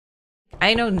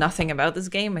I know nothing about this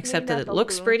game except that it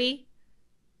looks pretty.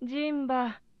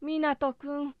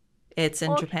 It's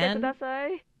in Japan.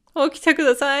 起きてく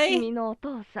ださい。君のお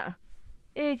父さん、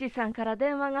エイジさんから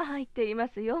電話が入っていま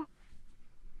すよ。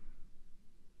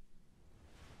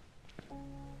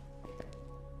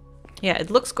Yeah,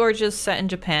 it looks gorgeous, set in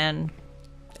Japan.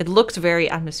 It looked very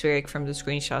atmospheric from the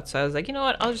screenshot, so I was like, you know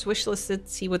what, I'll just wishlist it,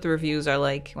 see what the reviews are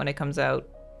like when it comes out.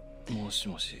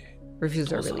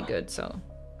 Reviews are really good, so.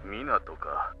 Minato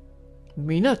か。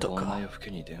Minatoか。夜更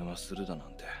けに電話するだな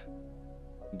んて。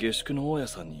下宿の大家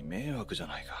さんに迷惑じゃ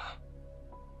ないか。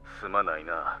すまない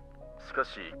な。しかし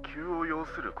急を要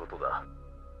することだ。は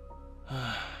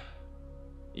あ、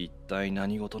一体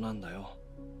何事なんだよ。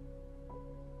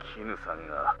絹さん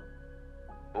が、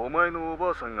お前のおば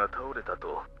あさんが倒れた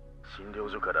と診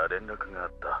療所から連絡があ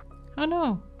った。Oh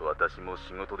no. 私も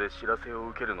仕事で知らせを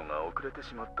受けるのが遅れて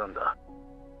しまったんだ。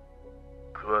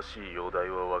詳しい容体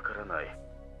はわからない。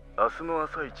明日の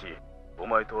朝一、お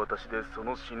前と私でそ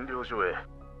の診療所へ。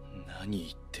何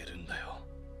言ってるんだよ。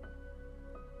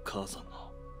母さん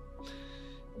の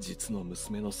実の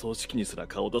娘の葬式にすら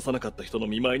顔出さなかった人の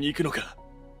見舞いに行くのか。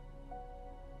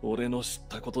俺の知っ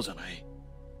たことじゃない。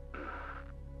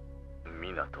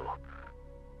湊、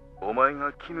お前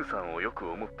が絹さんをよく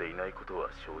思っていないことは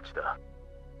承知だ。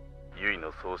ユイ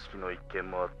の葬式の一件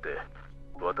もあって、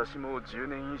私も10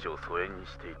年以上疎遠に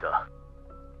していた。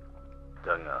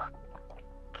だが、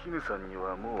絹さんに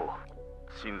はもう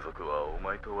親族はお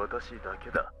前と私だけ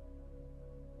だ。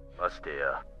まして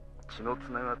や血のつ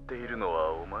ながっているの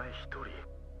はお前一人。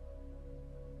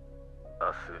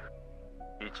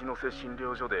明日、一ノ瀬診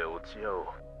療所で落ち合お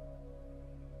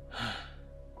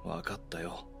う。わかった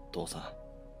よ、父さ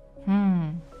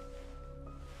ん。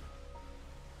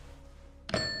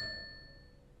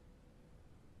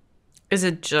Is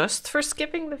it just for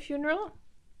skipping the funeral?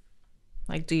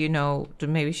 Like, do you know,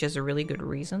 maybe she has a really good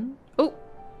reason? Oh!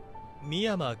 三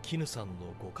山絹さん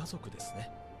のご家族です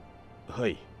ね。は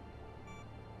い。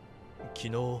昨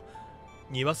日、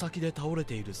庭先で倒れ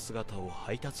ている姿を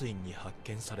配達員に発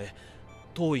見され、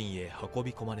当院へ運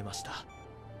び込まれました。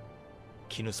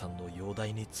絹さんの容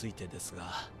体についてです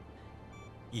が、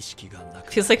意識がな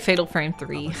く、 Feels like Fatal Frame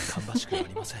 3. 芳しくあ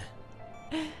りません。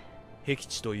僻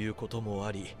地ということも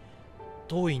あり、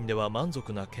当院では満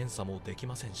足な検査もでき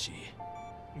ませんし、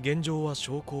現状は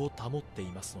証拠を保ってい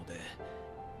ますので、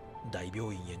大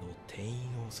病院への転院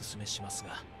をお勧めします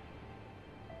が。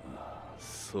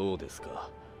そうですか。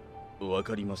わ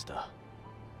かりました。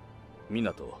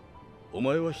湊、お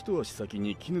前は一足先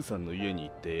に絹さんの家に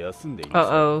行って休んでいます。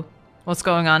Uh-oh. What's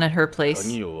going on at her place?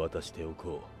 鍵を渡してお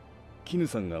こう。絹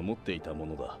さんが持っていたも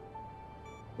のだ。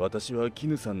私は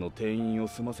絹さんの転院を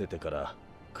済ませてから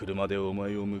車でお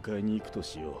前を迎えに行くと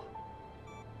しよ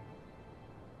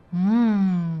う。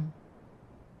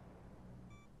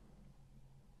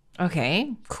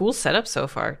Okay, cool setup so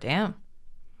far. Damn.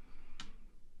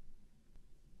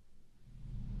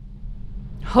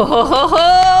 Ho ho ho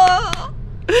ho!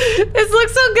 This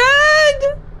looks so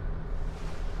good!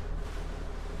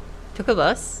 Took a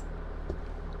bus.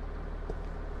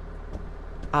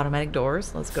 Automatic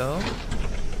doors, let's go.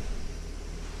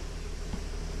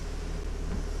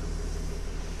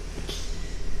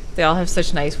 They all have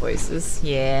such nice voices.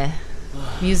 Yeah.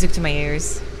 Music to my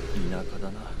ears. 田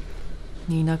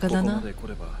舎だな。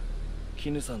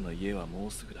絹さんの家はも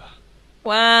うすぐだ。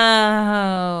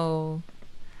Wow.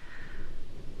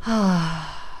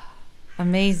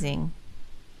 Amazing.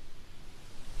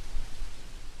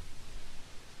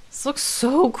 This looks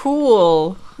so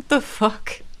cool. What the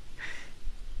fuck?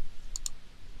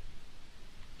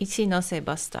 一ノ瀬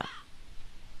バスタ。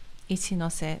一ノ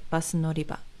瀬バス乗り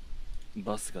場。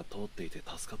バスが通っていて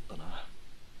助かったな。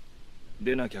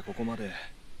でなきゃここまで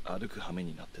歩く羽目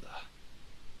になってた。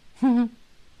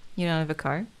You don't have a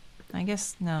car? I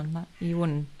guess no, you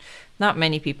wouldn't. Not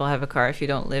many people have a car if you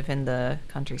don't live in the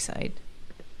countryside.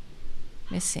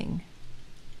 Missing.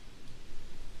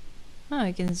 Oh,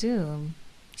 I can zoom.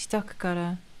 自宅か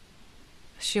ら.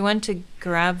 She went to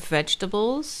grab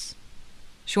vegetables.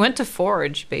 She went to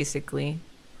forage, basically.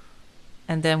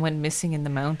 And then went missing in the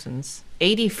mountains.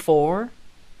 84?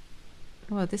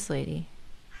 What about this lady?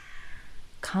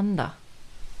 Kanda.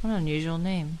 What an unusual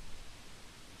name.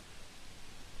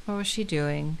 What was she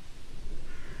doing?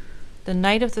 The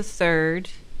night of the 3rd,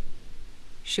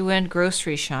 she went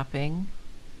grocery shopping,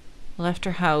 left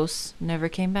her house, never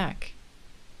came back.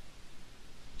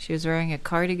 She was wearing a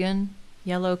cardigan,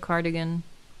 yellow cardigan,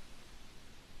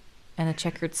 and a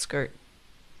checkered skirt.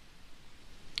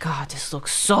 God, this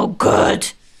looks so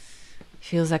good!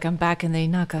 Feels like I'm back in the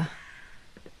Inaka.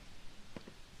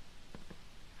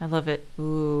 I love it.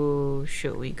 Ooh,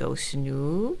 should we go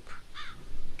snoop?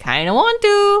 Kinda want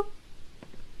to.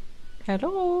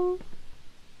 Hello.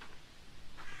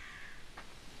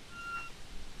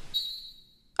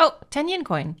 Oh, 10 yen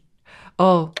coin.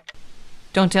 Oh,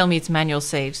 don't tell me it's manual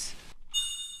saves.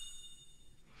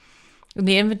 In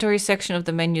the inventory section of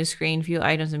the menu screen, view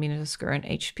items and meter score and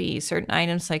HP. Certain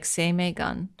items like Seimei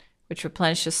Gun, which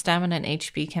replenishes stamina and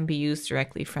HP, can be used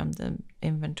directly from the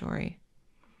inventory.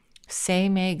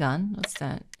 Seimei Gun? What's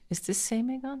that? Is this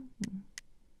Seimei Gun?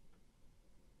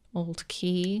 Old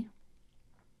key.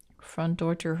 Front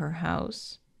door to her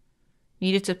house.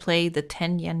 Needed to play the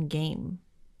 10 yen game.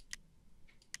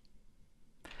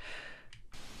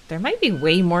 There might be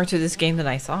way more to this game than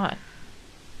I thought.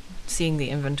 Seeing the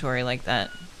inventory like that.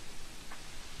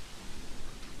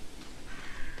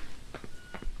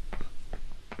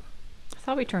 I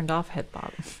thought we turned off head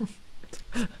bob.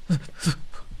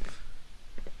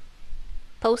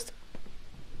 Post.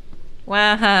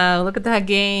 Wow, look at that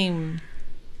game.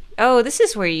 Oh, this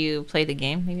is where you play the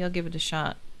game. Maybe I'll give it a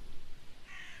shot.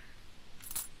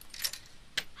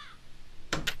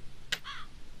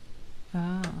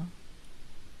 Oh.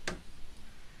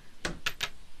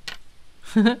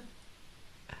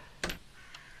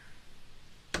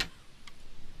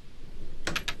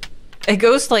 It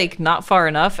goes like not far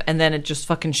enough and then it just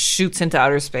fucking shoots into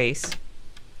outer space.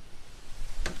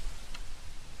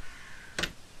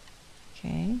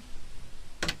 Okay.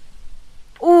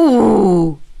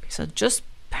 Ooh! So just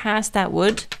past that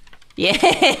wood.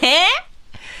 Yeah!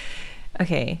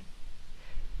 Okay.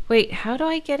 Wait, how do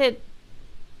I get it?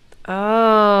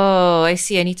 Oh, I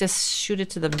see. I need to shoot it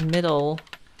to the middle.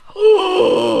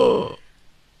 Oh!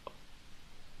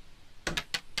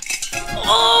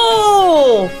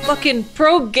 Fucking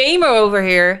pro gamer over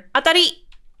here. Atari!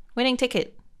 Winning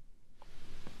ticket.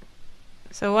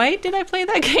 So why did I play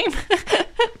that game?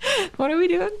 What are we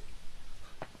doing?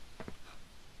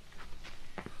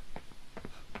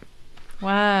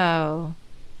 Wow.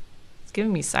 It's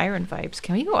giving me siren vibes.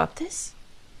 Can we go up this?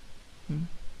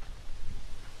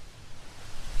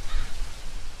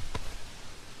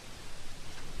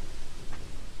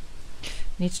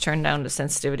 Need to turn down the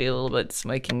sensitivity a little bit. It's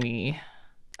making me...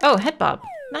 Oh, head bob.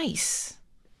 Nice.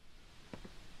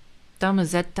 Dama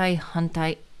zettai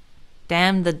hantai.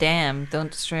 Damn the dam.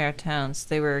 Don't destroy our towns.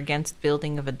 They were against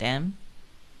building of a dam.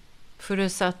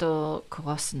 Furusato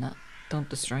korasuna. Don't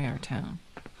destroy our town.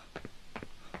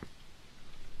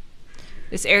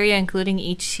 This area, including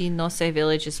Ichinose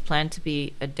village, is planned to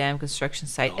be a dam construction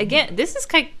site. Again, this is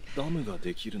kind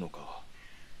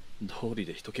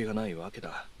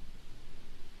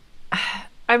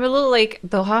I'm a little like,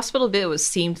 the hospital bit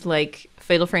seemed like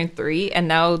Fatal Frame 3, and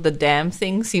now the dam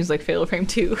thing seems like Fatal Frame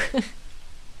 2.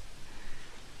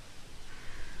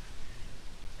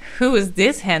 Who is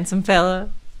this handsome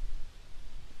fella?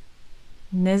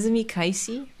 Nezumi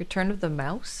Kaisi? Return of the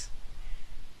Mouse?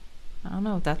 I don't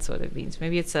know if that's what it means.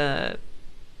 Maybe it's a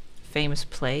famous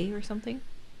play or something?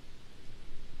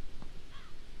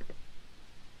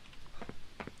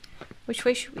 Which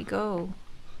way should we go?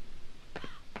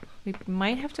 We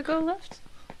might have to go left?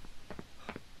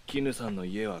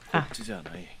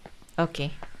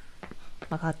 Okay.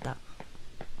 わかった。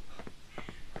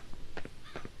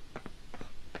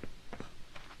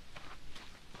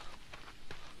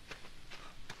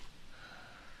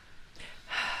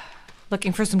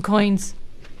Looking for some coins.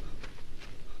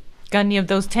 Got any of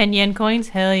those 10 yen coins?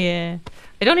 Hell yeah.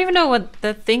 I don't even know what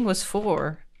that thing was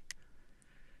for.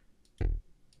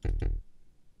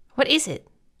 What is it?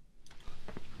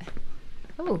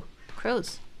 Oh,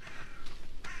 crows.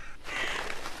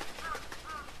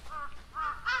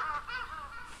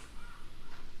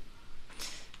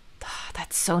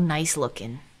 That's so nice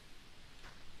looking.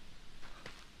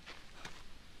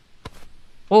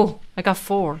 Oh, I got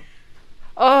 4.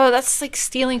 Oh, that's like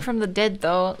stealing from the dead,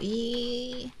 though.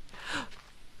 Eee.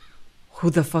 Who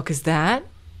the fuck is that?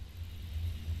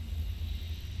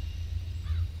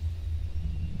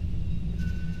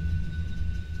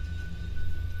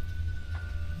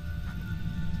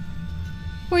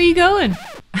 Where are you going?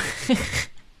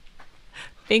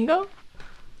 Bingo?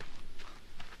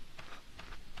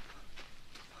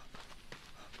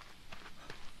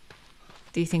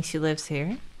 Do you think she lives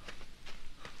here?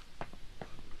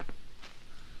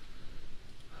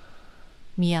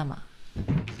 Miyama.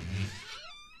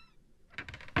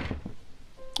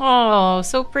 Oh,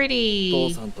 so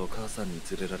pretty.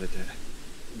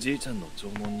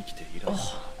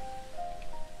 Oh.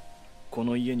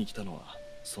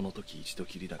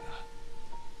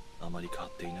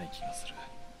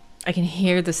 I can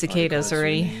hear the cicadas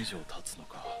already.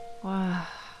 Wow.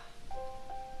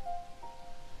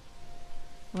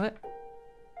 What?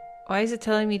 Why is it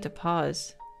telling me to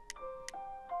pause?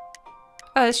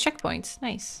 Oh, it's checkpoints.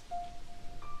 Nice.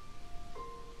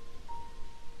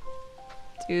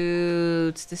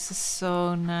 Dudes, this is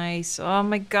so nice. Oh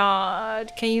my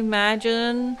god. Can you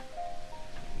imagine?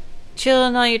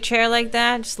 Chilling on your chair like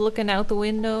that, just looking out the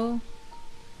window.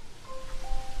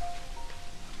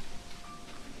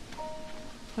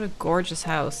 What a gorgeous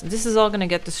house. This is all gonna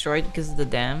get destroyed because of the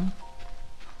dam.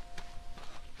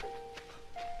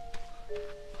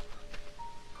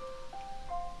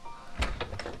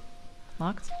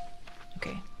 Locked?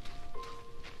 Okay.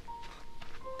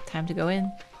 Time to go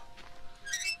in.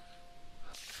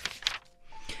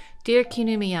 Dear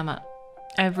Kinumiyama,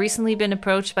 I have recently been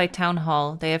approached by Town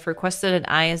Hall. They have requested that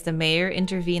I, as the mayor,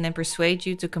 intervene and persuade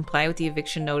you to comply with the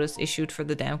eviction notice issued for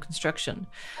the dam construction.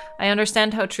 I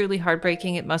understand how truly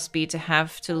heartbreaking it must be to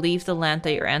have to leave the land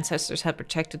that your ancestors have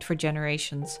protected for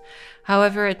generations.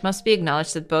 However, it must be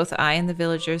acknowledged that both I and the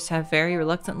villagers have very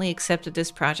reluctantly accepted this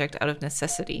project out of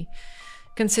necessity.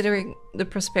 Considering the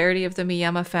prosperity of the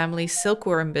Miyama family's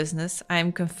silkworm business, I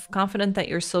am confident that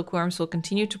your silkworms will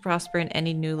continue to prosper in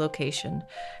any new location.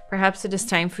 Perhaps it is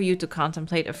time for you to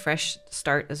contemplate a fresh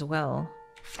start as well.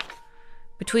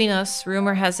 Between us,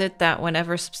 rumor has it that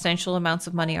whenever substantial amounts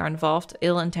of money are involved,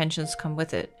 ill intentions come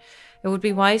with it. It would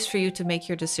be wise for you to make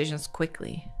your decisions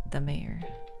quickly, the mayor.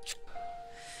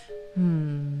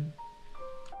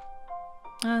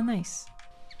 Ah, nice.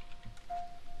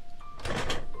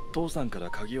 父さんから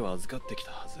鍵を預かってき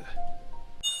たはず。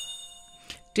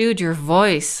 Dude, your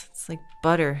voice. It's like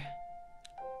butter.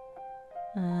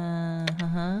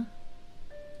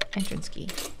 Entrance key.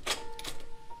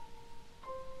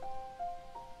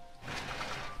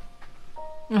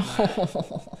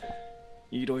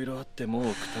 いろいろあってもう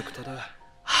クタクタだ。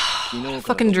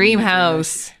 Fucking dream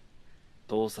house.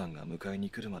 父さんが迎えに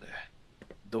来るまで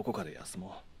どこかで休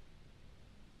も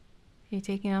う。 Are you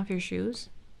taking off your shoes?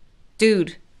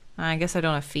 Dude, I guess I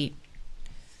don't have feet.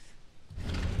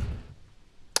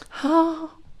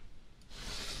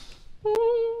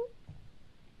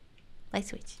 Light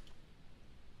switch.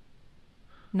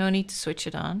 No need to switch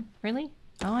it on. Really?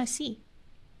 Oh, I see.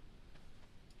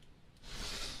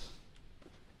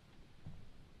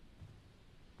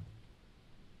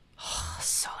 Oh,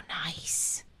 so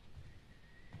nice.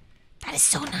 That is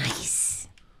so nice.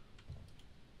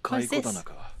 What's this? 棚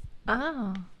か。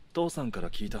 Ah. 父さんから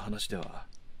聞いた話では、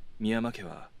宮山家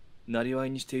はなりわ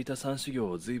いにしていた山修行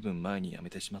をずいぶん前に辞め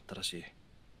てしまったらしい。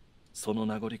その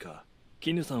名残か、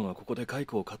絹さんはここで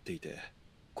蚕を飼っていて、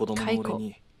子供の俺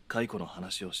に蚕の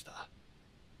話をした。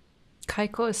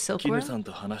Kaiko is silkworm? 絹さん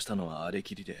と話したのはあれ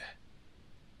きりで、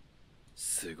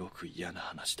すごく嫌な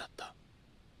話だった。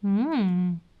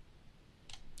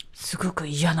すごく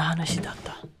嫌な話だっ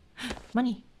た。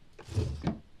Money.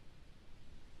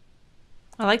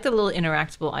 I like the little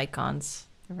interactable icons.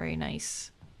 They're very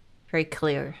nice. Very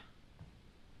clear.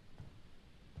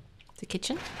 The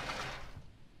kitchen?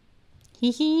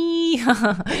 Hee hee.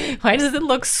 Why does it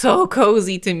look so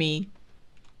cozy to me?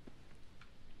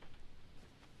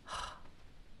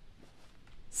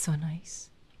 So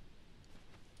nice.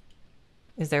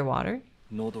 Is there water?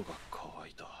 喉が渇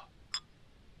いた。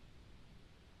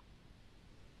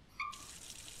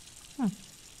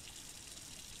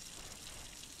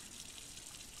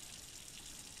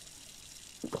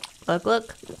Look,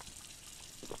 look.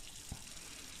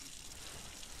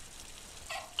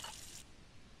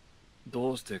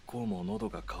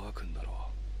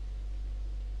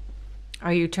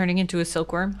 Are you turning into a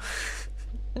silkworm?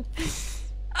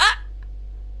 Ah!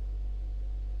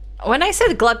 When I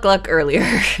said gluck gluck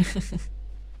earlier.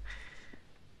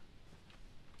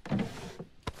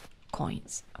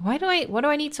 Coins. What do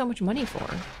I need so much money for?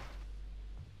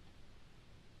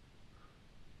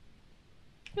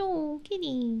 No,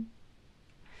 kitty.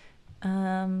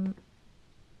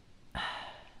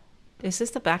 Is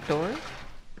this the back door?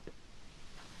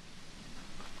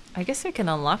 I guess I can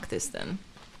unlock this then.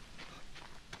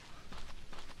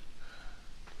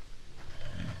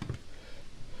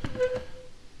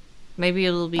 Maybe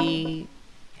it'll be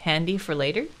handy for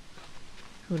later?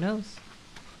 Who knows?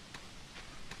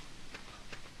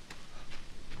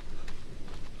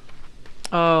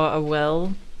 Oh, a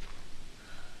well.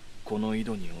 この井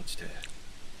戸に落ちて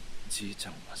じいちゃ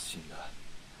んは死んだ。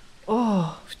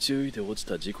 Oh. 不注意で落ち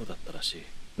た事故だったらしい。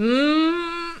I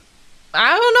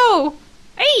don't know.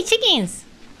 Hey, chickens!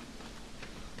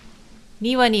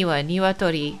 Niwa niwa,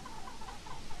 niwatori.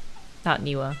 Not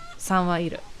niwa. Sanwa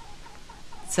iru.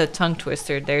 It's a tongue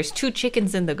twister. There's 2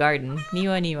 chickens in the garden.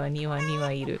 Niwa niwa, niwa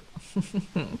niwa iru.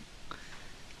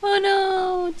 Oh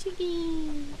no,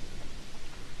 chicken.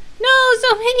 No,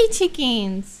 so many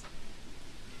chickens.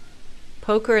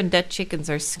 Poker and dead chickens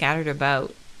are scattered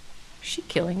about. Is she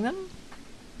killing them?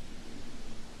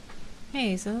 Hey,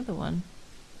 there's another one.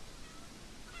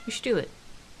 We should do it.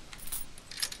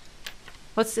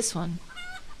 What's this one?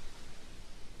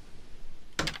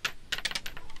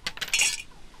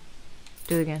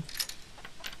 Do it again.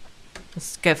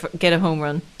 Let's get a home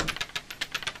run.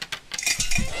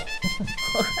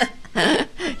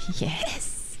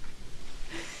 Yes.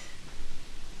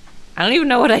 I don't even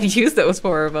know what I'd use those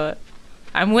for, but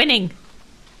I'm winning.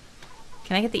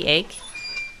 Can I get the egg?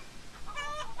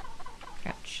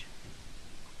 Crouch.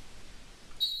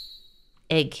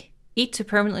 Egg. Eat to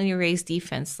permanently raise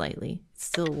defense slightly. It's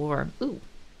still warm. Ooh.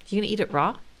 You gonna eat it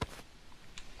raw?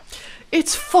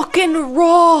 It's fucking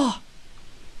raw!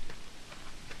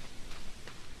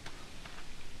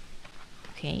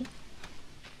 Okay.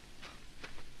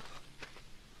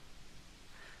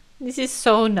 This is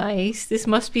so nice. This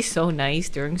must be so nice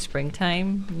during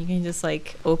springtime. You can just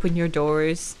like open your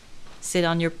doors, sit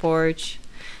on your porch,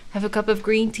 have a cup of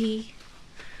green tea.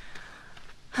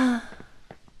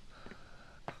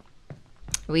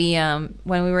 When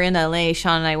we were in LA,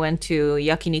 Sean and I went to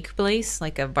yakiniku place,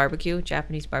 like a barbecue,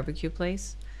 Japanese barbecue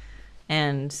place.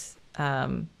 And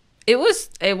it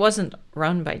wasn't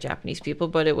run by Japanese people,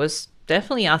 but it was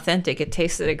definitely authentic. It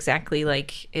tasted exactly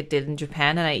like it did in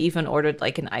Japan, and I even ordered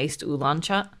like an iced oolong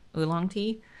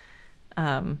tea.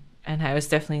 And I was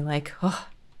definitely like, oh,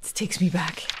 this takes me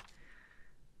back.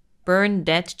 Burn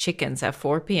dead chickens at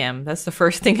 4 p.m. That's the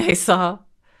first thing I saw.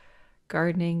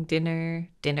 Gardening, dinner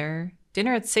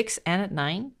at 6 and at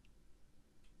 9.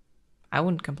 I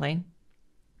wouldn't complain.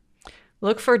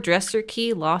 Look for dresser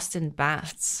key lost in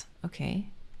baths. Okay.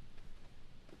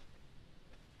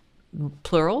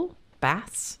 Plural?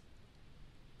 Baths?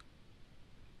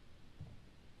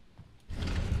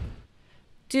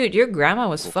 Dude, your grandma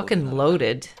was fucking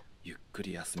loaded.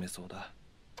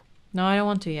 No, I don't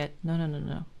want to yet.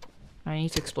 No. I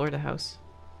need to explore the house.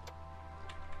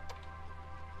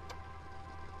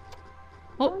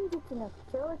 Oh.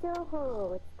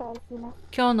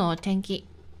 今日のお天気。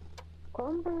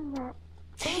こんばんは。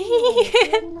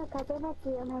夜の風が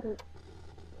強まり、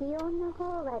気温の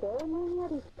方は例年よ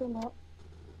り低め。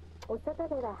お外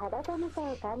では肌寒さ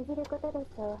を感じることでし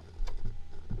ょ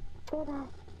う。では、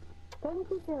天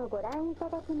気図をご覧いた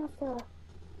だきましょう。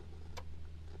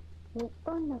日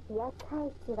本の気圧配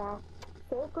置は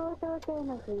西高東低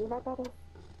の冬型です。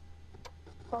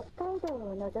北海道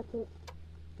を除き、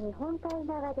日本海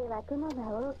側では雲が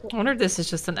多く。I wonder if this is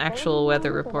just an actual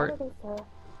weather report.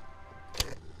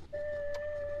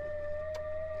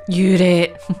 幽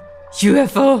霊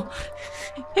UFO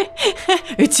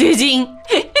宇宙人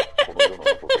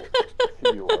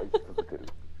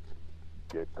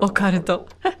オカルト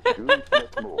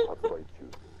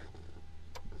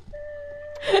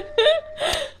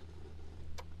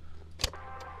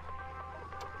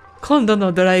今度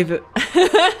のドライブ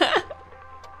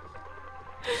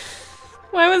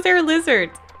Why was there a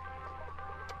lizard?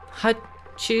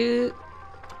 Hachurui?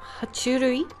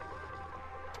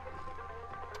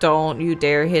 Don't you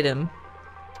dare hit him.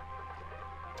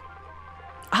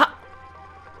 Ah!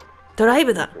 ドライ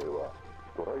ブだ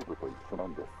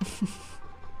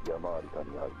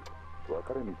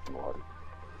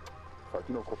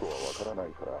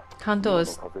関東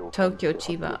is Tokyo,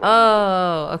 Chiba.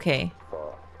 Oh, okay.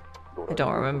 I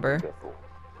don't remember.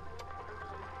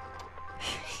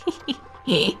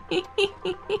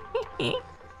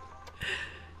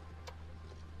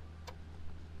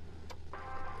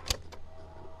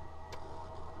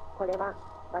 これは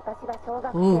私が小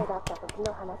学生だった時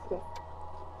の話です。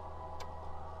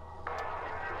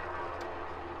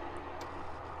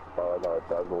あな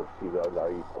たの知らな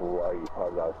い怖い話、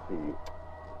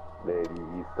メリー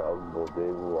さんの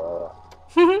電話。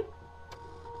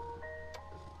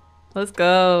Let's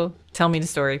go. Tell me the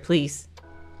story, please.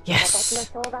 Yes.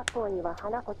 私の小学校には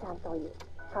花子ちゃんという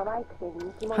可愛くて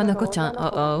人気者の花子ちゃん。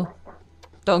Uh-oh.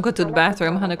 Don't go to the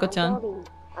bathroom, 花子ちゃん。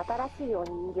新しいお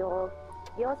人形を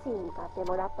両親に買って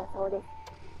もらったそうです。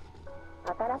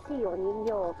新しいお人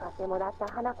形を買ってもらった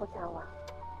花子ちゃんは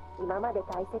今まで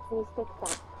大切にしてきた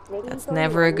メリーというお人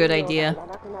形がいら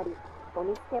なくなりゴ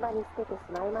ミ捨て場に捨ててし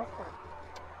まいまし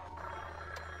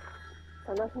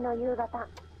た。その日の夕方、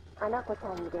花子ち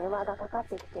ゃんに電話がかかっ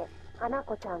てきて、花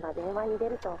子ちゃんが電話に出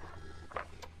ると、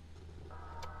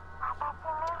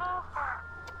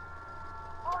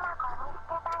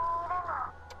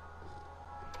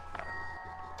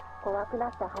怖くな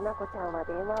った花子ちゃんは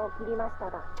電話を切りまし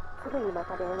たが、すぐにま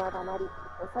た電話が鳴り、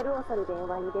恐る恐る電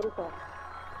話に出ると、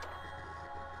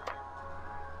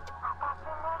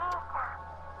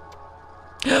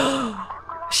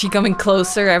she coming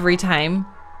closer every time?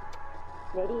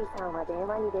 メリーさんは電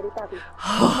話に出るたび、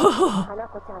花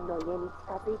子ちゃんの家に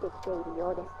近づいてきているよ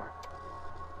うでした。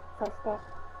そして、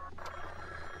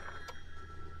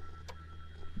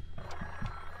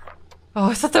Oh,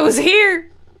 I thought that was here!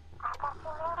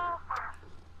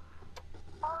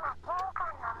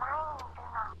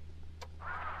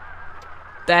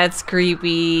 That's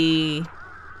creepy.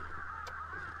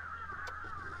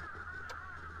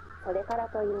 それから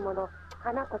というもの、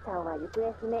花子ちゃんは行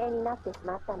方不明になってし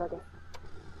まったのです。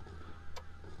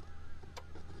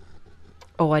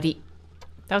終わり.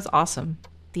 That was awesome.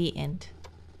 The end.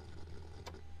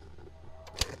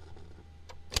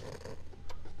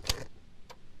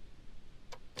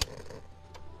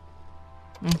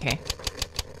 Okay.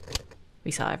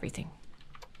 We saw everything.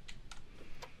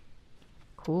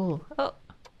 Cool. Oh.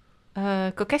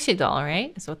 Kokeshi doll,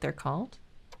 right? Is what they're called.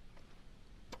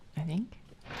 I think.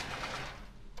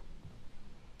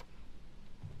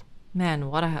 Man,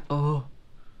 what a... Oh.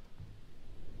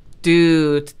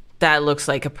 Dude, that looks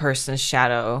like a person's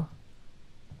shadow.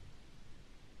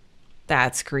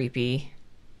 That's creepy.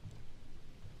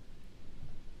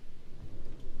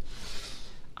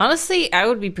 Honestly, I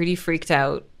would be pretty freaked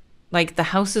out. Like, the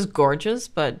house is gorgeous,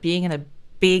 but being in a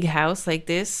big house like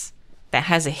this that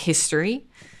has a history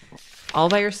all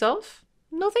by yourself?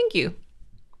 No, thank you.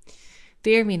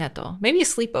 Dear Minato, maybe a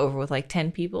sleepover with like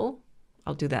 10 people?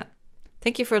 I'll do that.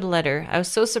 Thank you for the letter. I was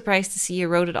so surprised to see you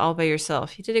wrote it all by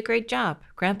yourself. You did a great job.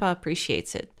 Grandpa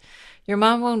appreciates it. Your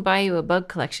mom won't buy you a bug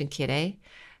collection kit, eh?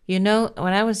 You know,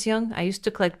 when I was young, I used to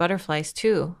collect butterflies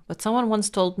too, but someone once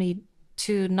told me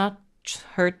to not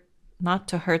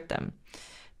to hurt them.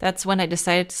 That's when I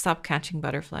decided to stop catching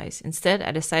butterflies. Instead,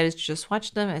 I decided to just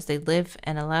watch them as they live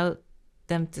and allow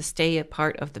them to stay a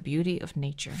part of the beauty of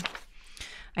nature.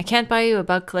 I can't buy you a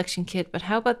bug collection kit, but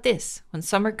how about this? When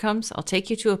summer comes, I'll take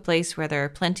you to a place where there are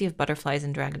plenty of butterflies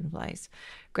and dragonflies.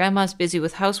 Grandma's busy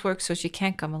with housework, so she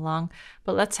can't come along,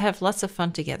 but let's have lots of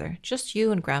fun together, just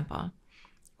you and Grandpa.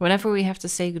 Whenever we have to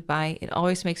say goodbye, it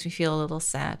always makes me feel a little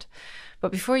sad.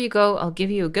 But before you go, I'll give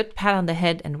you a good pat on the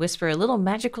head and whisper a little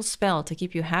magical spell to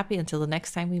keep you happy until the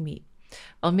next time we meet.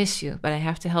 I'll miss you, but I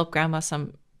have to help Grandma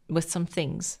with some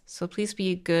things, so please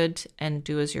be good and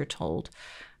do as you're told.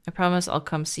 I promise I'll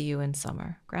come see you in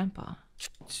summer. Grandpa.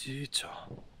 じいちゃん。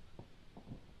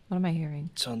 What am I hearing?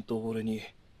 ちゃんと俺に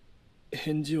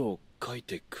返事を書い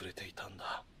てくれていたん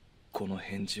だ。この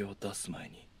返事を出す前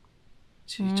に。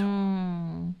じいちゃ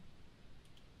ん。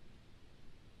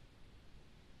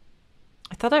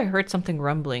I thought I heard something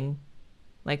rumbling.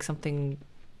 Like something...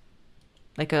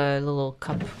 Like a little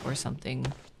cup or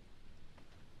something.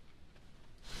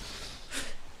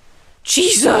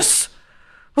 Jesus!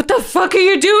 What the fuck are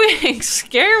you doing?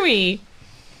 Scare me!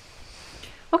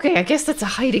 Okay, I guess that's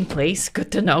a hiding place. Good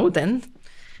to know then.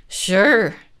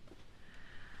 Sure.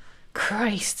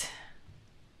 Christ.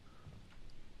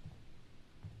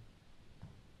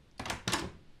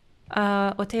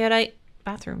 Otearai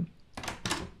bathroom.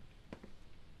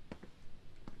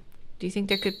 Do you think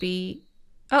there could be...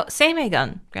 Oh, Seimei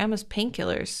gun. Grandma's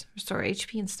painkillers. Restore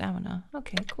HP and stamina.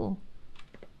 Okay, cool.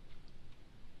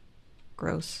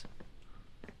 Gross.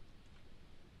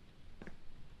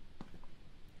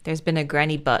 There's been a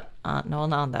granny butt. No,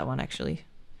 not on that one, actually.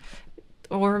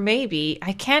 Or maybe...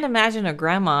 I can't imagine a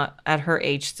grandma at her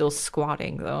age still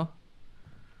squatting, though.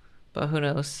 But who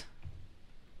knows?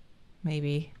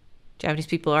 Maybe. Japanese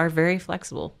people are very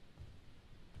flexible.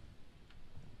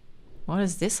 What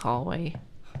is this hallway?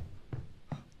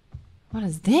 What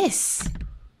is this?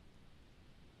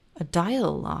 A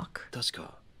dial lock. 確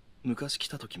か昔来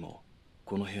た時も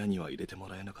この部屋には入れても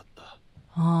らえなかった。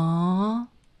 Aww.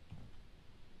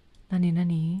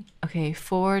 Nani? Okay,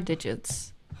 4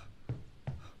 digits.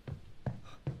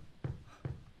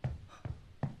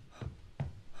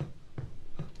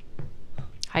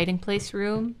 Hiding place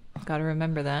room. Gotta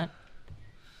remember that.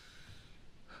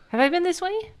 Have I been this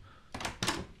way?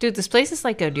 Dude, this place is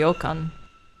like a ryokan.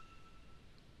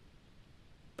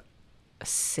 A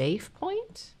save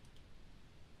point?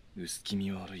 薄気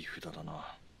味悪い札だ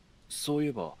な。そうい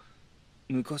えば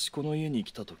昔この家に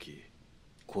来た時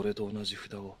これと同じ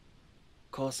札を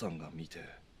母さんが見て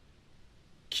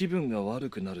気分が悪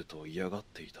くなると嫌がっ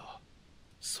ていた。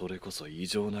それこそ異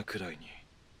常なくらい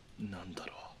になんだ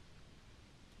ろう。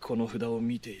この札を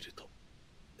見ていると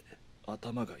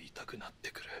頭が痛くなって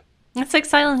くる。 That's like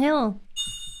Silent Hill.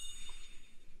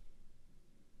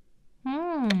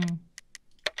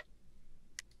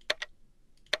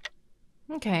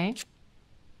 Okay.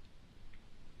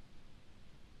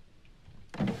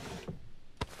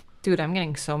 Dude, I'm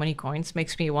getting so many coins.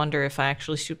 Makes me wonder if I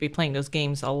actually should be playing those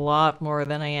games a lot more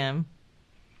than I am.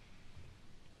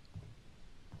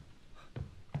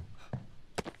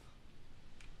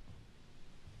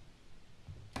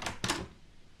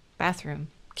 Bathroom.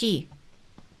 Key.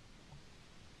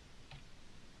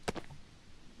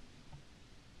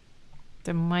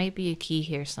 There might be a key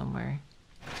here somewhere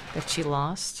that she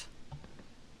lost.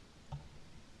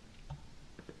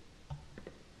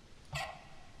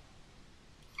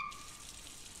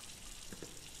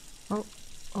 Oh,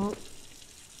 oh.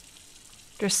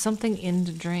 There's something in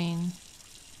the drain.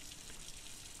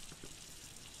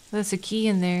 There's a key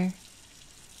in there.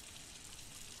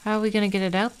 How are we gonna get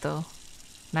it out though?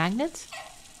 Magnet?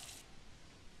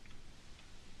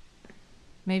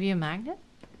 Maybe a magnet?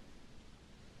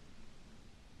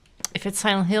 If it's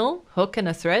Silent Hill, hook and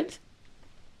a thread,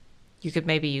 you could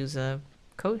maybe use a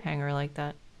coat hanger like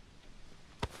that.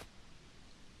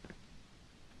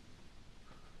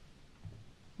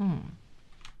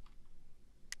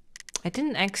 I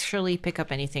didn't actually pick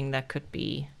up anything that could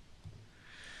be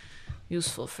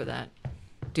useful for that.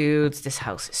 Dudes, this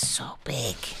house is so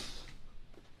big.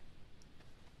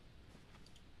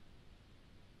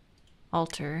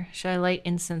 Altar. Should I light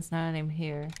incense now that I'm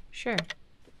here? Sure.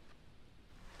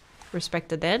 Respect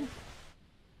the dead.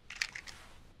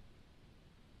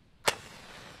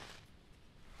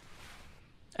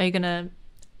 Are you gonna...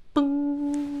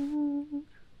 Boom.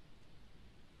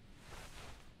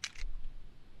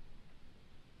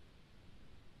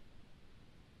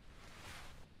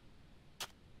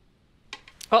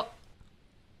 Oh!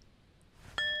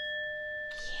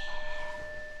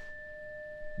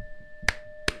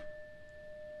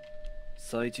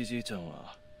佐一じいちゃん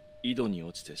は井戸に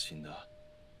落ちて死んだ。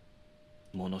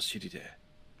物知りで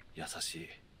優し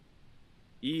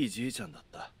いいいじいちゃんだっ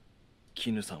た。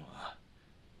絹さんは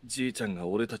じいちゃんが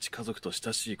俺たち家族と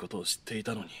親しいことを知ってい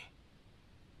たのに、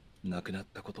亡くなっ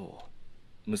たことを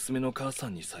娘の母さ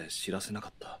んにさえ知らせなか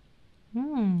った。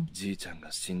じいちゃん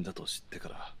が死んだと知ってか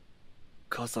ら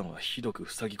母さんはひどく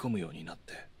塞ぎ込むようになっ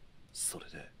て、それ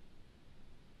で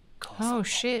母さんも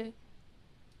shit.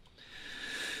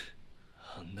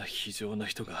 あんな非情な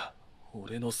人が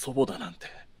俺の祖母だなんて。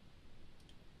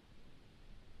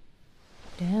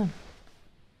Damn.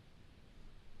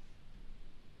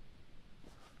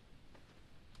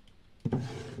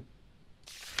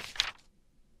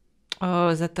 Oh,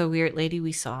 is that the weird lady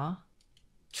we saw?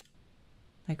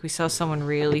 Like we saw someone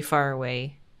really far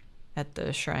away at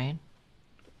the shrine.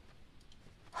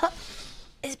 Huh,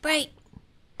 it's bright.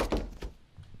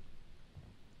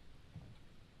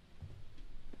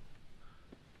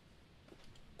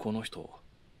 この人、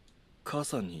母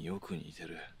さんによく似て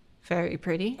る。Very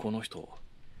pretty. この人、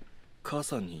母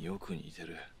さんによく似て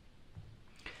る。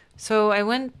So I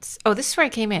went... Oh, this is where I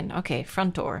came in. Okay,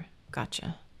 front door.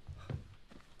 Gotcha.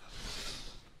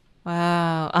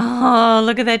 Wow. Oh,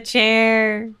 look at that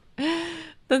chair.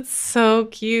 That's so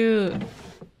cute.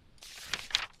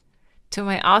 To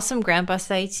my awesome grandpa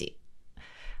Saichi.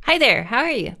 Hi there, how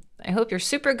are you? I hope you're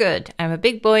super good. I'm a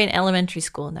big boy in elementary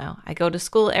school now. I go to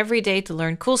school every day to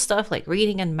learn cool stuff like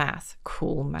reading and math.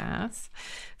 Cool math.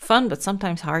 Fun, but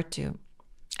sometimes hard too.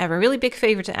 I have a really big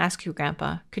favor to ask you,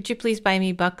 Grandpa. Could you please buy me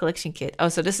a bug collection kit? Oh,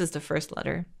 so this is the first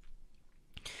letter.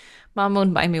 Mom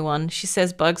won't buy me one. She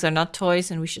says bugs are not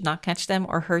toys and we should not catch them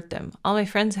or hurt them. All my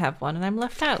friends have one and I'm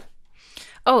left out.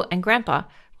 Oh, and Grandpa,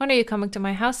 when are you coming to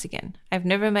my house again? I've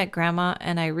never met Grandma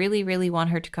and I really, really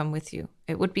want her to come with you.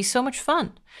 It would be so much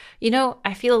fun. You know,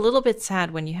 I feel a little bit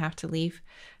sad when you have to leave.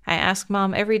 I ask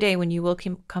Mom every day when you will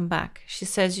come back. She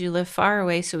says you live far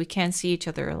away so we can't see each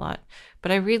other a lot.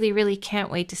 But I really, really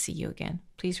can't wait to see you again.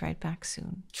 Please write back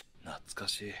soon. 懐か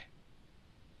しい。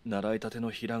習いたて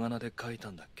のひらがなで書いた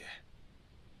んだっけ。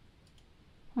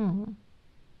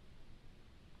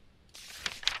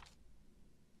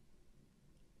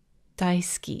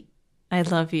Daisuki. I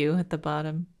love you at the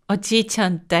bottom.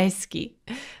 Oji-chan daisuki.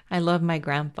 I love my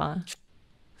grandpa.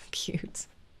 Cute.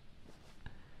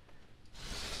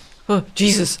 Oh,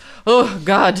 Jesus. Oh,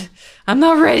 God. I'm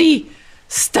not ready.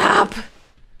 Stop.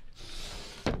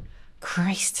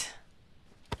 Christ.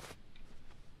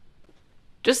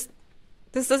 Just,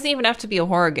 this doesn't even have to be a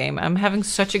horror game. I'm having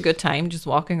such a good time just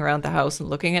walking around the house and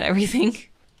looking at everything.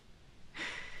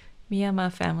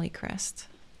 Miyama family crest.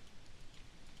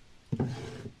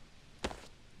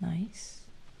 Nice.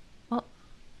 Oh,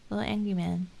 little angry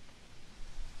man.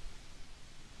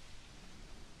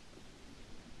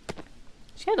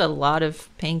 She had a lot of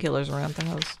painkillers around the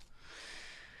house.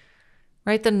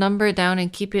 Write the number down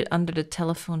and keep it under the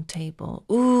telephone table.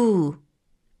 Ooh,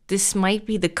 this might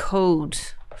be the code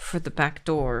for the back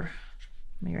door.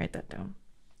 Let me write that down.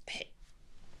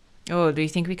 Oh, do you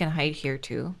think we can hide here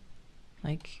too?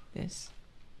 Like this?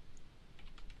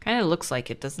 Kind of looks like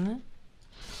it, doesn't it?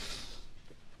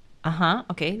 Uh-huh.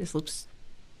 Okay, this loops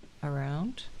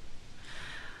around.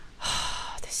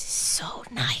 Oh, this is so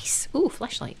nice. Ooh,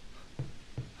 flashlight.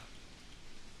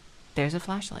 There's a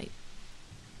flashlight.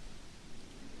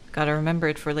 Gotta remember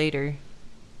it for later.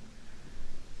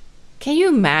 Can you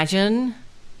imagine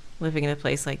living in a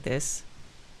place like this?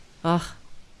 Ugh.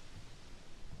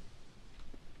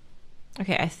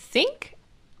 Okay, I think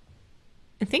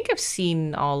I've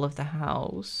seen all of the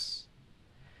house.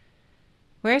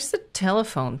 Where's the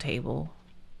telephone table?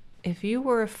 If you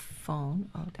were a phone...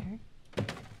 Oh, there.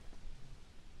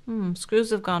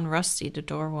 Screws have gone rusty. The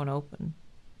door won't open.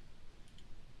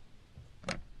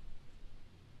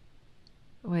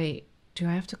 Wait, do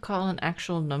I have to call an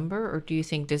actual number, or do you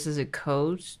think this is a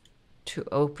code to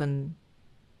open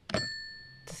the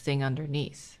thing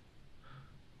underneath?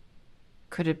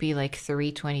 Could it be like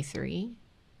 323?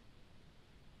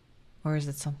 Or is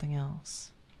it something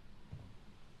else?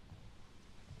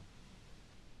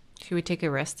 Should we take a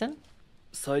rest then?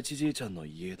 佐一じいちゃんの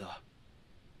家だ。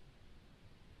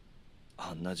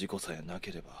あんな事故さえな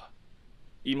ければ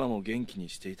今も元気に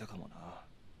していたかもな。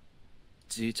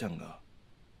じいちゃんが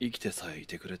生きてさえい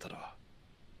てくれたら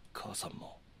母さん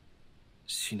も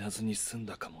死なずに済ん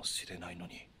だかもしれないの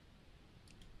に。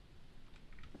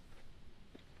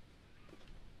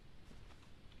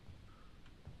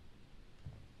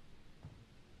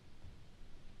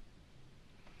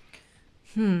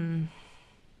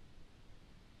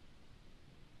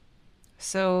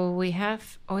So we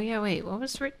have... Oh yeah, wait. What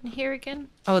was written here again?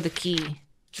 Oh, the key.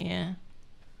 Yeah.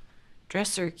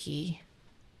 Dresser key.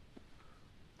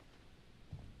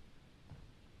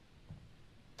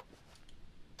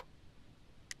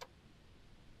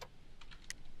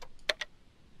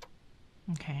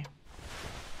 Okay.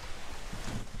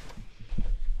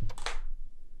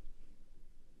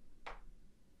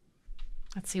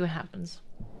 Let's see what happens.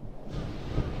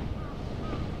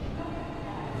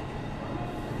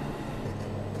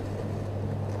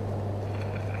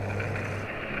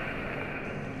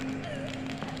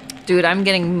 Dude, I'm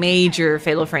getting major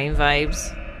Fatal Frame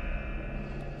vibes.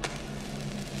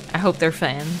 I hope they're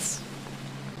fans.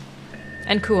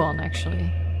 And Cocoon,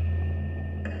 actually.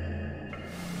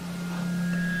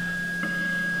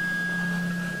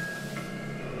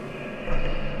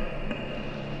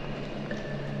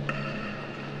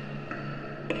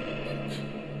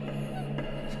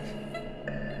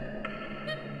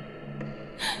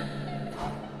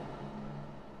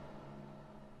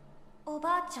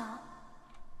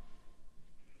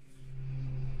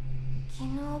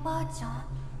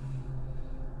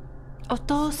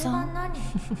 Oto-san.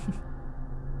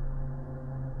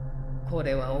 こ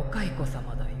れはお蚕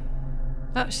様だよ。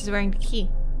 Oh, she's wearing the key.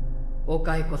 お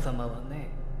蚕様はね、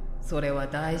それは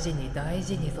大事に大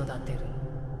事に育てる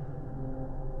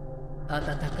の。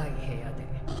暖かい部屋で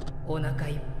お腹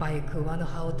いっぱい桑の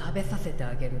葉を食べさせて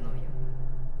あげるのよ。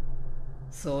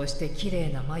そうしてきれ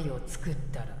いな繭を作っ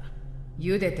たら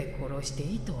茹でて殺して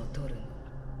糸を取るの。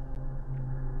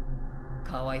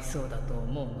かわいそうだと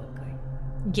思うのか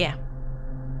い？ Yeah.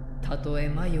 たとえ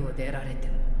繭を出られて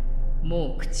も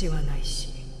もう口はない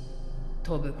し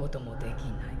飛ぶこともできない。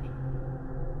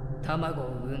卵を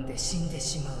産んで死んで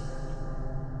しまう。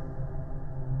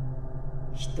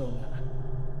人が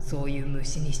そういう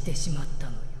虫にしてしまった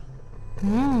の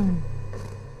よ。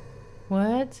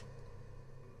What?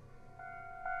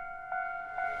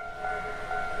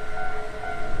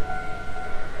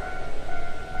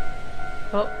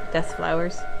 Oh, death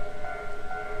flowers.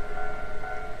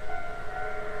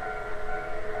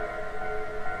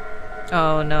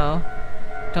 Oh no.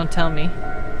 Don't tell me.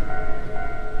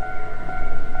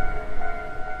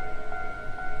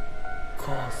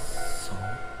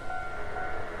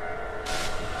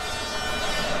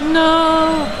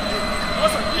 No!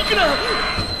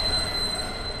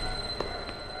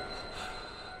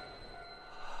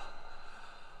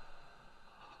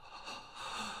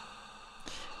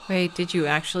 Wait, did you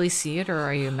actually see it, or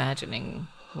are you imagining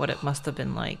what it must have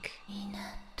been like?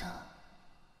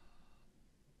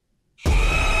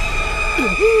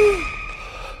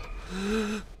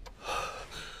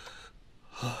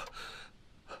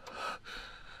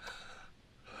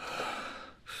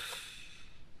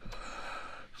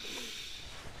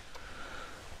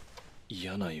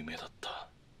嫌な夢だった。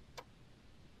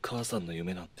母さんの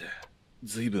夢なんて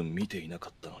ずいぶん見ていなか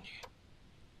ったのに。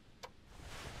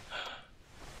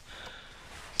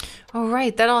Oh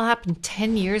right, that all happened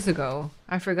 10 years ago.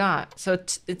 I forgot. So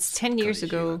it's 10 years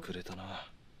ago.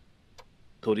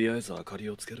 とりあえず明かり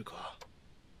をつけるか。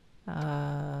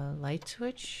Light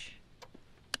switch?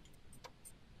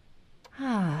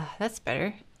 Ah, that's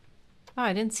better. Oh,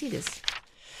 I didn't see this.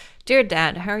 Dear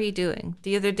Dad, how are you doing?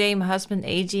 The other day, my husband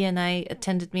Eiji and I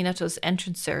attended Minato's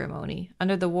entrance ceremony.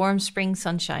 Under the warm spring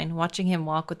sunshine, watching him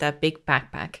walk with that big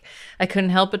backpack, I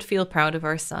couldn't help but feel proud of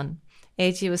our son.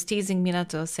 Eiji was teasing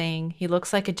Minato, saying, he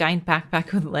looks like a giant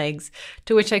backpack with legs,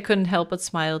 to which I couldn't help but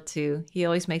smile too. He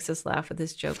always makes us laugh with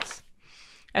his jokes.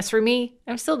 As for me,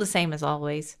 I'm still the same as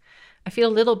always. I feel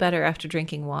a little better after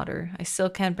drinking water. I still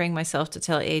can't bring myself to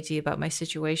tell Eiji about my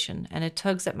situation, and it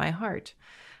tugs at my heart.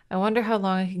 I wonder how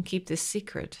long I can keep this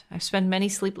secret. I've spent many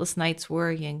sleepless nights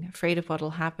worrying, afraid of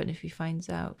what'll happen if he finds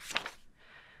out.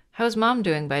 How's Mom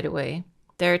doing, by the way?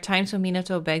 There are times when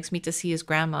Minato begs me to see his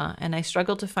grandma, and I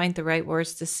struggle to find the right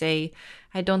words to say.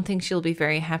 I don't think she'll be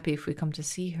very happy if we come to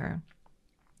see her.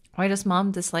 Why does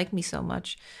Mom dislike me so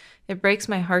much? It breaks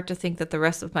my heart to think that the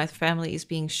rest of my family is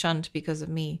being shunned because of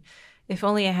me. If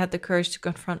only I had the courage to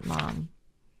confront Mom.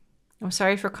 I'm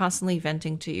sorry for constantly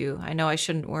venting to you. I know I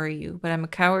shouldn't worry you, but I'm a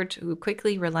coward who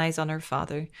quickly relies on her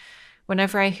father.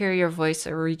 Whenever I hear your voice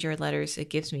or read your letters, it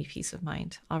gives me peace of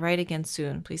mind. I'll write again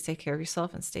soon. Please take care of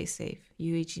yourself and stay safe.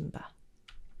 Yui Jinba.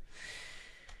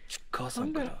 母さ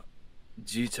んから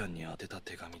じいちゃんに宛てた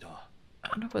手紙だ。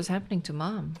I wonder what's happening to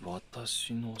Mom.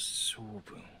 私の性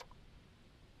分。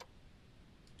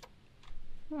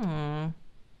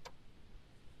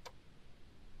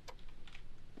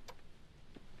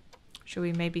Should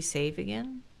we maybe save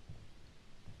again?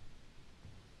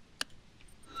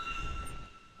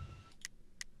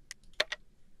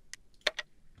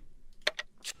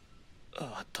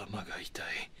 頭が痛い。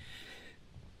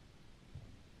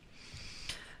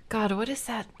God, what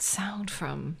is that sound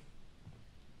from?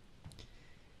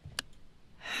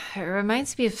 It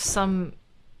reminds me of some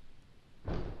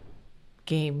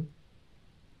game.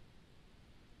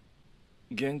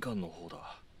 玄関の方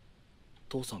だ。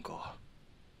父さんか。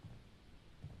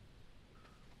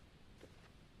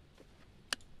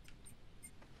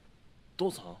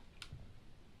父さん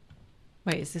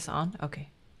Wait, is this on? Okay.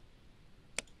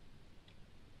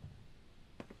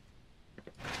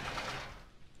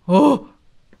 Oh!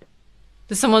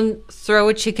 Did someone throw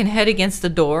a chicken head against the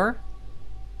door?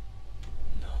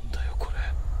 なんだよこれ。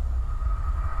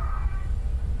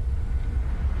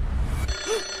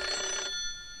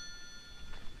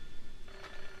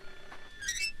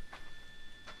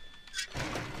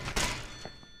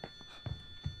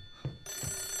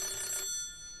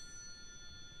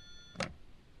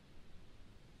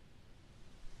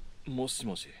もし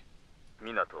もし。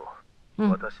港、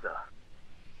私だ。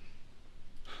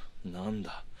なん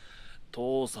だ、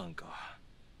父さんか。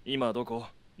今どこ？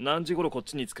何時頃こっ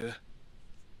ちに着く？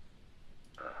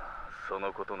そ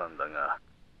のことなんだが、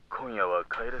今夜は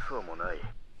帰れそうもない。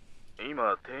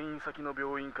今、転院先の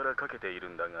病院からかけている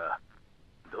んだが、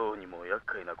どうにも厄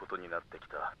介なことになってき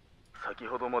た。先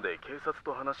ほどまで警察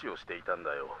と話をしていたん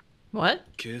だよ。What?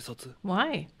 警察？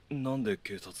 Why? なんで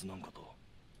警察なんかと？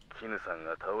絹さん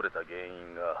が倒れた原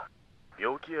因が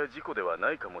病気や事故では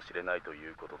ないかもしれないとい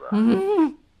うことだ。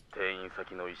転院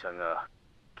先の医者が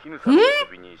絹さんの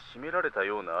首に絞められた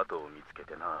ような跡を見つけ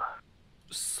てな。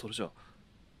それじゃ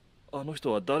あの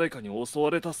人は誰かに襲わ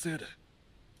れたせいで。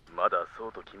まだそ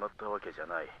うと決まったわけじゃ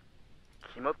ない。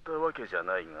決まったわけじゃ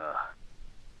ないが、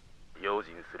用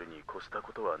心するに越した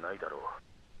ことはないだろ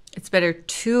う。It's better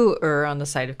to err on the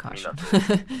side of caution.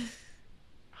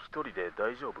 一人で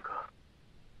大丈夫か？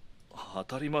当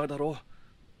たり前だろ。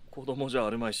子供じゃあ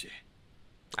るまいし。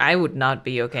I would not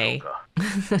be okay.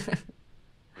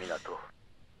 港、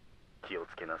気を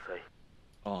つけなさい。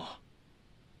ああ、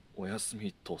おやす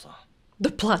み父さん。The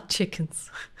plot chickens.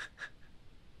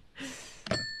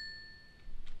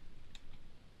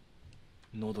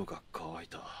 喉が渇い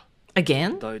た。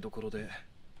 Again? 台所で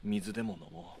水でも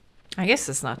飲もう。I guess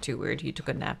it's not too weird. You took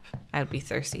a nap. I'd be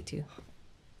thirsty too.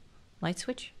 Light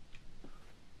switch?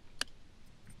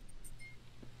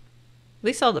 At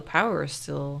least all the power is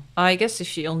still... I guess if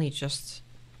she only just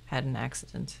had an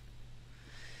accident.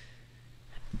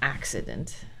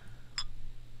 Accident.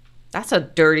 That's a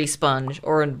dirty sponge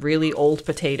or a really old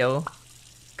potato.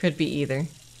 Could be either.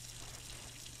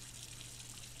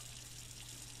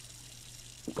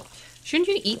 Shouldn't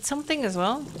you eat something as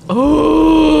well?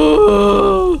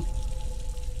 Oh!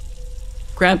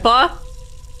 Grandpa?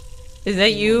 Is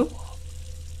that you?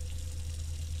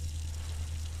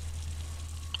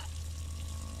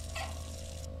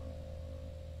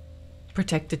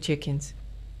 Protect the chickens.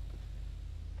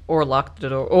 Or lock the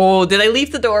door. Oh, did I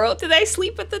leave the door open? Did I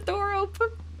sleep with the door open?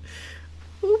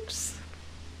 Oops.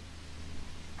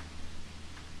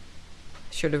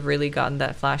 Should have really gotten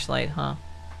that flashlight, huh?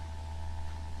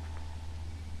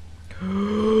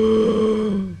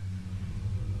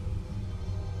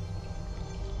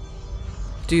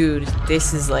 Dude,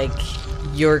 this is like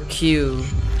your cue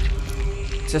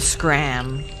to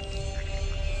scram.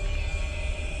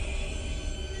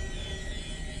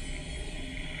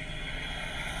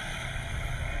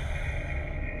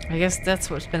 I guess that's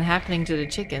what's been happening to the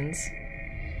chickens.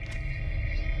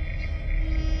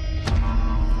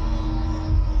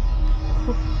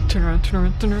 Oh, turn around, turn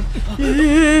around, turn around.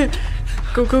 Yeah.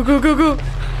 Go, go, go, go, go.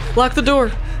 Lock the door.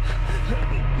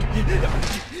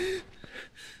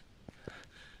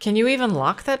 Can you even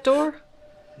lock that door?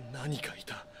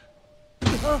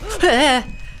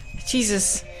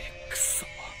 Jesus.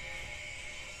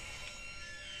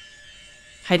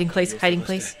 Hiding place, hiding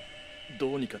place. The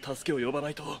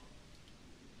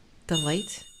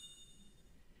light?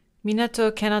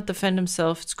 Minato cannot defend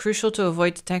himself. It's crucial to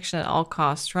avoid detection at all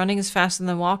costs. Running is faster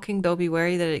than walking, though be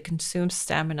wary that it consumes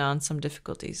stamina on some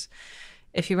difficulties.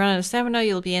 If you run out of stamina,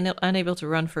 you'll be unable to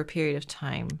run for a period of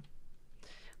time.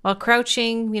 While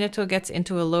crouching, Minato gets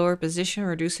into a lower position,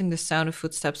 reducing the sound of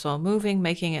footsteps while moving,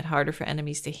 making it harder for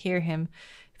enemies to hear him.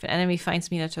 If an enemy finds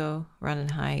Minato, run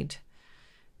and hide.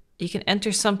 You can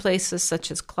enter some places, such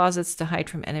as closets, to hide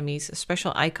from enemies. A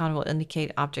special icon will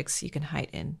indicate objects you can hide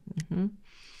in.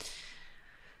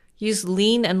 Use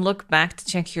lean and look back to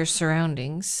check your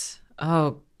surroundings.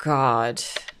 Oh, God.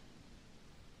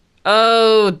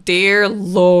 Oh, dear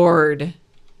Lord.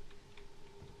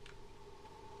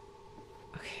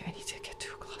 Okay, I need to get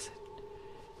to a closet.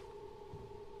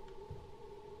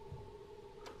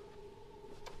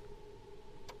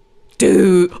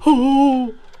 Dude.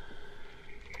 Oh.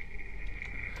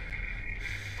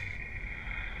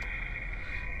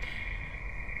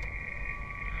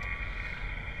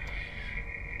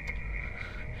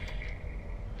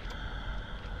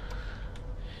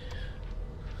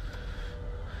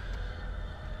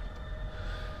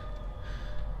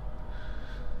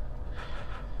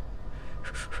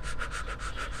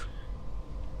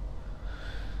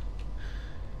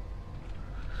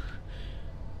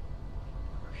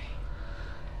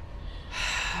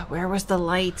 Where was the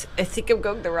light? I think I'm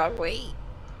going the wrong way.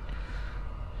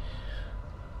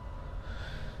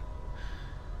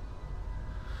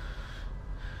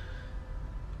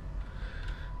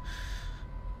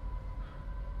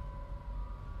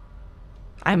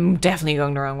 I'm definitely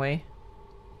going the wrong way.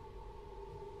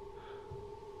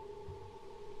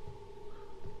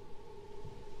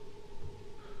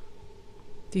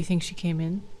 Do you think she came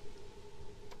in?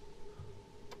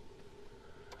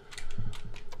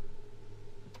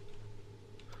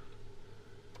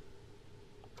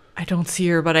 I don't see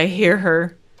her, but I hear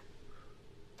her.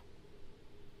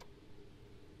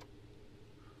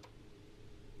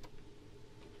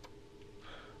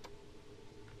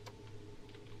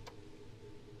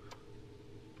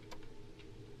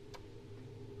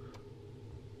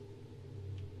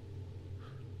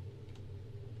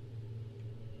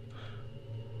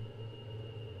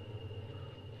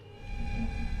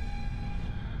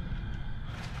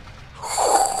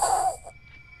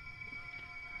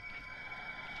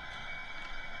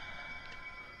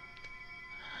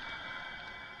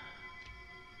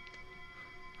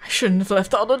 Shouldn't have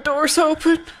left all the doors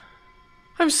open.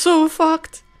 I'm so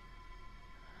fucked.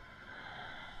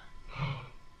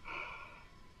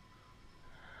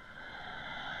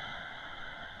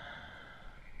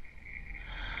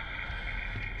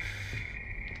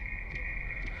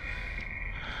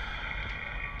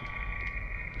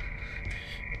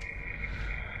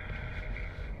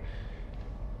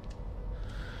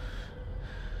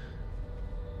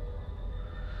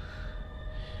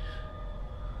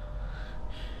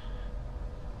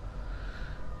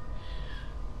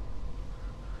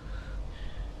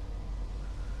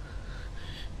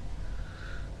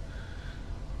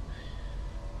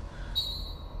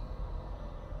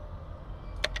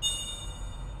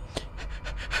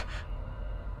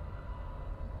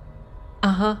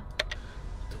 Uh-huh.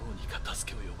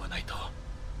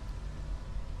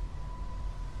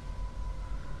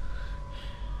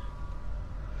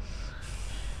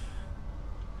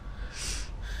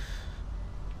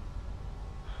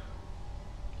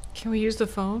 Can we use the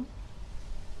phone?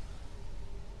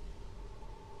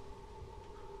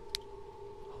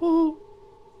 Oh.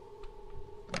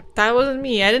 That wasn't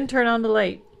me. I didn't turn on the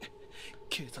light.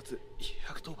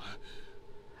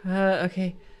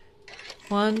 Okay.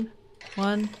 1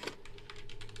 1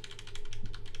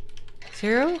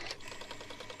 0.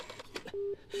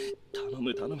 頼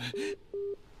む頼む。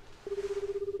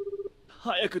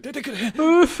早く出てくれ。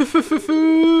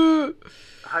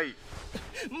はい。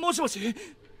もしもし。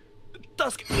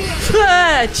助け。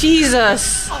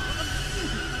Jesus.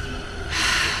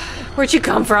 Where'd you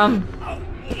come from?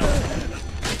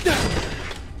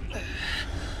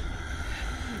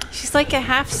 She's like a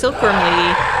half silkworm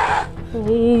lady.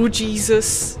 Oh,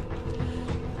 Jesus.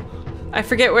 I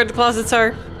forget where the closets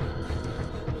are.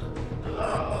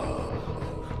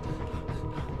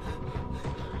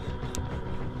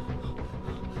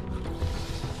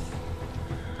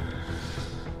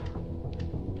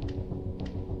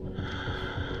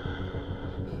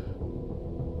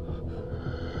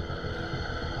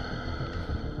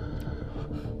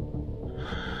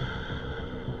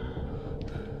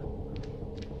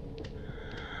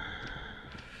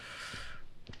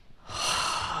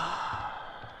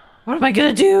 What am I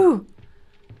gonna do?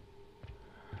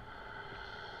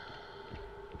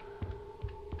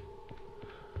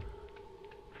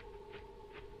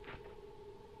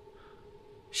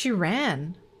 She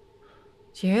ran.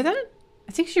 Did you hear that?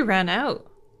 I think she ran out.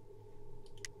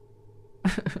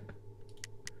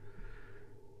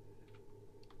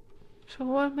 So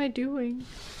what am I doing?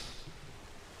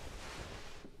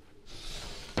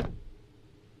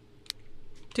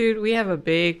 Dude, we have a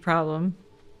big problem.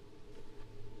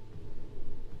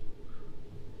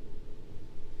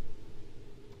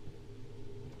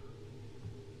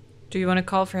 Do you want to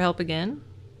call for help again?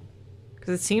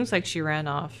 Because it seems like she ran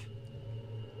off.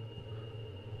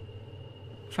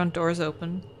 Front door's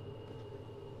open.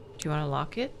 Do you want to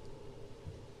lock it?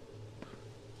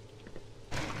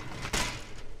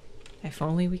 If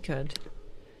only we could.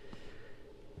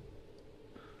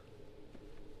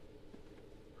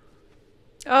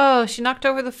 Oh, she knocked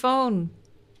over the phone.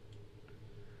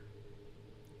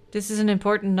 This is an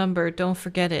important number. Don't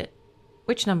forget it.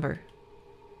 Which number?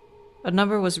 A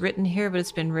number was written here, but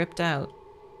it's been ripped out.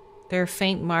 There are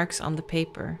faint marks on the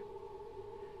paper.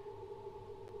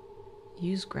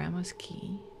 Use Grandma's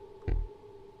key.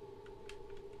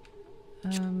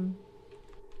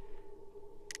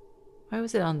 Why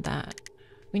was it on that?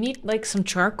 We need like some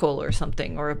charcoal or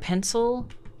something, or a pencil.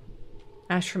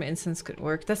 Ash from incense could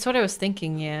work. That's what I was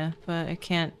thinking, yeah, but I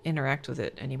can't interact with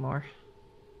it anymore.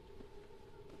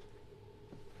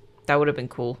 That would have been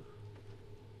cool.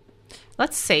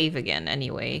 Let's save again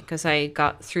anyway, because I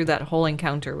got through that whole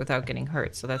encounter without getting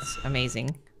hurt, so that's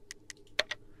amazing.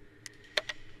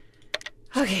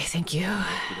 Okay, thank you.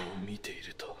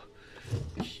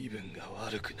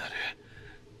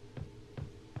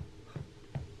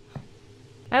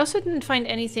 I also didn't find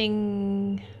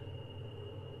anything...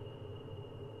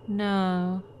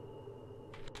 No.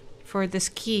 For this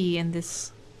key and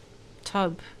this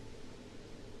tub.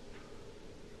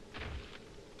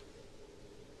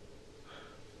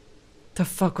 The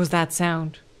fuck was that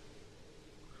sound?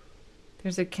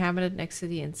 There's a cabinet next to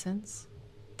the incense.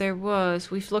 There was.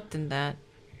 We've looked in that.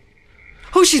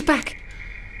 Oh, she's back!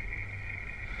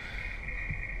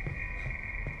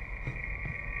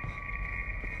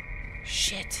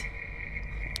 Shit.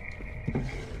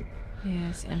 Yeah,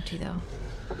 it's empty though.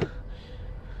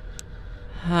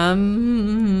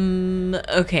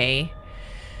 Okay.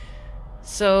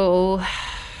 So...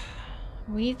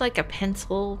 we need like a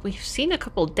pencil. We've seen a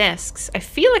couple desks. I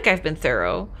feel like I've been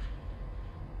thorough.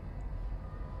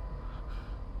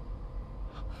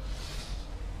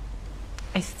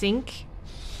 I think...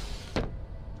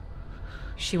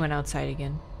 she went outside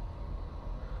again.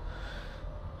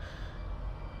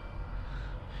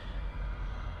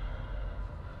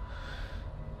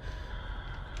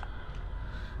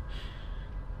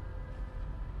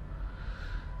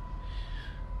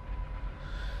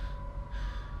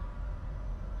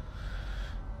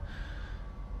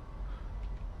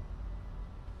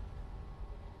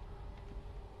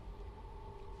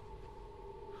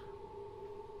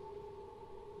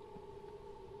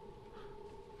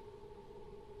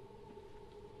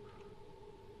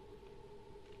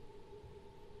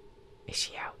 Is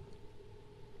she out?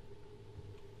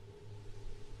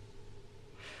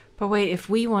 But wait, if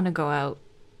we want to go out,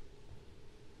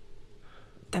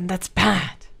 then that's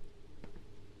bad.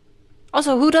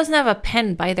 Also, who doesn't have a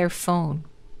pen by their phone?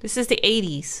 This is the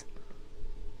 80s.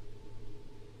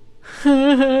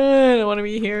 I don't want to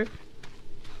be here.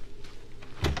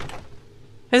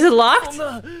 Is it locked?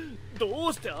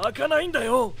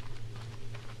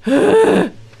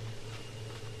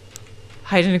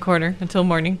 Hide in a corner until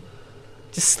morning.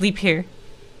 Just sleep here.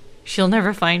 She'll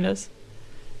never find us.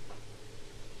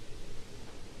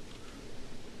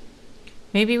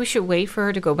 Maybe we should wait for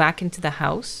her to go back into the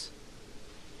house.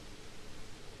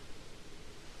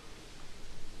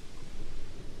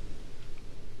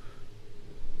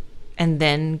 And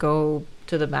then go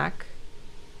to the back.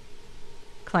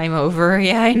 Climb over.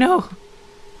 Yeah, I know.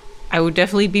 I would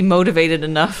definitely be motivated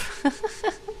enough.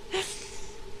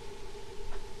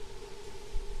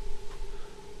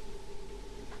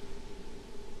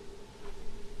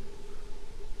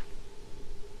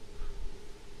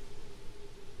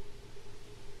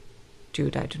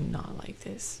 Dude, I do not like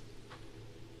this.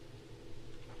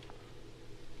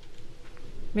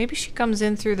 Maybe she comes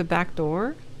in through the back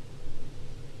door?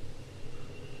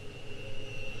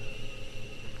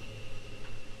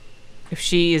 If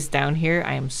she is down here,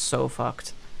 I am so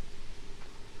fucked.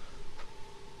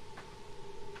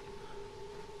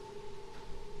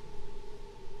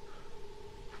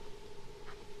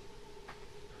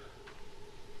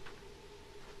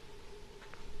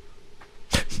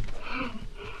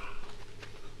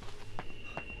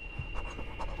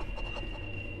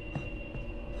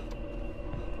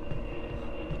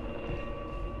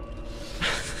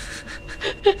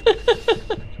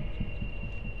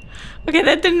 Okay,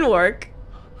 that didn't work.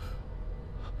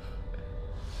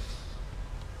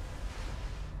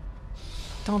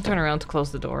 Don't turn around to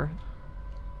close the door.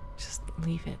 Just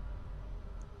leave it.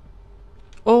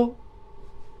 Oh!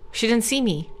 She didn't see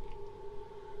me.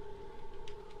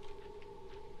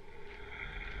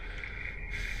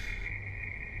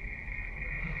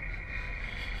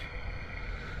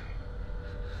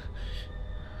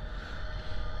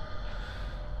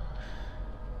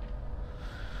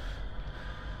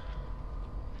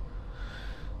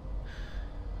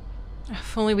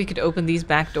 If only we could open these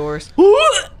back doors.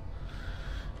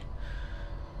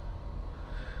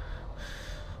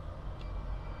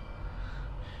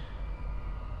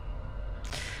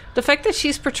 The fact that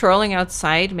she's patrolling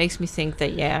outside makes me think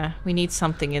that, yeah, we need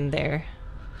something in there.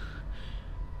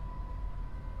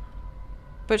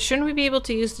 But shouldn't we be able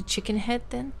to use the chicken head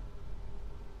then?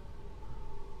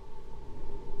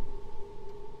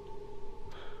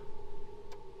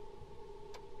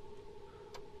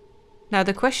 Now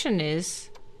the question is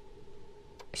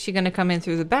she gonna come in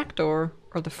through the back door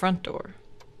or the front door?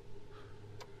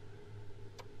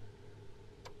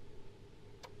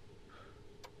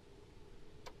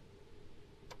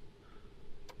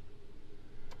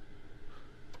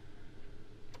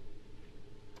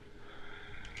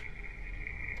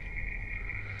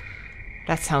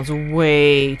 That sounds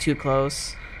way too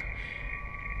close.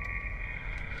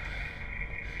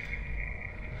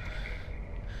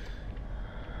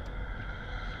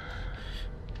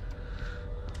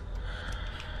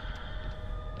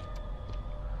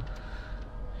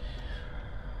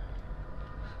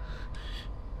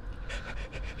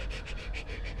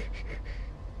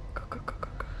 Go, go, go, go,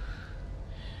 go.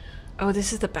 Oh,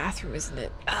 this is the bathroom, isn't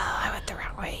it? Oh, I went the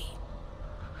wrong way.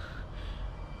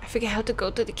 I forget how to go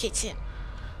to the kitchen.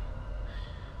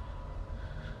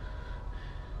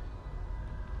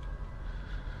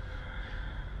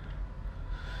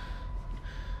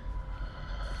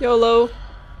 YOLO.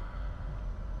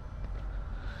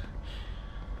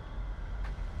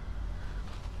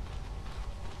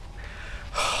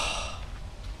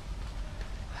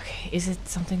 Okay, is it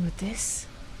something with this?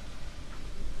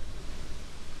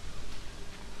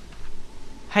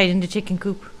 Hide in the chicken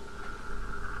coop.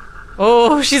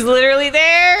 Oh, she's literally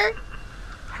there!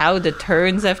 How the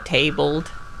turns have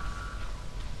tabled.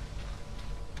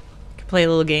 Can play a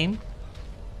little game.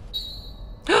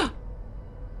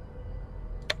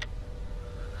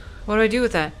 What do I do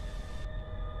with that?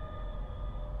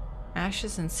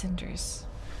 Ashes and cinders.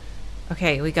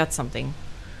 Okay, we got something.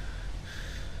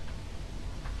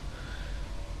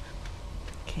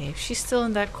 Okay, if she's still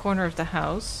in that corner of the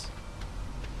house,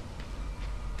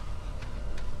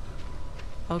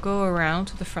 I'll go around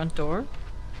to the front door.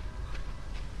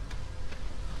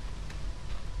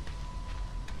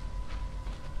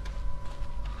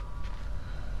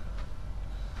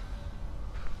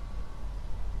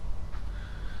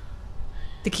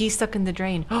 The key's stuck in the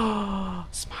drain. Oh,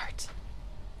 smart.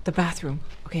 The bathroom.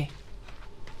 Okay.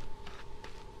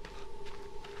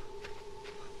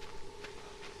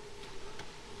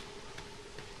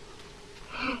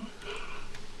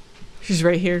 She's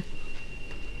right here.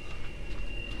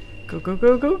 Go, go,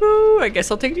 go, go, go. I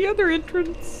guess I'll take the other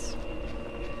entrance.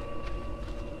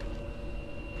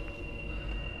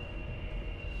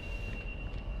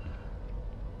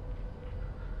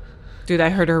 Dude, I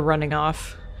heard her running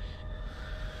off.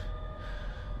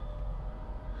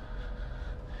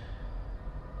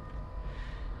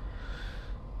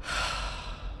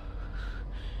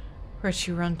 Where'd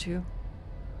she run to?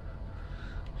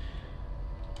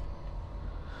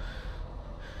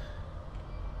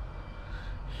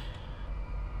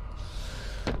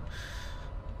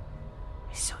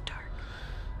 It's so dark.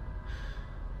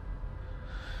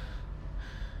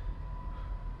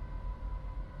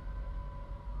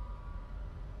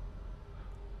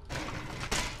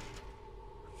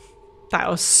 That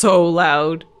was so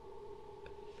loud.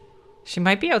 She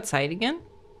might be outside again.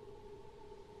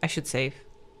 I should save.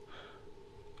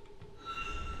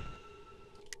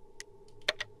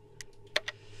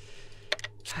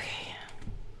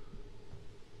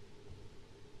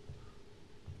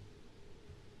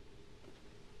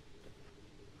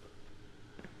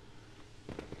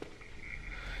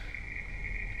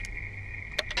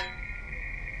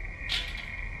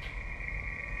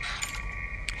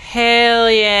 Hell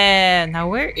yeah! Now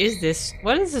where is this?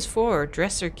 What is this for?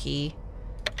 Dresser key.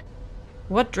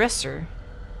 What dresser?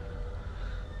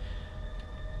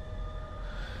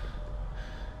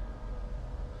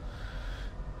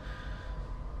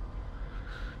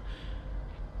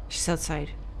 She's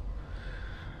outside.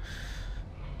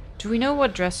 Do we know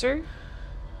what dresser?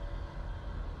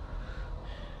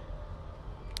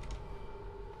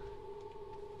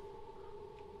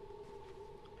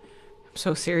 I'm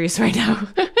so serious right now.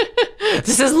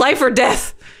 This is life or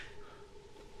death.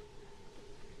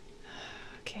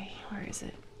 Okay, where is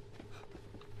it?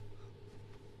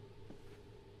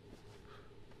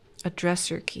 A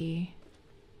dresser key.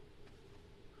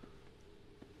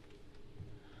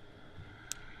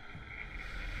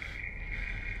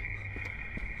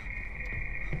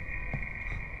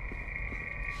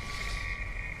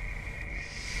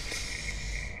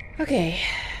 Okay.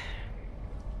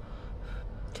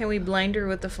 Can we blind her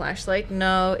with the flashlight?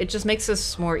 No, it just makes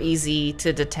us more easy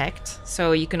to detect.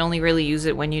 So you can only really use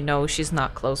it when you know she's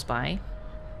not close by.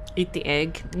 Eat the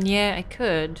egg. Yeah, I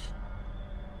could.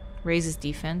 Raises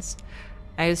defense.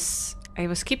 I was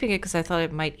keeping it because I thought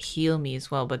it might heal me as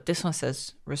well, but this one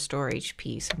says restore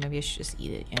HP, so maybe I should just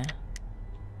eat it, yeah.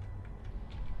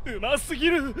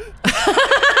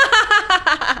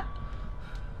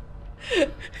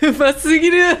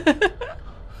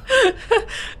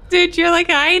 Dude, you're like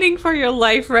hiding for your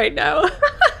life right now.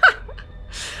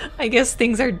 I guess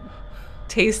things are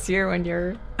tastier when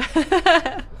you're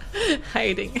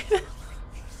hiding.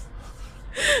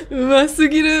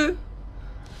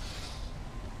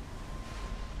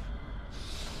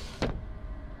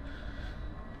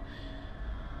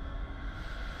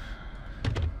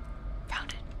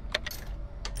 Found it.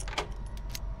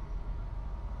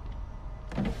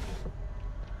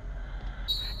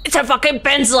 It's a fucking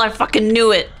pencil, I fucking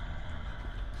knew it.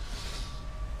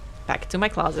 Back to my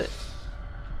closet.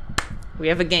 We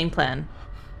have a game plan.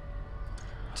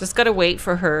 Just gotta wait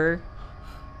for her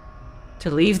to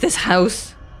leave this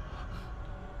house.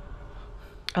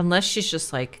 Unless she's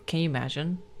just like, can you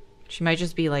imagine? She might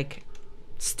just be like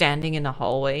standing in the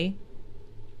hallway,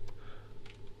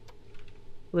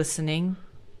 listening,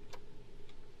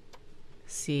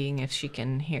 seeing if she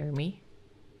can hear me.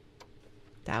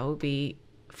 That would be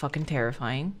fucking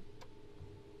terrifying.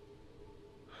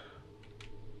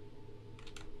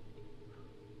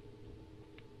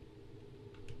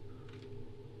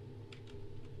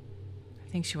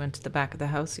 I think she went to the back of the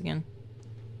house again.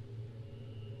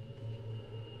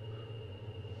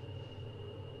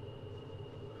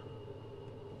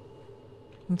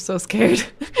 I'm so scared.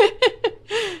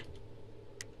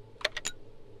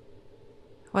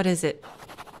 What is it?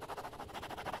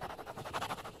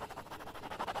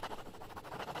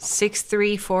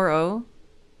 6340.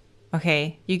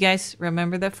 Okay, you guys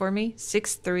remember that for me?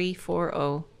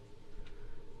 6340.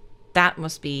 That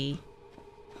must be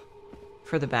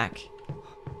for the back.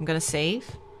 I'm gonna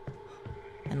save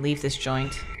and leave this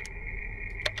joint.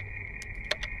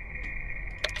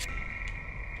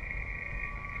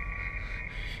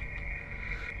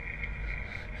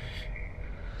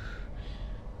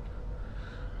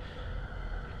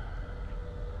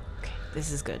 Okay,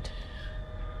 this is good.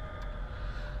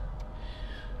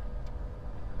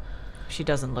 If she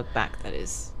doesn't look back, that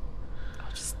is. I'll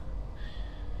just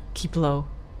keep low.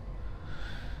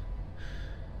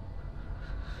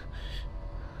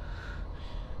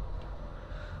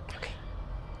 Okay.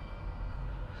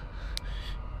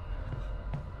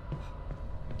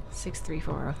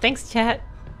 6340. Thanks, chat.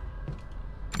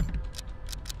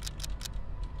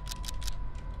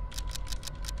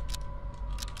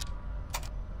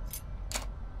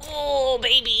 Oh,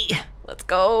 baby. Let's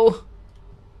go.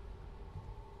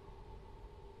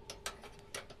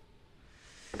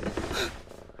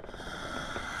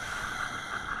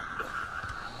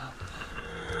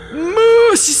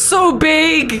 She's so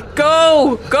big!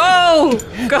 Go! Go!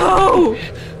 Go!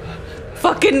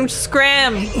 Fucking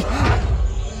scram!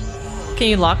 Can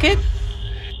you lock it?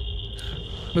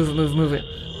 Move it, move it, move it.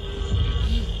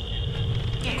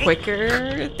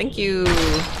 Quicker. Thank you.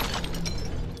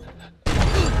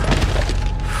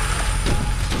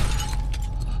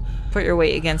 Put your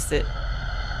weight against it.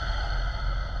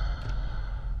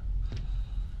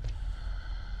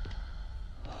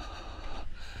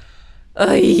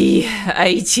 Ay,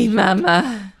 Aichi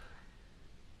mama.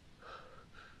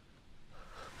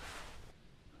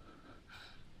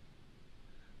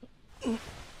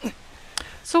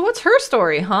 So what's her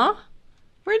story, huh?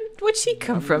 Where'd she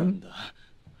come from?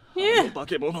 Yeah.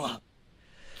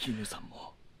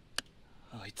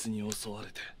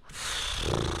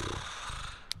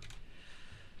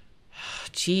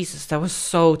 Jesus, that was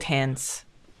so tense.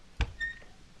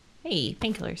 Hey,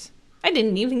 painkillers. I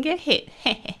didn't even get hit.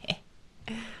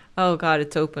 Oh god,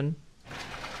 it's open.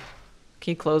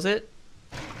 Can you close it?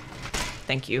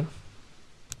 Thank you.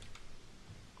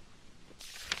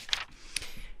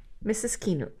 Mrs.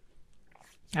 Kinu,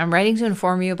 I'm writing to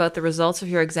inform you about the results of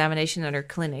your examination at our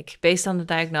clinic. Based on the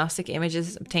diagnostic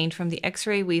images obtained from the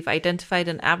X-ray, we've identified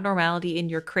an abnormality in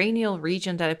your cranial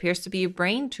region that appears to be a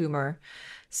brain tumor.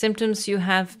 Symptoms you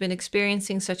have been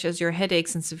experiencing, such as your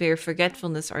headaches and severe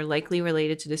forgetfulness, are likely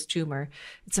related to this tumor.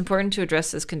 It's important to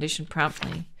address this condition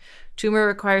promptly. Tumor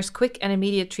requires quick and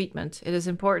immediate treatment. It is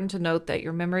important to note that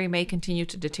your memory may continue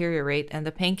to deteriorate, and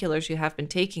the painkillers you have been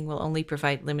taking will only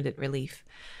provide limited relief.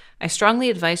 I strongly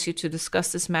advise you to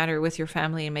discuss this matter with your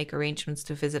family and make arrangements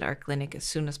to visit our clinic as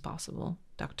soon as possible.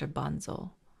 Dr.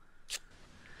 Bonzo.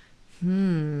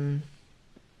 I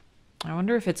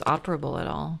wonder if it's operable at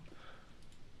all.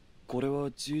 これ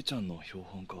はじいちゃんの標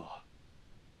本か。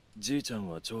じいちゃん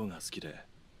は蝶が好きで、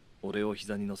俺を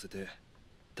膝に乗せて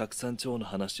たくさん蝶の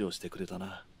話をしてくれた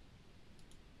な。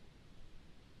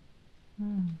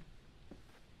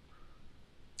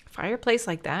Fireplace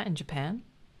like that in Japan?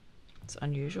 It's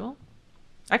unusual.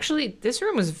 Actually, this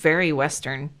room was very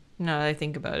Western, now that I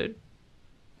think about it.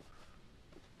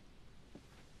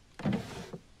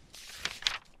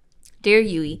 Dear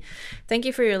Yui, thank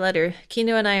you for your letter.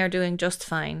 Kino and I are doing just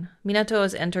fine. Minato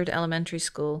has entered elementary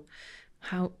school.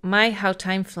 How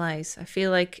time flies. It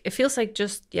feels like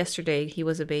just yesterday he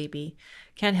was a baby.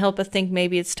 Can't help but think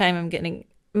maybe it's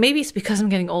because I'm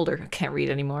getting older. I can't read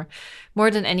anymore.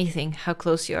 More than anything, how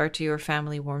close you are to your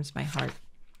family warms my heart.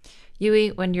 Yui,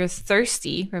 when you're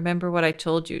thirsty, remember what I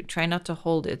told you. Try not to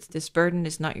hold it. This burden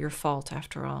is not your fault,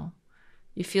 after all.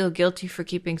 You feel guilty for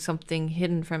keeping something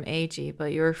hidden from Eiji,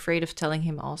 but you're afraid of telling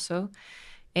him also.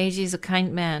 Eiji is a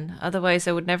kind man. Otherwise,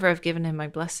 I would never have given him my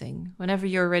blessing. Whenever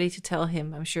you're ready to tell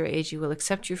him, I'm sure Eiji will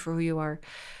accept you for who you are.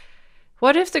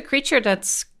 What if the creature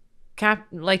that's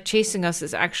chasing us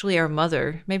is actually our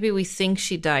mother? Maybe we think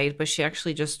she died, but she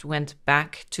actually just went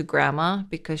back to grandma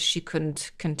because she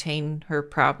couldn't contain her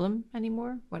problem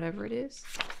anymore, whatever it is.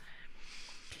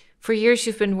 For years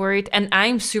you've been worried, and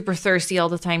I'm super thirsty all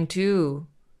the time too.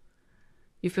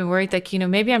 You've been worried that Kino,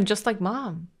 maybe I'm just like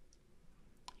mom.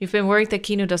 You've been worried that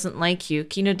Kino doesn't like you.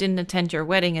 Kino didn't attend your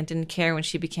wedding and didn't care when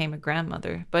she became a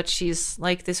grandmother. But she's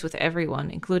like this with everyone,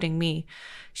 including me.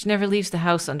 She never leaves the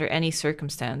house under any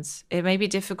circumstance. It may be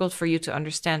difficult for you to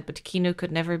understand, but Kino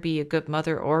could never be a good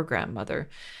mother or grandmother.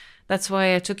 That's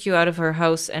why I took you out of her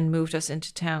house and moved us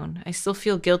into town. I still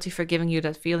feel guilty for giving you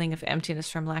that feeling of emptiness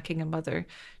from lacking a mother,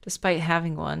 despite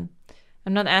having one.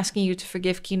 I'm not asking you to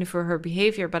forgive Kino for her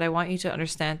behavior, but I want you to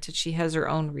understand that she has her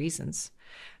own reasons.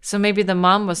 So maybe the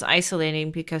mom was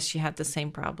isolating because she had the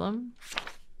same problem.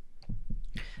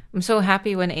 I'm so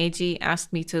happy when Eiji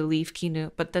asked me to leave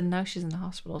Kino, but then now she's in the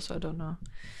hospital, so I don't know.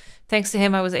 Thanks to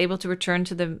him, I was able to return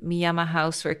to the Miyama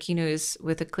house where Kino is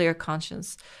with a clear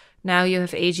conscience. Now you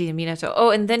have Eiji and Minato.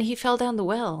 Oh, and then he fell down the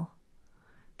well.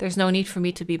 There's no need for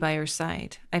me to be by her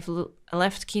side. I've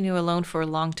left Kino alone for a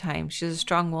long time. She's a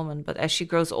strong woman, but as she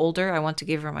grows older, I want to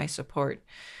give her my support.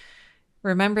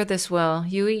 Remember this well.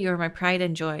 Yui, you're my pride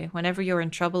and joy. Whenever you're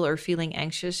in trouble or feeling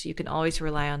anxious, you can always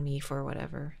rely on me for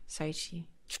whatever. Saichi.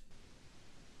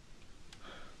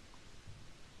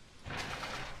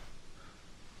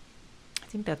 I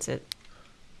think that's it.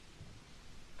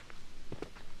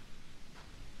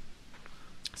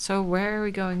 So where are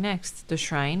we going next? The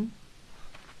shrine?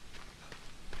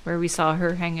 Where we saw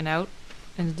her hanging out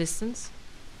in the distance?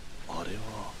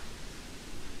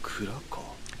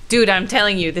 Dude, I'm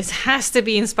telling you, this has to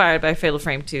be inspired by Fatal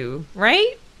Frame 2,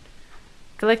 right?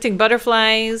 Collecting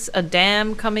butterflies, a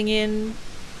dam coming in,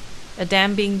 a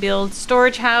dam being built,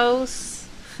 storage house.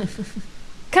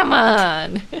 Come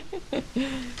on!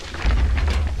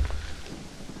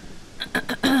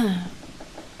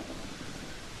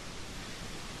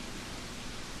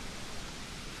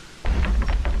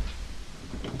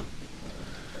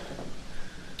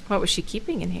 What was she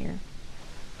keeping in here?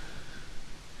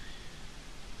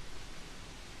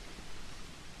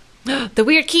 The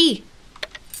weird key!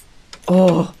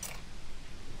 Oh!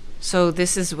 So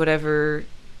this is whatever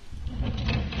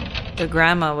the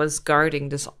grandma was guarding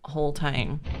this whole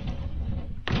time.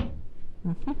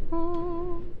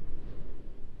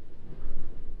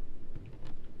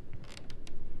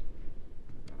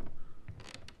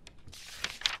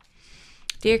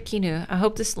 Dear Kinu, I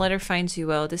hope this letter finds you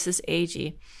well. This is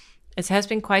Eiji. It has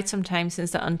been quite some time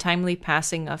since the untimely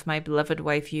passing of my beloved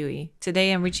wife Yui.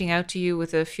 Today I'm reaching out to you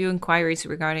with a few inquiries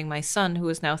regarding my son, who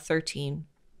is now 13.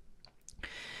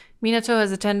 Minato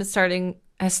has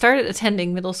I started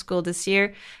attending middle school this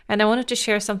year, and I wanted to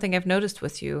share something I've noticed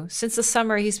with you. Since the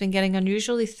summer, he's been getting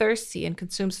unusually thirsty and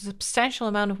consumes a substantial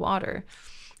amount of water.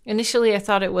 Initially, I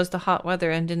thought it was the hot weather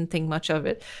and didn't think much of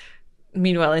it.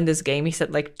 Meanwhile, in this game, he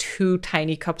said like 2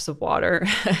 tiny cups of water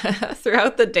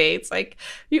throughout the day. It's like,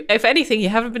 if anything, you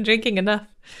haven't been drinking enough.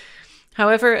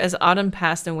 However, as autumn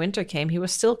passed and winter came, he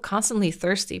was still constantly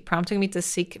thirsty, prompting me to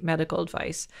seek medical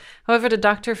advice. However, the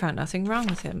doctor found nothing wrong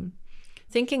with him.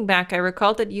 Thinking back, I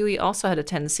recalled that Yui also had a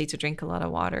tendency to drink a lot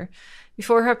of water.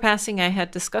 Before her passing, I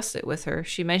had discussed it with her.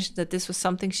 She mentioned that this was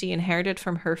something she inherited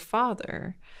from her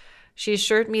father. She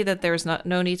assured me that there was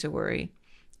no need to worry.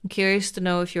 I'm curious to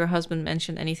know if your husband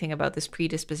mentioned anything about this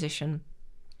predisposition.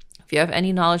 If you have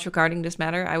any knowledge regarding this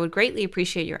matter, I would greatly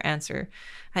appreciate your answer.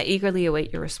 I eagerly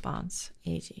await your response.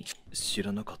 Eiji. 知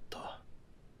らなかった。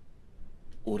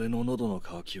俺の喉の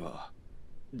渇きは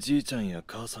じいちゃんや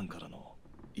母さんからの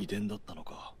遺伝だったの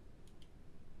か。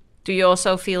Do you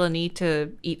also feel a need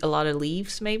to eat a lot of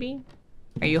leaves, maybe?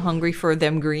 Are you hungry for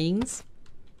them greens?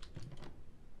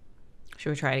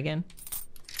 Should we try it again?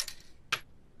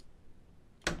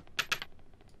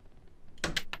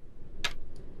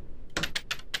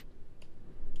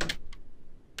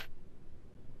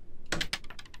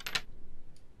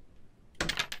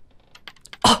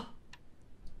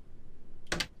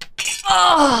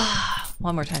 Oh!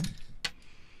 One more time.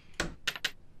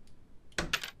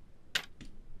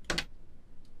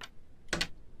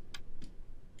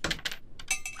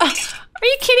 Are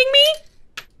you kidding me?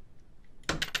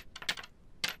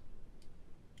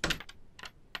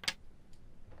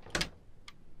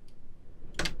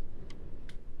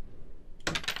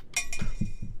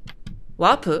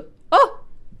 Wapu? Oh!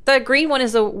 The green one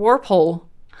is a warp hole.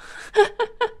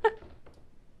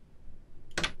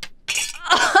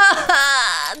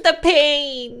 The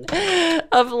pain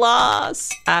of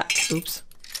loss. Oops.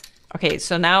 Okay,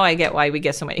 so now I get why we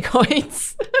get so many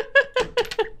coins.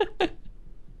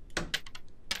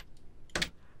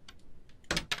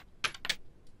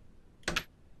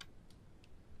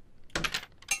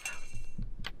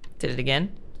 Did it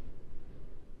again?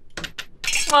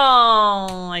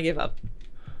 Oh, I give up.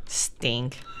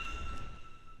 Stink.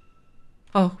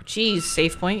 Oh, geez,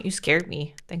 save point. You scared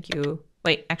me. Thank you.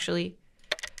 Wait, actually,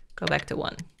 go back to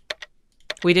 1.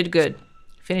 We did good.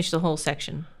 Finished the whole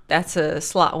section. That's a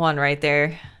slot 1 right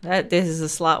there. This is a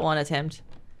slot 1 attempt.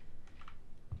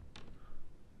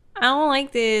 I don't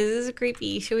like this. This is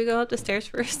creepy. Should we go up the stairs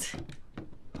first?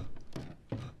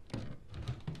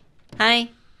 Hi.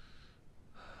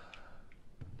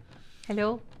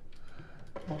 Hello?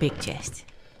 Big chest.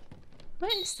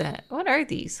 What is that? What are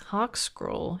these? Hawk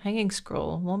scroll. Hanging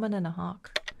scroll. Woman and a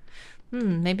hawk.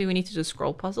 Maybe we need to do a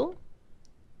scroll puzzle?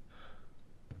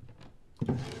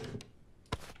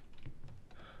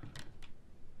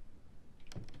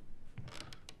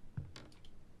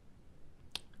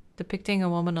 Depicting a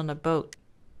woman on a boat.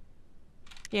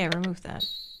 Yeah, remove that.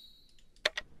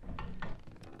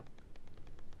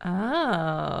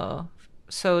 Oh.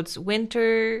 So it's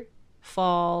winter,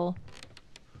 fall,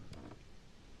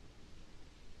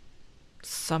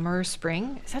 summer,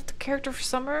 spring? Is that the character for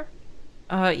summer?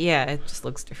 Yeah, it just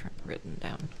looks different written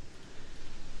down.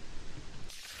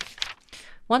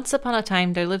 Once upon a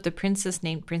time, there lived a princess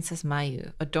named Princess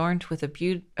Mayu, adorned with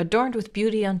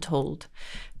beauty untold.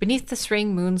 Beneath the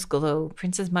spring moon's glow,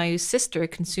 Princess Mayu's sister,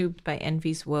 consumed by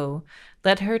envy's woe,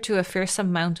 led her to a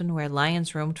fearsome mountain where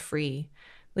lions roamed free,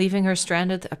 leaving her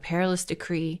stranded a perilous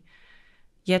decree.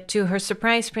 Yet to her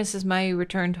surprise, Princess Mayu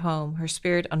returned home, her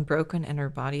spirit unbroken and her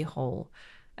body whole.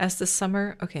 As the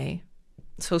summer... Okay.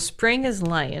 So spring is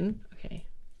lion. Okay.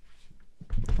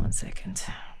 1 second.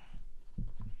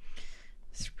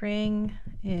 Spring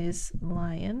is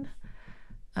lion.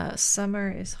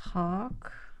 Summer is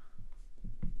hawk.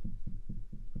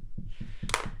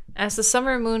 As the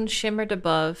summer moon shimmered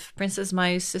above, Princess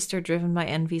Mayu's sister, driven by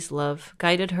envy's love,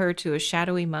 guided her to a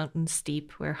shadowy mountain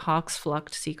steep where hawks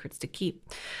flocked secrets to keep.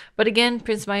 But again,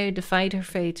 Prince Mayu defied her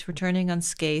fate, returning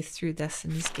unscathed through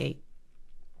destiny's gate.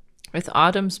 With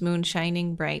autumn's moon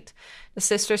shining bright, the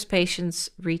sisters' patience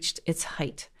reached its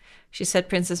height. She set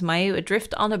Princess Mayu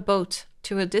adrift on a boat.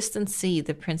 To a distant sea,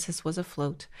 the princess was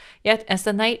afloat. Yet, as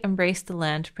the night embraced the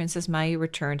land, Princess Mayu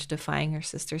returned, defying her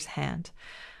sister's hand.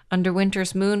 Under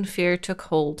winter's moon, fear took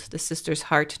hold, the sister's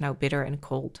heart now bitter and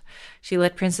cold. She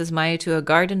led Princess Mayu to a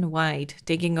garden wide,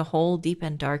 digging a hole deep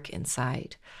and dark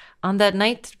inside. On that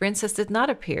night, the princess did not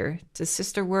appear. The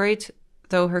sister worried,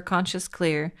 though her conscience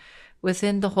clear.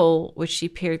 Within the hole, which she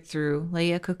peered through,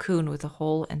 lay a cocoon with a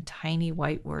hole and tiny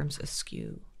white worms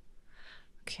askew.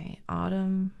 Okay,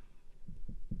 autumn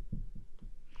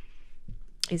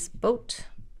is boat.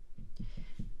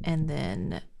 And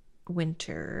then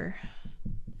winter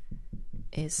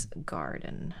is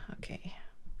garden. Okay.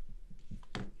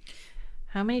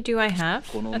 How many do I have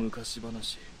at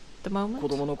the moment? 子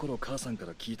供の頃母さんか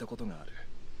ら聞いたことがある。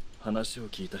話を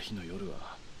聞いた日の夜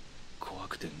は怖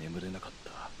くて眠れなかっ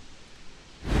た。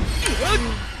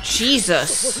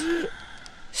 Jesus!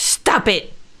 Stop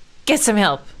it! Get some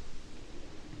help!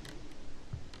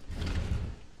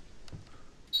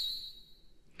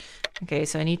 Okay,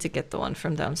 so I need to get the one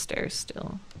from downstairs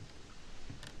still.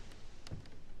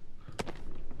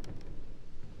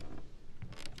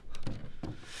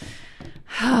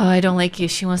 Oh, I don't like you.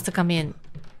 She wants to come in.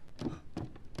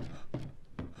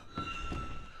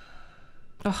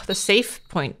 Oh, the safe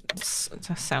point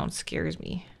sound scares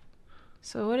me.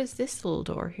 So what is this little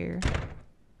door here?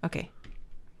 Okay.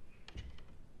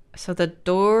 So the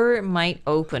door might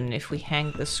open if we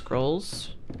hang the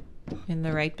scrolls in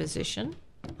the right position.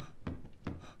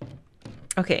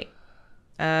 Okay.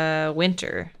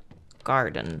 Winter.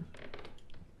 Garden.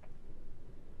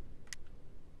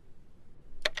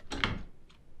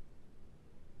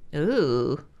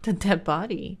 Ooh, the dead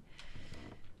body.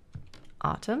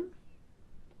 Autumn.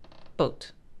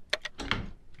 Boat.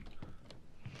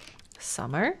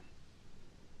 Summer.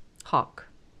 Hawk.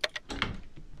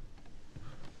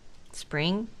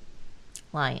 Spring.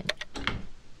 Lion.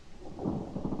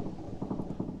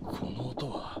 この音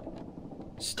は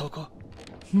下か?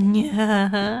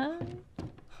 Yeah.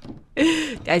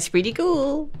 That's pretty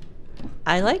cool.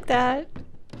 I like that.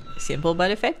 Simple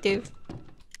but effective.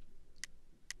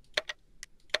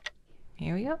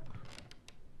 Here we go.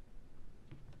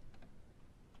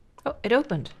 Oh, it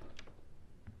opened.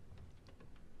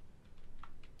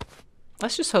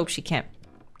 Let's just hope she can't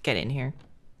get in here.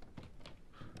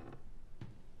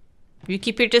 You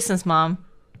keep your distance, Mom.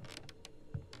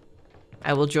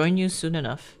 I will join you soon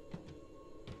enough.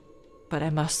 But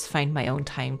I must find my own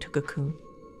time to cocoon.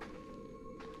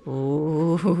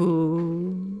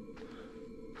 Ooh.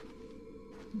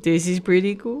 This is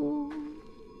pretty cool.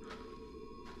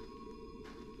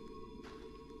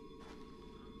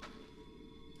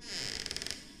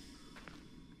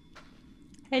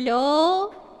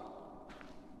 Hello?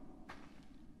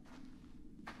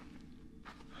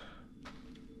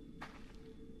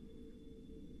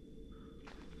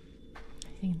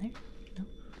 Anything in there? No.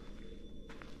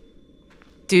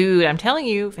 Dude, I'm telling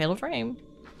you, fatal frame.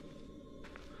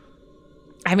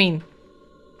 I mean,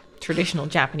 traditional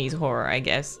Japanese horror, I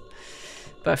guess.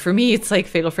 But for me, it's like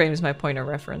Fatal Frame is my point of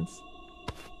reference.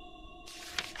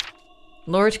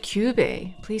 Lord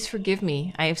Cube, please forgive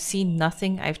me. I have seen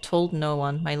nothing. I have told no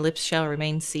one. My lips shall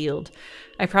remain sealed.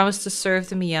 I promise to serve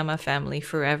the Miyama family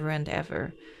forever and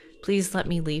ever. Please let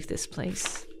me leave this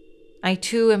place. I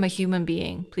too am a human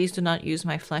being. Please do not use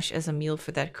my flesh as a meal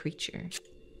for that creature.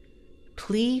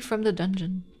 Plea from the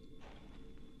dungeon.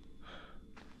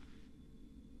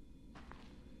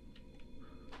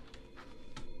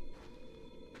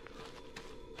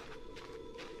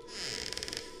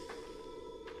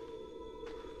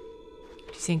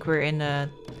 I think we're in a...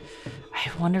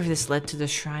 I wonder if this led to the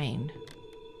shrine.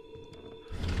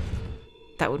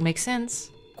 That would make sense.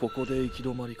 ここで行き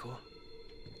止まりか?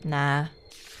 Nah.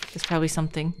 There's probably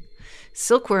something.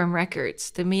 Silkworm records.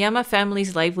 The Miyama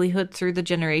family's livelihood through the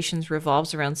generations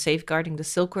revolves around safeguarding the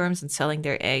silkworms and selling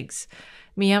their eggs.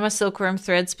 Miyama silkworm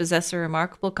threads possess a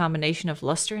remarkable combination of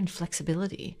luster and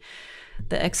flexibility.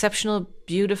 The exceptionally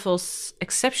beautiful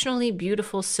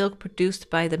silk produced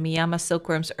by the Miyama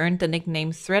silkworms earned the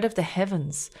nickname Thread of the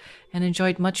Heavens and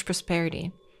enjoyed much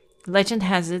prosperity. Legend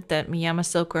has it that Miyama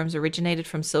silkworms originated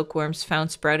from silkworms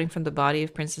found sprouting from the body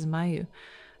of Princess Mayu.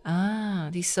 Ah,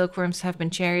 these silkworms have been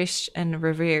cherished and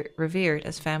revered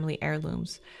as family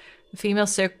heirlooms. The female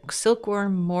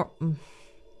silkworm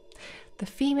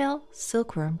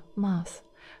moth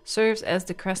serves as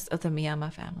the crest of the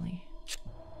Miyama family.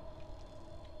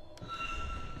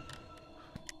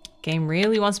 Game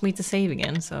really wants me to save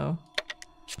again, so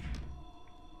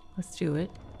let's do it.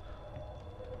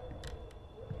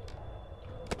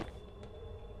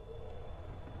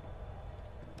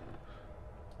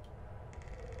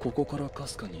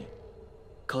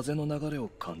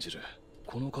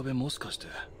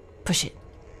 Push it.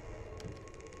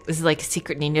 This is like a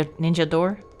secret ninja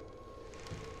door.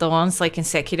 The ones like in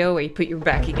Sekiro where you put your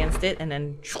back against it and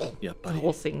then the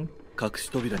whole thing.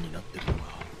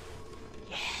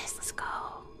 Yes, let's go.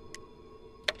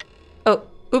 Oh,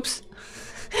 oops.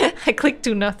 I clicked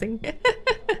do nothing.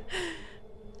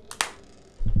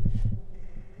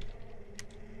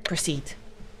 Proceed.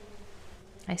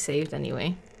 I saved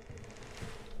anyway.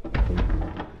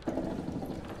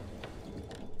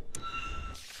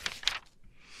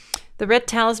 The red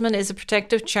talisman is a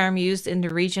protective charm used in the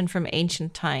region from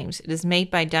ancient times. It is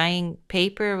made by dyeing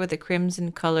paper with a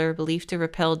crimson color, believed to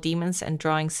repel demons, and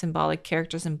drawing symbolic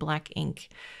characters in black ink.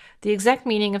 The exact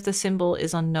meaning of the symbol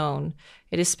is unknown.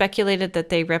 It is speculated that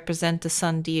they represent the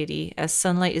sun deity, as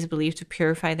sunlight is believed to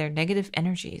purify their negative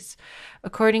energies.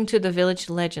 According to the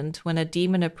village legend, when a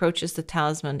demon approaches the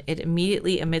talisman, it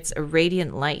immediately emits a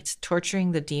radiant light,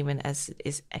 torturing the demon as it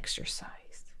is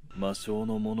exorcised. 魔性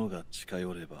の者が近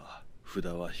寄れば札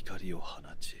は光を放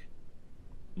ち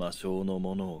魔性の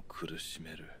者を苦し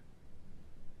める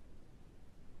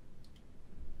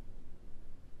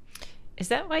Is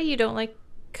that why you don't like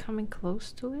coming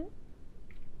close to it?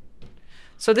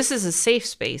 So this is a safe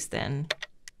space then.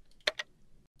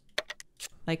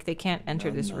 Like they can't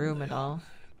enter this room at all.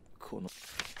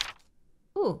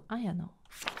 Ooh, Ayano.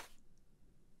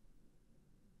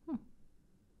 Is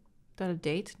that a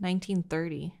date?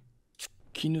 1930.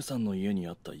 絹さんの家に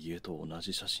あった家と同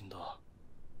じ写真だ。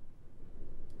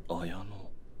綾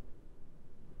野。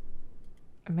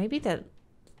 Maybe that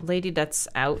lady that's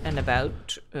out and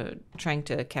about trying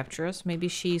to capture us, maybe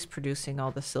she's producing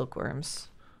all the silkworms.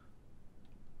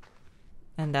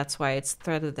 And that's why it's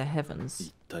Thread of the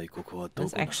Heavens.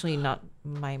 That's actually not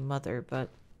my mother, but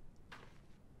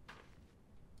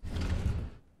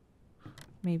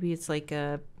maybe it's like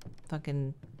a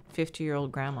fucking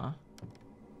 50-year-old grandma.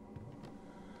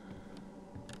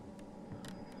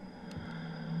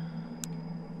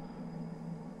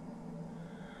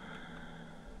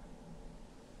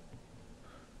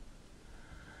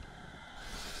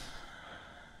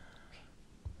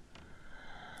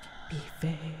 Be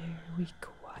very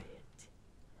quiet.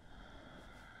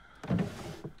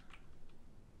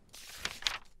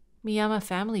 Miyama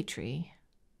family tree.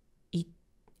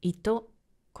 Ito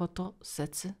koto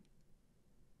setsu.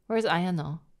 Where's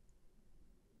Ayano?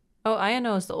 Oh,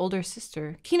 Ayano is the older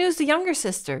sister. Kinu's the younger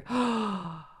sister.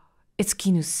 It's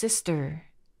Kinu's sister.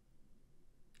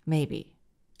 Maybe.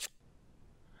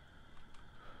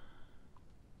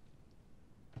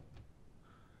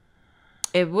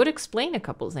 It would explain a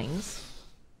couple things.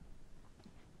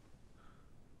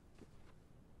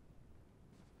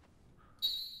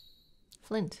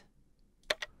 Flint.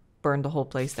 Burned the whole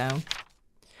place down.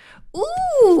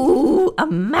 Ooh, a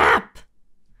map!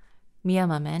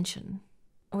 Miyama Mansion.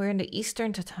 We're in the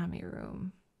eastern tatami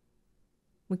room.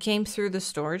 We came through the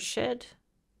storage shed.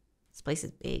 This place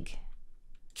is big.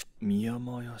 宮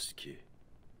間屋敷。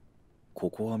こ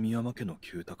こは宮間家の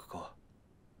旧宅か。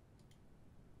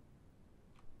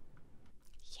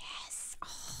 Yes.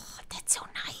 Oh, that's so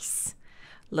nice.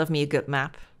 Love me a good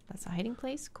map. That's a hiding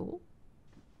place. Cool.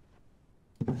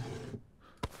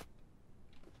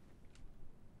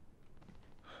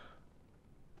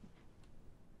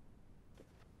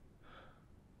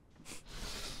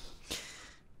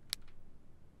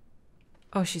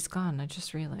 Oh, she's gone. I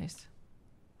just realized.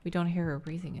 We don't hear her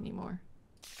breathing anymore.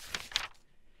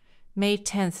 May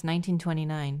 10th,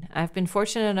 1929. I've been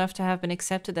fortunate enough to have been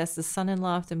accepted as the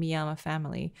son-in-law of the Miyama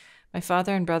family. My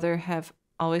father and brother have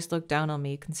always looked down on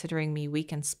me, considering me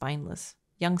weak and spineless.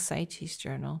 Young Saichi's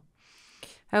journal.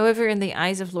 However, in the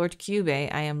eyes of Lord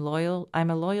Kyubei, I'm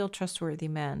a loyal, trustworthy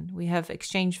man. We have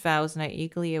exchanged vows, and I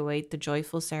eagerly await the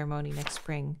joyful ceremony next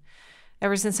spring.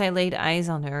 Ever since I laid eyes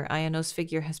on her, Ayano's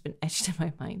figure has been etched in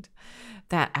my mind.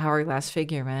 That hourglass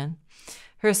figure, man.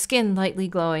 Her skin lightly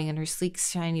glowing and her sleek,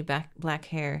 shiny black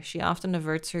hair. She often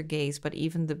averts her gaze, but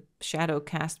even the shadow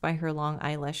cast by her long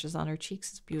eyelashes on her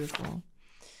cheeks is beautiful.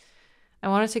 I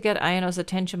wanted to get Ayano's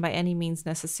attention by any means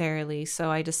necessarily,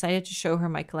 so I decided to show her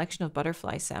my collection of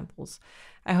butterfly samples.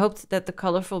 I hoped that the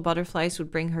colorful butterflies would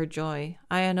bring her joy.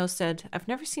 Ayano said, "I've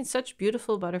never seen such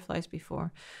beautiful butterflies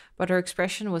before," but her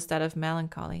expression was that of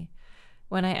melancholy.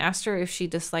 When I asked her if she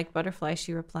disliked butterflies,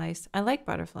 she replies, "I like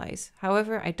butterflies.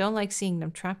 However, I don't like seeing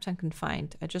them trapped and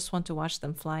confined. I just want to watch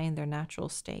them fly in their natural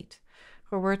state."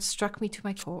 Her words struck me to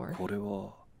my core. これ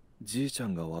はじいちゃ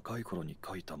んが若い頃に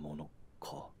描いたもの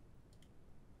か。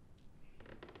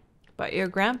 But your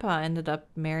grandpa ended up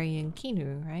marrying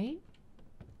Kinu, right?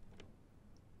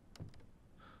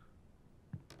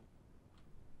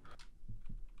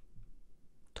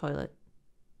 Toilet.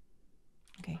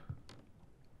 Okay.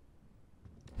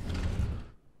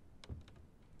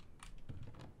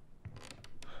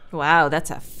 Wow,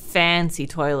 that's a fancy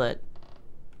toilet.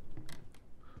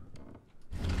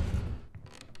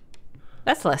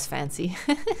 That's less fancy.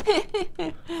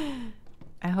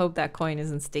 I hope that coin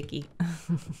isn't sticky.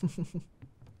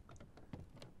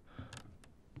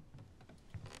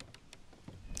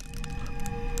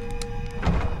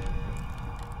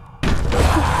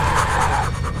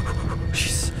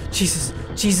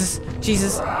 Jesus,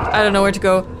 Jesus. I don't know where to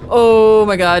go. Oh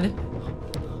my god.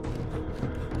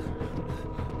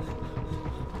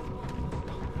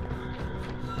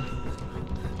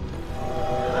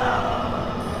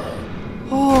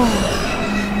 Oh.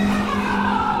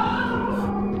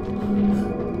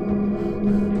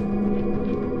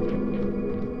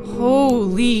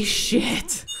 Holy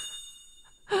shit.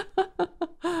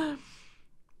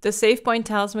 The save point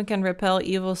talisman can repel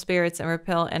evil spirits and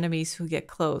repel enemies who get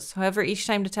close. However, each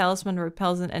time the talisman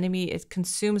repels an enemy, it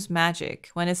consumes magic.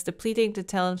 When it's depleted, the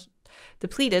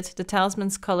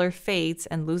talisman's color fades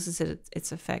and loses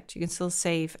its effect. You can still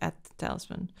save at the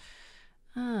talisman.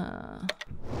 Ah.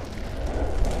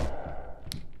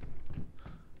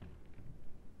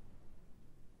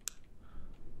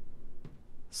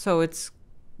 So it's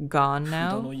gone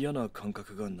now?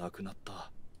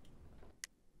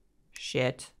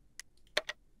 Shit.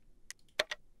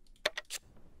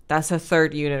 That's a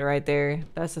third unit right there.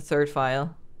 That's a third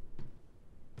file.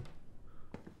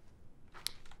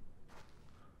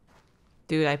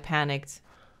 Dude, I panicked.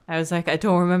 I was like, I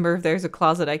don't remember if there's a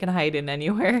closet I can hide in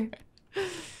anywhere.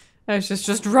 I was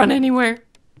just run anywhere.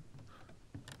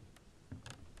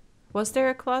 Was there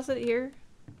a closet here?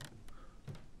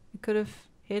 I could have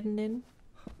hidden in?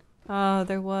 Oh,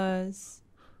 there was.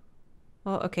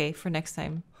 Well, okay, for next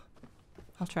time.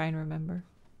 I'll try and remember.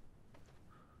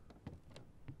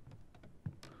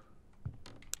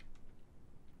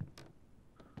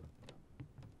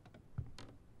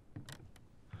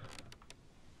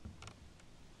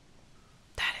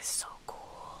 That is so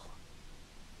cool.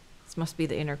 This must be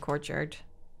the inner courtyard.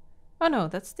 Oh no,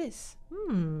 that's this.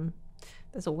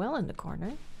 There's a well in the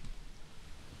corner.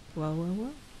 Well, well,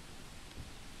 well.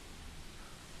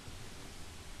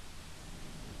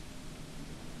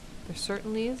 There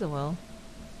certainly is a well.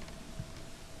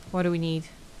 What do we need?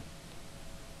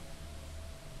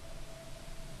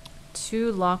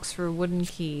 2 locks for wooden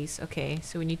keys. Okay,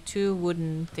 so we need 2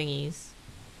 wooden thingies.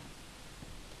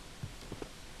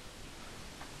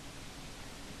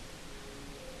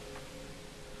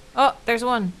 Oh, there's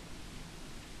one.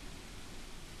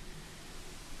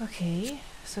 Okay,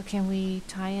 so can we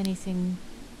tie anything?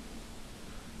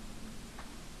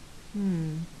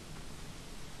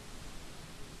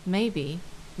 Maybe.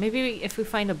 Maybe if we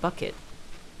find a bucket.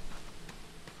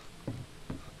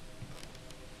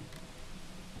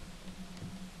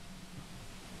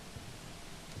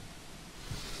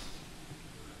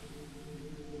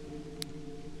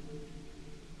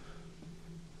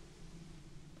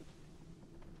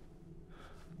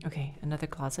 Okay, another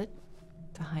closet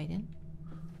to hide in.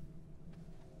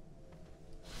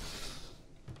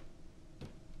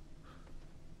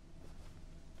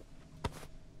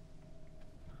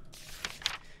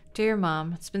 Dear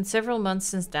Mom, it's been several months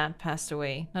since Dad passed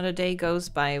away. Not a day goes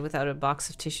by without a box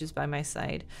of tissues by my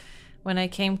side. When I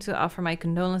came to offer my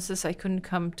condolences, I couldn't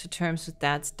come to terms with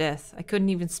Dad's death. I couldn't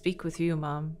even speak with you,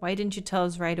 Mom. Why didn't you tell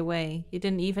us right away? You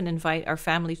didn't even invite our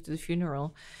family to the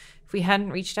funeral. If we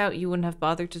hadn't reached out, you wouldn't have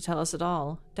bothered to tell us at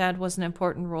all. Dad was an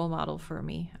important role model for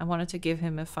me. I wanted to give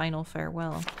him a final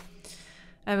farewell.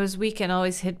 I was weak and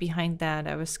always hid behind Dad.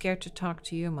 I was scared to talk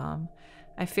to you, Mom.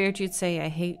 I feared you'd say I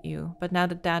hate you, but now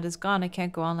that Dad is gone, I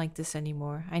can't go on like this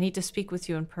anymore. I need to speak with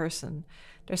you in person.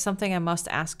 There's something I must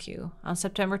ask you. On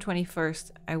September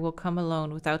 21st, I will come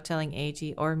alone without telling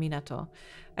Eiji or Minato.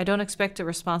 I don't expect a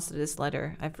response to this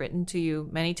letter. I've written to you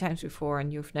many times before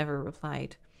and you've never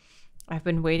replied. I've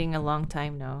been waiting a long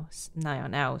time now.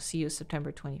 Now, see you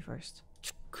September 21st.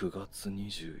 9月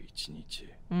21日。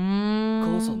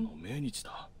母さんの命日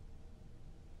だ。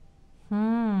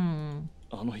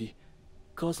あの日、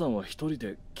母さんは一人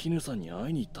で絹さんに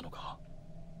会いに行ったのか。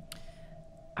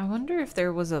I wonder if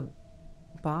there was a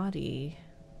body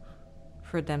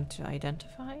for them to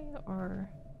identify, or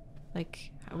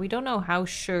like we don't know how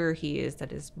sure he is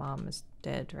that his mom is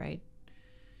dead, right?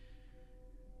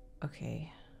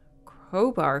 Okay.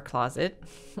 Crowbar closet.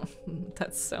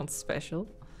 That sounds special.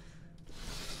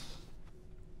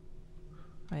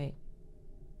 Right.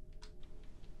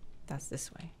 That's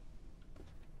this way.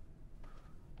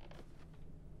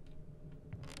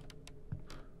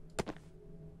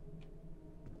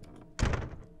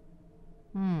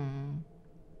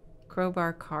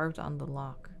 Crowbar carved on the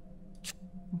lock.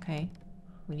 Okay.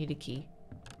 We need a key.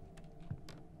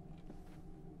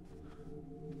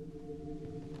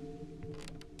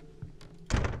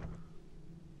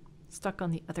 Stuck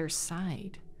on the other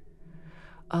side.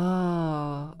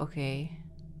 Oh, okay.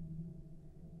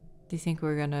 Do you think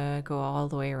we're gonna go all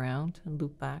the way around and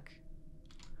loop back?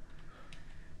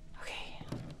 Okay.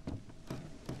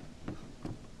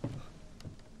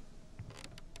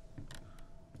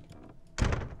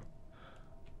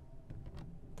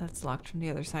 That's locked from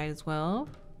the other side as well.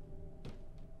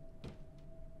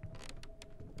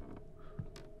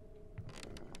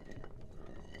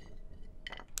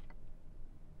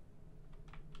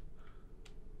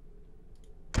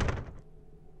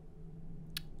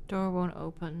 Door won't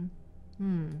open.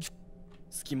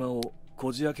 隙間を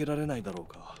こじ開けられないだろ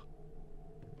うか。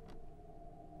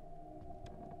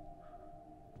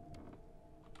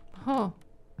Huh.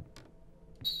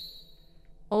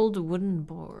 Old wooden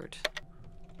board.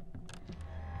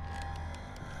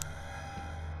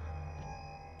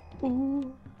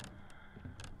 Ooh.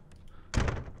 You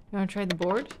wanna try the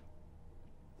board?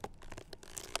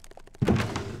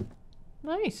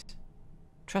 Nice.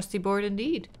 Trusty board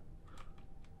indeed.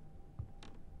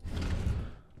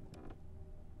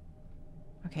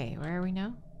 Okay, where are we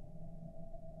now?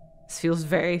 This feels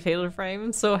very Fatal Frame.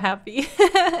 I'm so happy.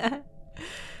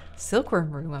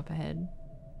 Silkworm room up ahead.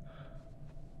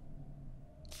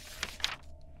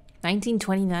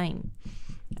 1929.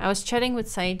 I was chatting with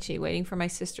Saichi, waiting for my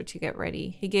sister to get ready.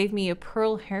 He gave me a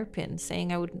pearl hairpin,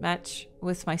 saying I would match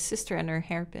with my sister and her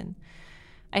hairpin.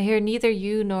 I heard neither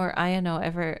you nor Ayano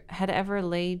had ever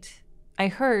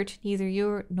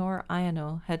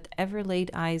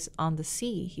laid eyes on the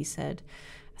sea, he said.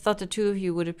 I thought the two of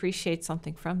you would appreciate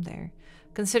something from there.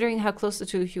 Considering how close the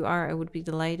two of you are, I would be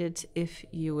delighted if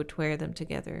you would wear them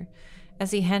together.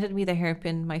 As he handed me the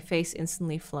hairpin, my face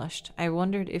instantly flushed. I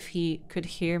wondered if he could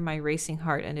hear my racing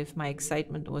heart and if my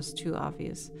excitement was too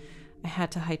obvious. I had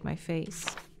to hide my face.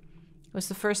 It was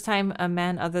the first time a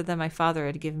man other than my father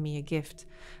had given me a gift.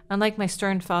 Unlike my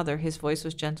stern father, his voice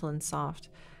was gentle and soft.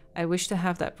 I wished to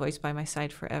have that voice by my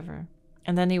side forever.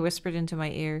 And then he whispered into my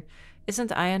ear,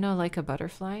 "Isn't Ayano like a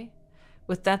butterfly?"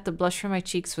 With that, the blush from my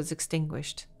cheeks was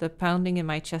extinguished. The pounding in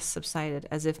my chest subsided,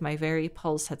 as if my very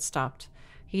pulse had stopped.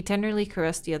 He tenderly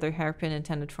caressed the other hairpin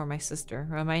intended for my sister,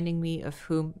 reminding me of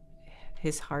whom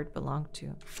his heart belonged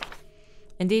to.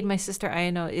 Indeed, my sister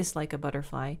Ayano is like a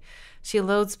butterfly. She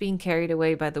loathes being carried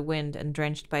away by the wind and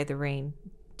drenched by the rain.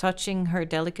 Touching her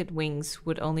delicate wings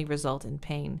would only result in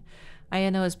pain.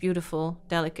 Ayano is beautiful,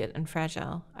 delicate, and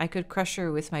fragile. I could crush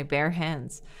her with my bare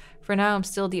hands. For now, I'm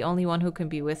still the only one who can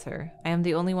be with her. I am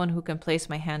the only one who can place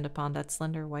my hand upon that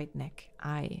slender white neck.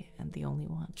 I am the only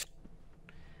one.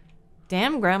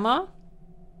 Damn, Grandma.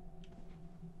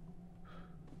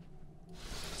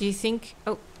 Do you think...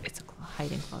 Oh, it's a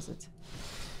hiding closet.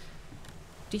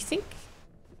 Do you think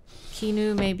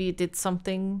Kinu maybe did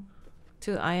something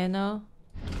to Ayano?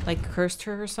 Like cursed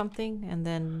her or something and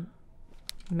then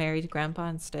married Grandpa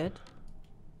instead?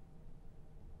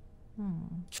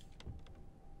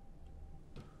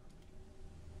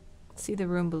 See the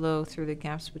room below through the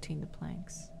gaps between the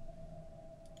planks.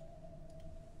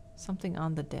 Something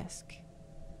on the desk.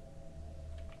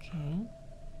 Okay.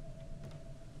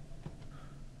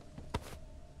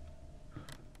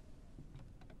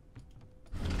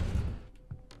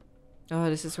 Oh,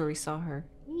 this is where we saw her.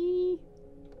 Eee.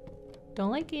 Don't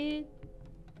like it.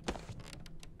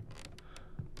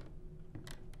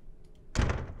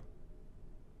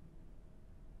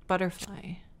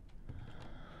 Butterfly.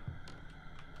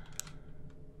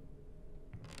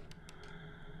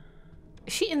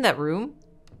 Is she in that room?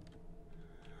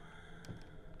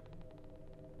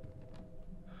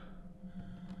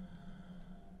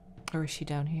 Or is she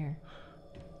down here?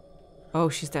 Oh,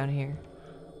 she's down here.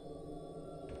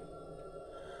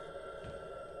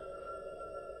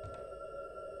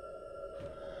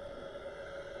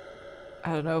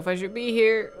 I don't know if I should be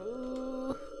here.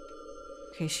 Ooh.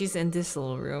 Okay, she's in this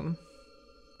little room.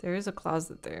 There is a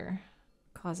closet there.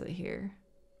 Closet here.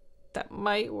 That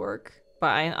might work.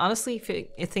 But I honestly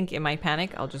think in my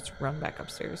panic, I'll just run back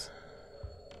upstairs.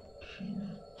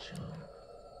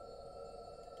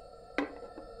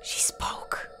 She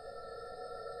spoke.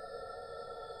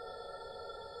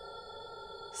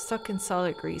 Stuck in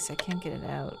solid grease. I can't get it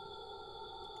out.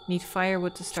 Need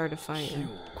firewood to start a fire.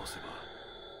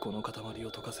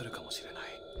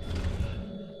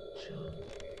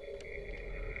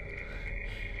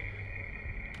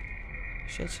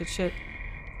 Shit.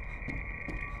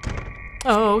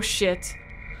 Oh, shit.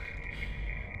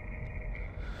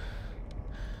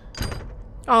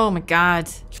 Oh my god.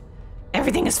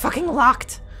 Everything is fucking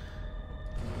locked.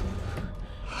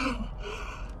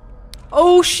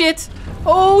 Oh shit.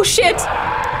 Oh shit.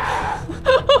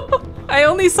 I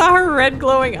only saw her red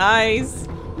glowing eyes.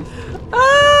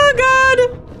 Oh god.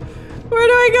 Where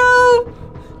do I go?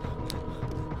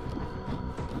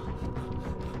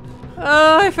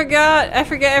 Oh, I forgot. I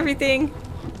forget everything.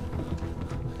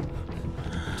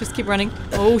 Just keep running.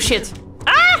 Oh shit.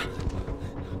 Ah!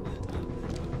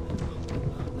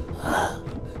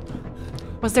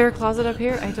 Was there a closet up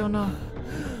here? I don't know.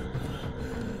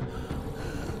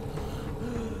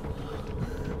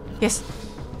 Yes.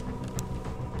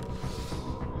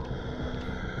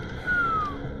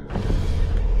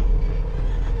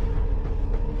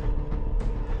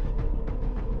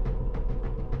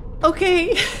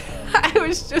 Okay. I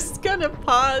was just gonna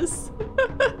pause.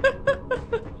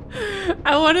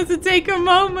 I wanted to take a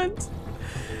moment.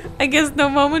 I guess no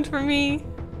moment for me.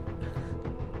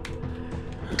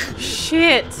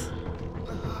 Shit.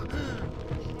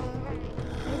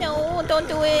 No, don't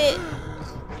do it.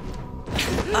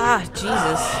 Ah,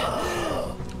 Jesus.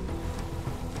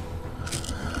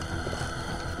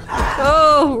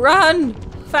 Oh, run!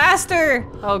 Faster!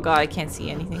 Oh god, I can't see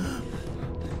anything.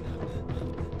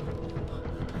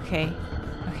 Okay.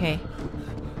 Okay.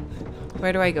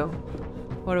 Where do I go?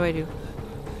 What do I do?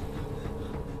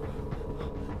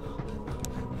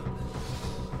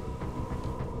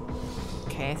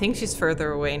 Okay, I think she's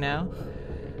further away now.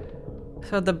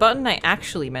 So the button I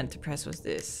actually meant to press was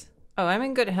this. Oh, I'm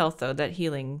in good health though. That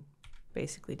healing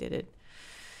basically did it.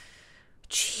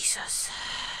 Jesus.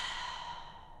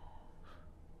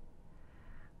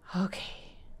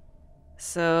 Okay.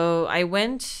 So I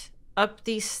went up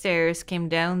these stairs, came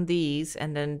down these,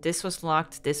 and then this was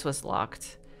locked, this was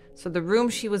locked. So the room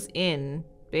she was in,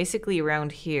 basically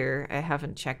around here, I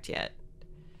haven't checked yet.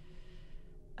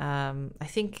 I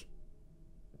think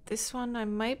this one I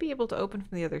might be able to open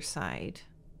from the other side.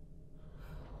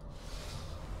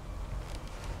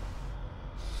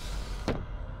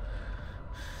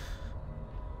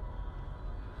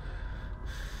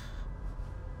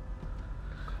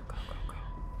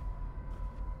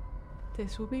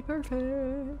 This will be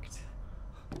perfect.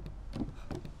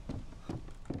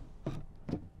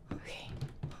 Okay.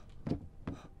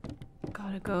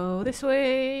 Gotta go this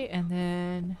way, and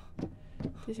then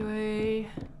this way.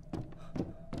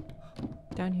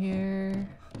 Down here.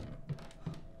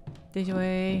 This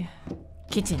way.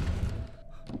 Kitchen.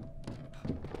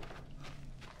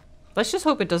 Let's just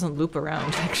hope it doesn't loop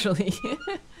around, actually.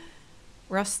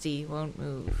 Rusty won't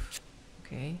move.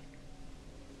 Okay.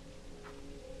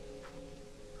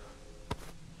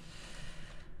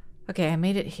 Okay, I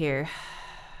made it here.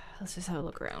 Let's just have a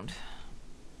look around.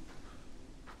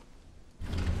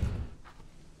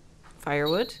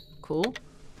 Firewood. Cool.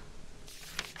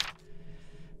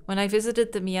 When I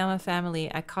visited the Miyama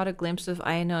family, I caught a glimpse of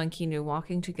Ayano and Kinu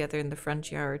walking together in the front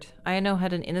yard. Ayano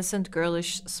had an innocent,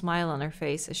 girlish smile on her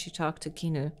face as she talked to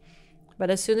Kinu. But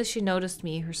as soon as she noticed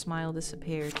me, her smile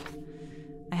disappeared.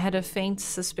 I had a faint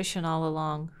suspicion all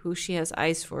along, who she has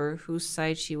eyes for, whose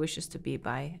side she wishes to be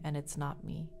by, and it's not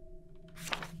me.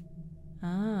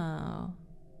 Oh.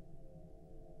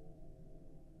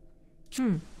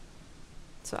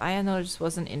 So Ayano just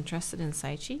wasn't interested in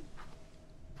Saichi?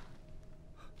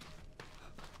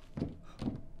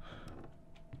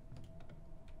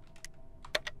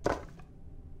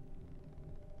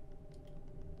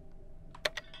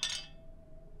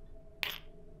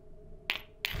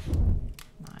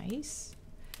 Nice.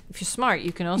 If you're smart,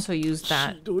 you can also use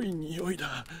that.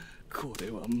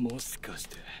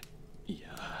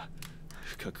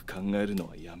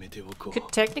 Could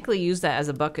technically use that as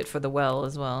a bucket for the well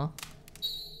as well.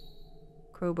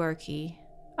 Crowbar key.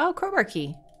 Oh, crowbar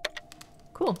key.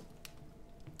 Cool.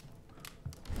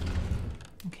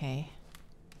 Okay.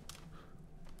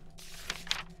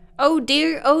 Oh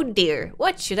dear,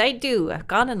 what should I do? I've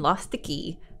gone and lost the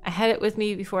key. I had it with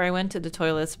me before I went to the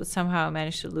toilets, but somehow I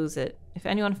managed to lose it. If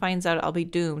anyone finds out, I'll be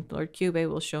doomed. Lord Kyubei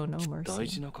will show no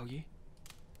mercy.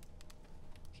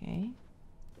 Okay.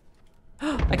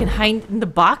 I can hide in the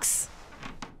box?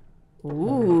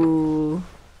 Ooh.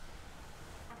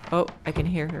 Oh, I can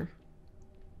hear her.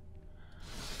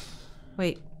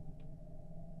 Wait.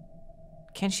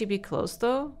 Can she be close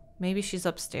though? Maybe she's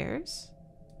upstairs?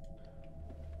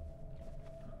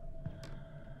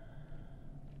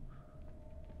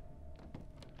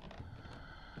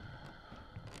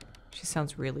 She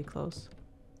sounds really close.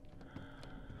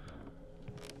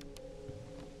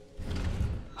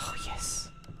 Oh, yes.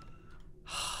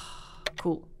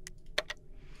 Cool.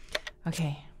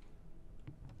 Okay.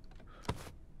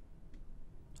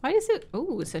 Why is it?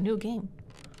 Oh, it's a new game.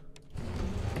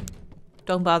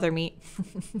 Don't bother me.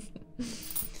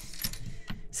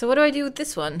 So what do I do with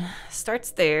this one?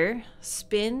 Starts there.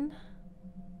 Spin.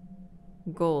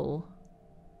 Goal.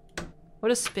 What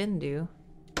does spin do?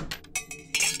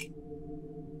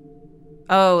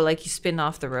 Oh, like you spin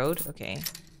off the road? Okay.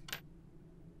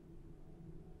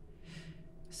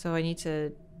 So I need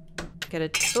to get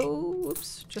it. Oh,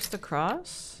 oops. Just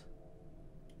across.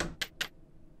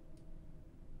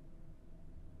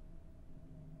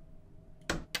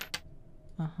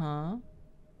 Uh-huh.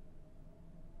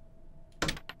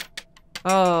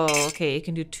 Oh, okay, you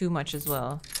can do too much as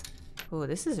well. Oh,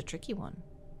 this is a tricky one.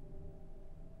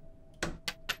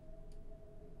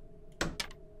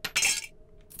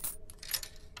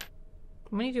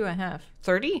 How many do I have?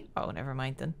 30? Oh, never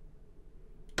mind then.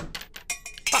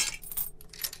 Fuck.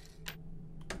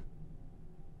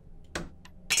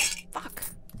 Fuck.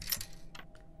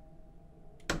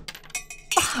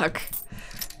 Fuck.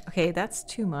 Okay, that's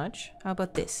too much. How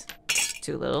about this?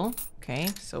 Too little. Okay,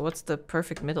 so what's the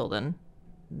perfect middle then?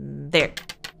 There.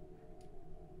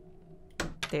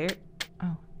 There.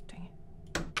 Oh, dang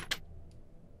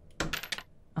it.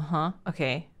 Uh-huh.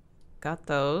 Okay. Got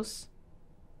those.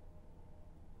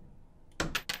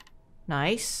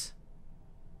 Nice.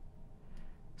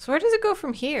 So where does it go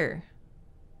from here?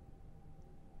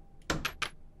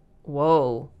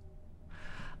 Whoa.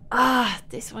 Ah,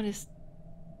 this one is...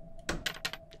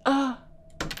 Ah.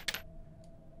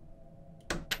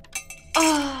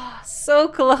 Ah, so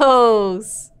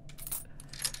close.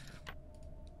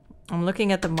 I'm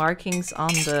looking at the markings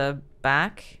on the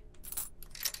back.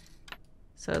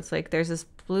 So it's like there's this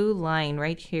blue line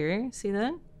right here. See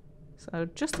that? So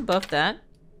just above that.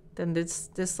 Then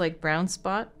this like brown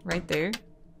spot right there.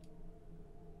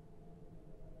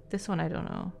 This one I don't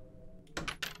know.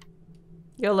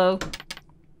 YOLO.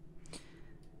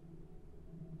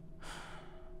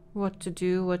 What to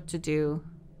do, what to do.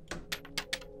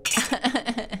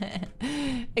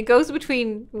 It goes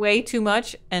between way too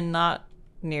much and not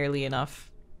nearly enough.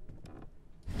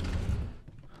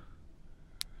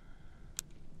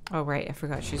 Oh right, I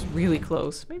forgot she's really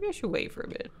close. Maybe I should wait for a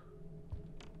bit.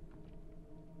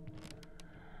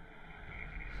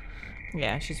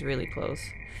 Yeah, she's really close.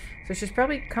 So she's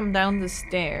probably come down the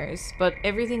stairs, but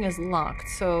everything is locked.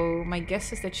 So my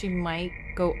guess is that she might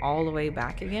go all the way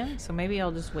back again. So maybe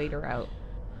I'll just wait her out.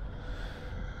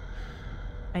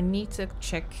 I need to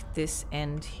check this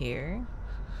end here.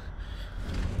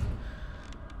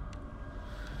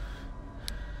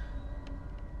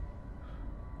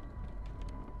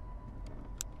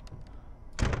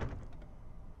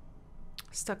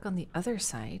 Stuck on the other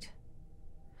side.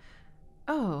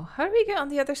 Oh, how do we get on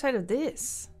the other side of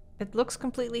this? It looks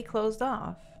completely closed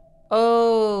off.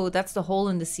 Oh, that's the hole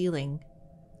in the ceiling.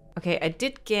 Okay, I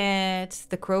did get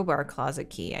the crowbar closet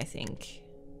key, I think.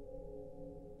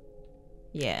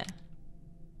 Yeah.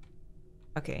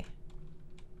 Okay.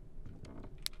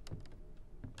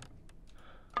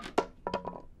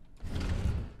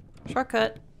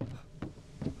 Shortcut.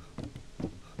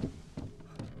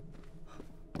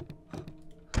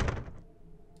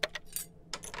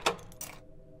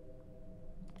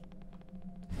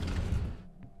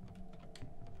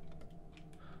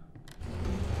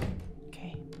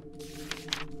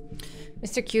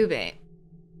 Mr. Cube,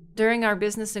 during our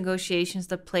business negotiations,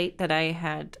 the plate that I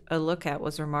had a look at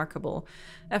was remarkable.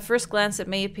 At first glance, it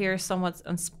may appear somewhat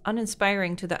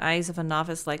uninspiring to the eyes of a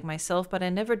novice like myself, but I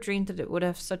never dreamed that it would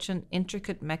have such an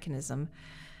intricate mechanism.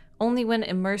 Only when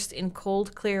immersed in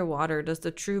cold, clear water does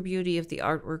the true beauty of the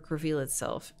artwork reveal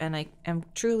itself, and I am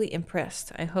truly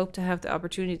impressed. I hope to have the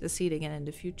opportunity to see it again in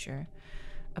the future.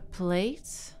 A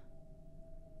plate?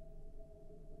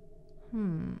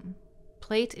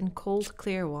 Plate in cold,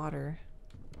 clear water.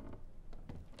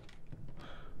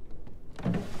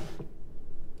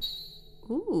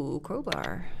 Ooh,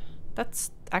 crowbar.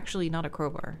 That's actually not a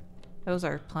crowbar. Those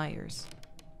are pliers.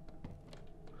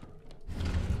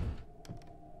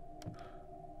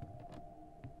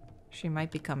 She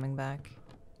might be coming back.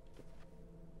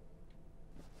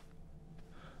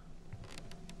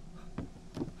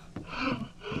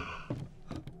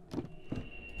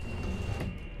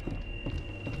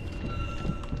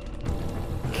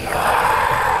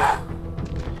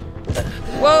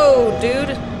 Whoa,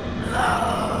 dude.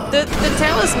 The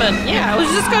talisman. Yeah, I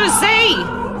was just gonna say.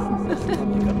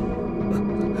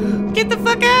 Get the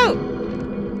fuck out.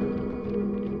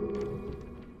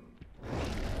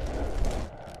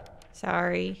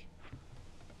 Sorry.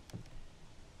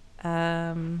 Do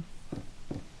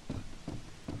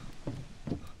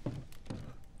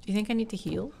you think I need to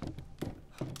heal?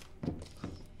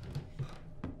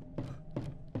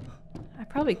 I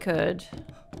probably could.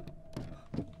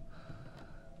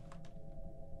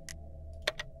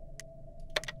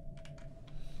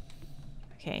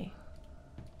 Okay.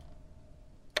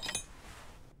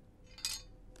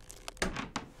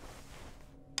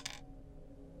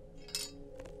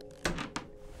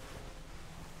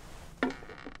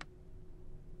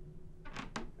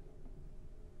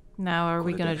 Now are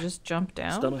we gonna just jump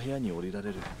down?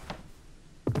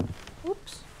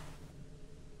 Oops.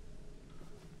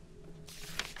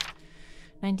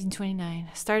 1929.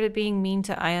 I started being mean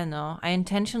to Ayano. I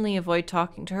intentionally avoid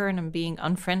talking to her and am being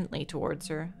unfriendly towards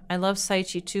her. I love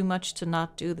Saichi too much to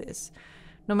not do this.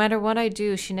 No matter what I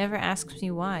do, she never asks me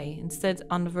why. Instead,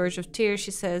 on the verge of tears, she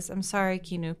says, "I'm sorry,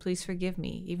 Kinu, please forgive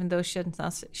me," even though she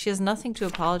has nothing to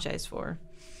apologize for.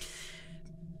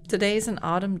 Today is an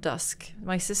autumn dusk.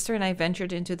 My sister and I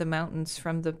ventured into the mountains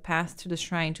from the path to the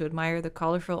shrine to admire the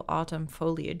colorful autumn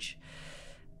foliage.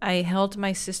 I held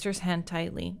my sister's hand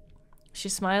tightly. She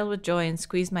smiled with joy and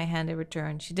squeezed my hand in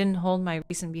return. She didn't hold my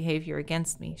recent behavior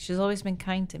against me. She's always been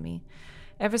kind to me.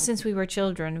 Ever since we were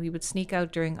children, we would sneak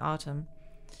out during autumn.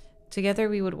 Together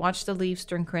we would watch the leaves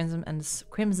turn crimson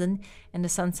and the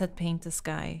sunset paint the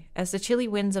sky. As the chilly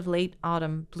winds of late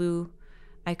autumn blew,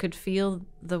 I could feel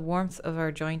the warmth of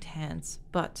our joined hands.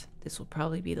 But this will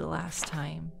probably be the last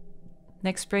time.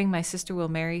 Next spring, my sister will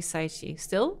marry Saichi.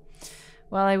 Still?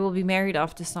 Well, I will be married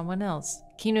off to someone else.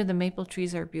 Kino, the maple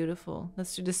trees are beautiful.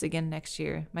 Let's do this again next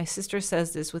year. My sister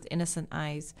says this with innocent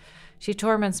eyes. She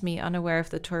torments me, unaware of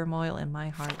the turmoil in my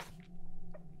heart.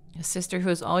 A sister who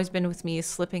has always been with me is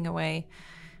slipping away.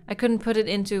 I couldn't put it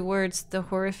into words, the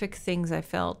horrific things I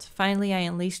felt. Finally, I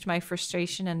unleashed my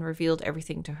frustration and revealed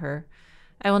everything to her.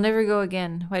 I will never go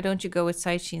again. Why don't you go with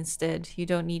Saichi instead? You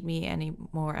don't need me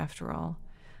anymore after all.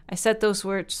 I said those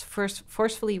words, first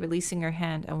forcefully releasing her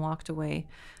hand, and walked away.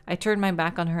 I turned my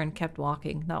back on her and kept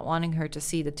walking, not wanting her to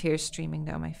see the tears streaming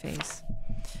down my face.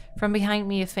 From behind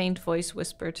me, a faint voice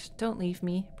whispered, "Don't leave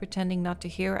me." Pretending not to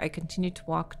hear, I continued to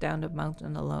walk down the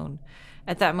mountain alone.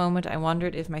 At that moment, I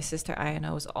wondered if my sister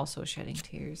Ayano was also shedding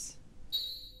tears.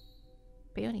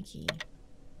 Peony key.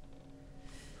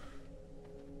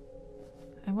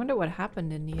 I wonder what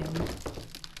happened in the end.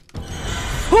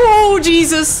 Oh,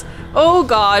 Jesus! Oh,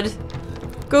 God!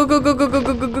 Go, go, go, go, go,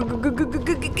 go, go, go, go, go, go, go, go,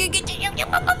 go,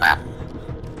 go.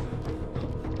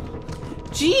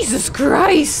 Jesus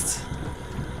Christ!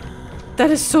 That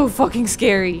is so fucking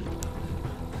scary.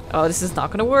 Oh, this is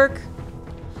not gonna work.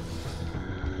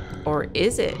 Or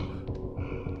is it?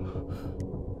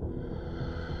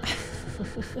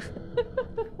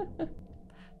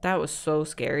 That was so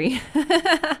scary.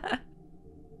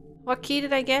 What key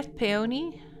did I get?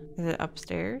 Peony? Is it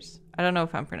upstairs? I don't know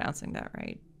if I'm pronouncing that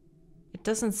right. It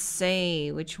doesn't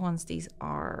say which ones these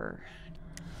are.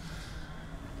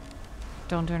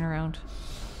 Don't turn around.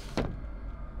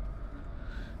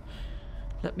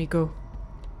 Let me go.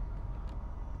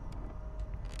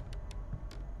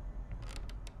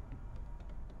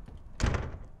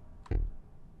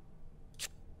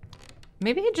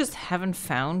 Maybe I just haven't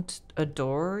found a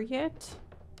door yet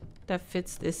that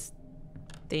fits this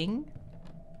thing.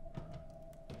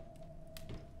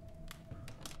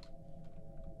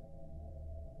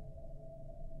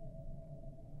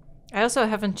 I also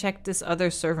haven't checked this other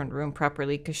servant room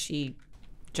properly because she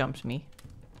jumped me.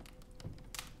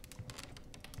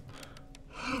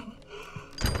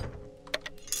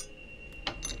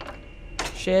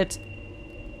 Shit.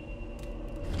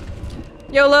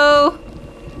 YOLO!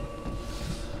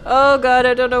 Oh god,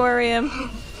 I don't know where I am.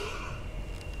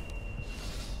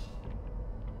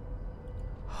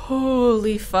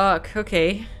 Holy fuck.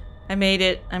 Okay. I made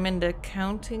it. I'm in the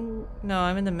counting... No,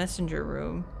 I'm in the messenger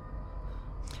room.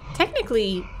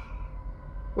 Technically,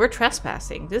 we're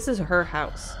trespassing. This is her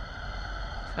house.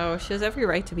 So she has every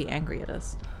right to be angry at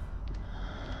us.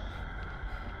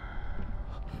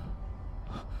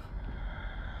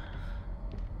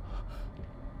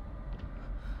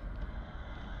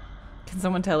 Can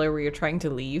someone tell her where you're trying to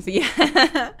leave?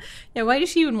 Yeah. Yeah, why does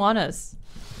she even want us?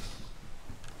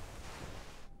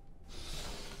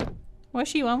 What does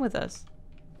she want with us?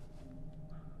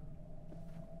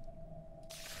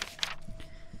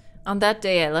 On that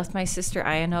day, I left my sister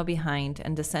Ayano behind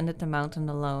and descended the mountain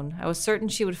alone. I was certain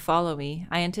she would follow me.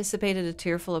 I anticipated a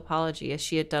tearful apology as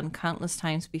she had done countless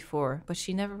times before, but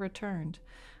she never returned.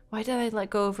 Why did I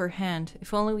let go of her hand?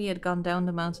 If only we had gone down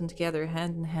the mountain together,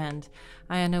 hand in hand,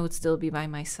 Ayano would still be by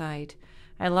my side.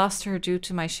 I lost her due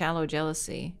to my shallow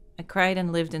jealousy. I cried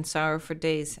and lived in sorrow for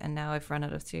days, and now I've run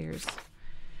out of tears.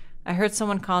 I heard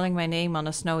someone calling my name on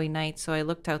a snowy night, so I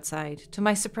looked outside. To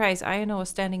my surprise, Ayano was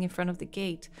standing in front of the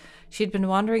gate. She'd been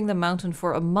wandering the mountain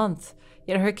for a month,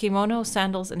 yet her kimono,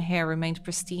 sandals, and hair remained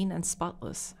pristine and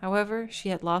spotless. However, she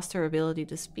had lost her ability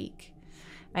to speak.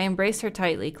 I embraced her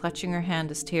tightly, clutching her hand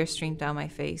as tears streamed down my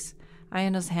face.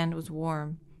 Ayano's hand was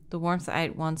warm, the warmth I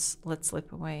had once let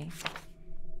slip away.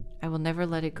 I will never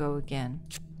let it go again.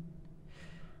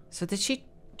 So did she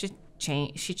just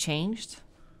change? She changed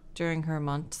during her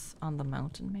months on the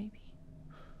mountain, maybe?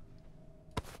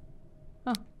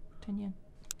 Oh, 10 yen.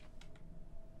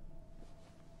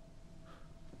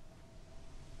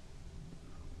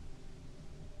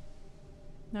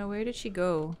 Now, where did she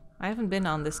go? I haven't been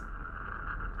on this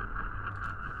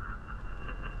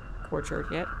courtyard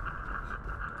yet.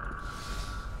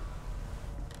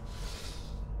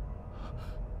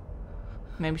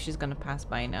 Maybe she's gonna pass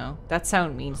by now. That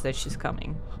sound means that she's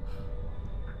coming.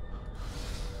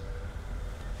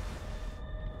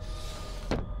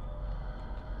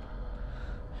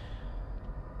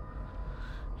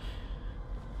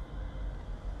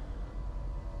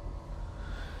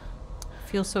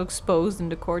 Feel so exposed in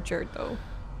the courtyard though.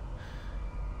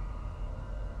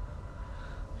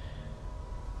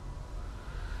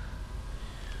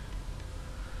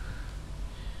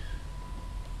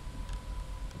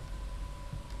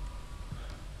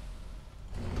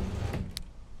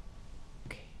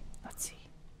 Okay, let's see.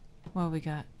 What we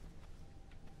got?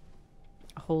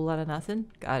 A whole lot of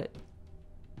nothing? Got it.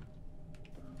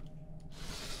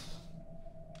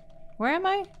 Where am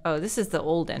I? Oh, this is the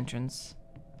old entrance.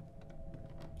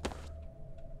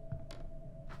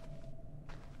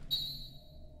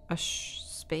 A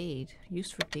spade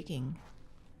used for digging.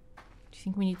 Do you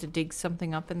think we need to dig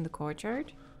something up in the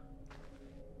courtyard?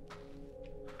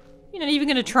 You're not even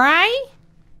gonna try?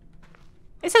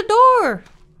 It's a door!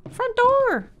 Front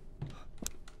door!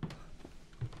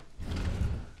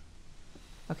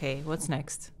 Okay, what's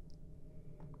next?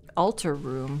 Altar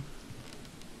room.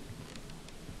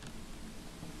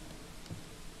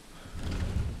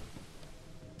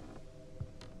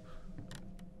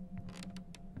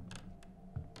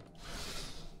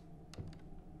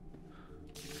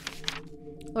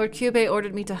 Lord Cube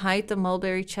ordered me to hide the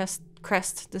mulberry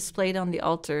crest displayed on the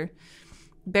altar,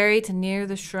 buried near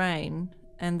the shrine,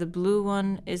 and the blue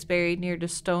one is buried near the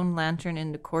stone lantern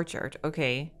in the courtyard.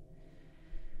 Okay.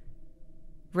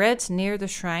 Red near the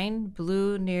shrine,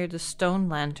 blue near the stone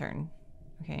lantern.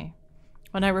 Okay.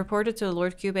 When I reported to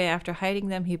Lord Cube after hiding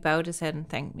them, he bowed his head and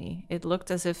thanked me. It looked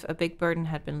as if a big burden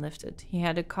had been lifted. He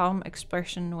had a calm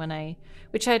expression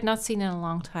which I had not seen in a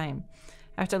long time.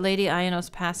 After Lady Iono's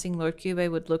passing, Lord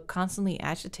Cube would look constantly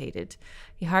agitated.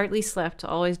 He hardly slept,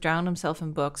 always drowned himself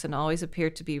in books, and always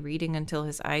appeared to be reading until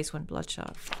his eyes went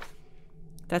bloodshot.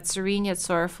 That serene yet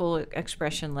sorrowful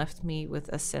expression left me with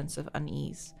a sense of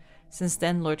unease. Since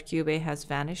then, Lord Cube has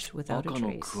vanished without a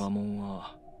trace.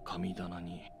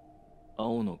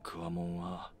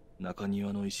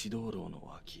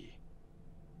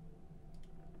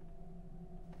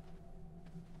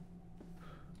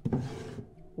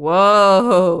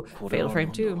 Whoa! Fatal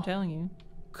frame 2, I'm telling you.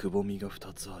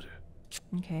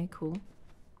 Okay, cool.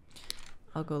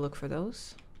 I'll go look for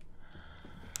those.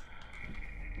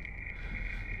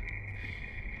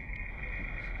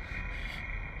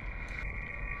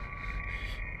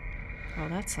 Oh,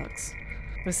 that sucks.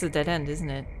 This is a dead end, isn't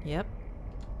it? Yep.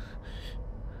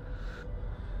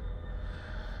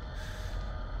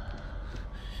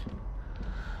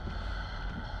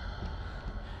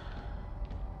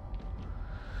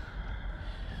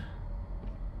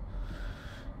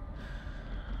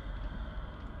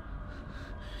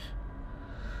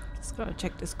 Just gotta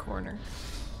check this corner.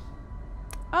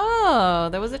 Oh,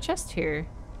 there was a chest here.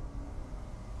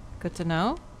 Good to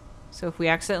know. So if we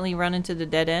accidentally run into the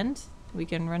dead end, we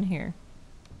can run here.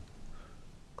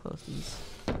 Close these.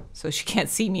 So she can't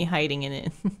see me hiding in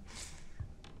it.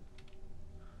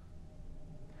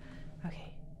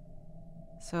 Okay.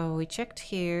 So we checked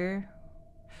here.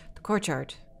 The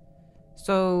courtyard.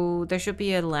 So there should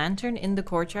be a lantern in the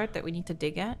courtyard that we need to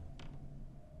dig at.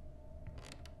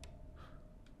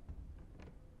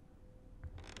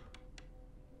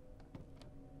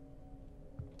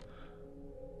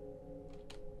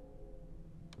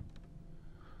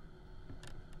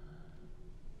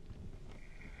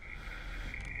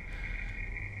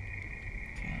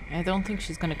 I don't think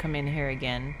she's gonna come in here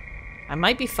again. I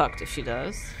might be fucked if she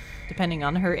does, depending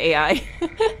on her AI.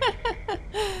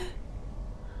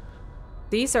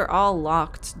 These are all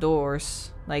locked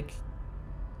doors. Like,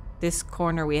 this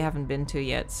corner we haven't been to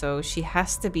yet, so she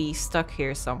has to be stuck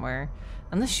here somewhere.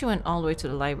 Unless she went all the way to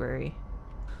the library.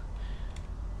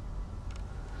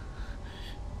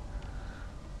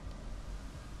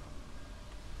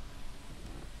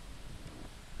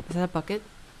 Is that a bucket?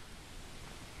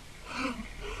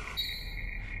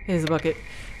 Here's a bucket.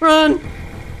 Run!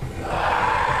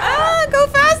 Ah, go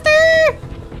faster!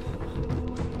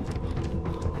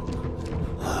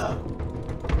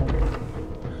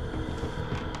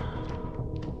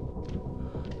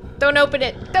 Don't open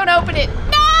it! Don't open it!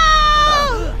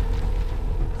 No!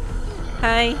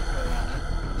 Hi.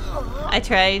 I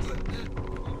tried.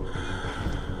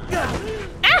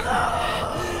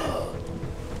 Ah!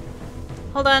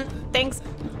 Hold on. Thanks.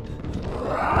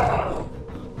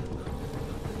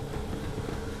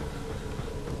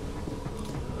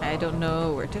 I don't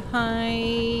know where to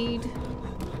hide.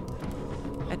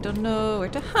 I don't know where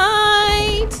to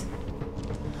hide.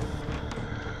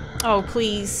 Oh,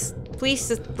 please. Please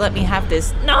just let me have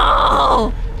this.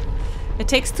 No! It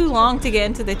takes too long to get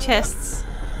into the chests.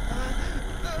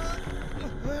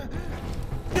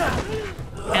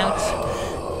 Ouch.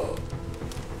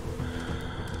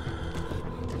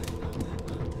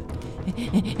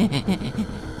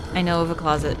 I know of a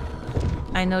closet.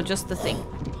 I know just the thing.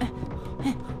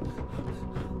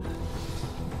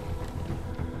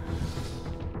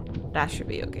 That should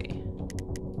be okay.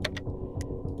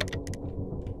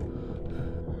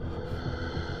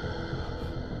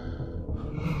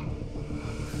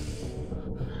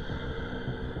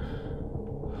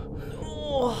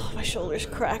 Oh, my shoulder's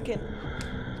cracking.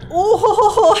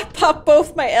 Oh, I popped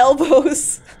both my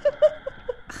elbows.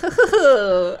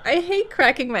 I hate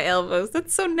cracking my elbows.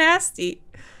 That's so nasty.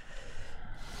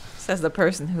 Says the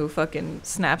person who fucking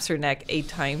snaps her neck 8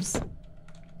 times.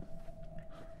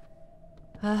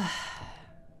 I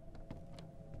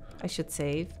should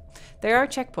save. There are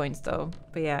checkpoints though.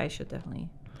 But yeah, I should definitely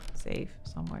save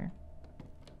somewhere.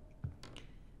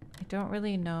 I don't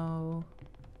really know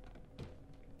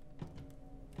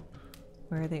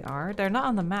where they are. They're not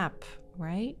on the map,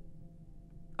 right?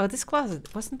 Oh, this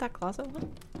closet. Wasn't that closet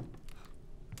one?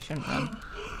 Shouldn't run.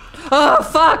 Oh,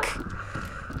 fuck!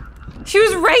 She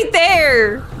was right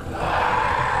there!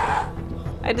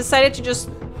 I decided to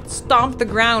just stomp the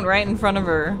ground right in front of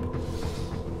her.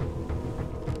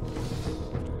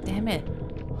 Damn it.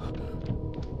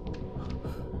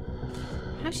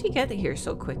 How'd she get here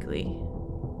so quickly?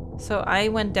 So I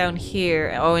went down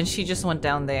here. Oh, and she just went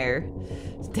down there.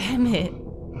 Damn it.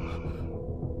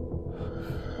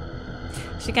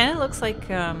 She kind of looks like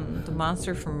the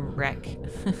monster from Wreck.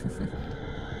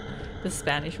 The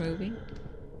Spanish movie.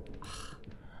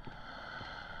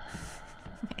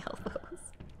 My elbows.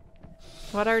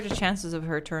 What are the chances of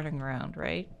her turning around,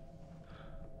 right?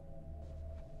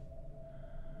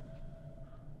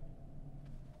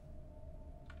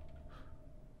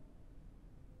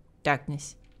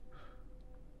 Darkness.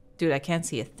 Dude, I can't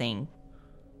see a thing.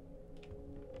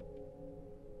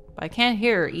 But I can't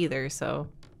hear her either, so...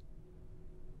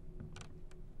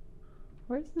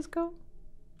 Where does this go?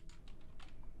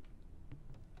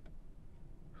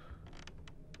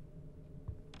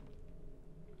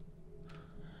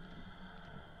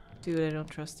 Dude, I don't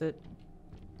trust it.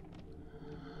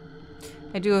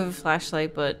 I do have a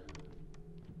flashlight, but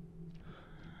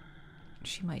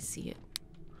she might see it.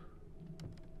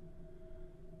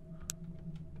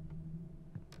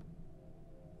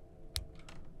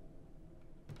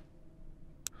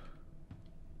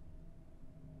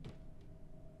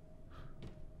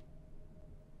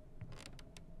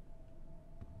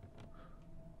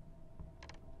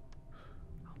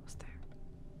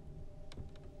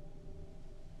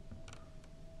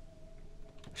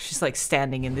 She's like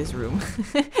standing in this room.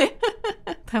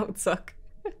 That would suck.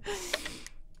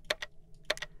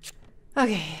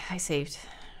 Okay, I saved.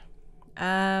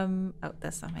 Oh,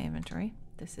 that's not my inventory.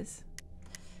 This is.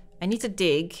 I need to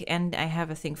dig, and I have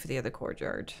a thing for the other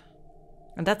courtyard.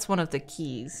 And that's one of the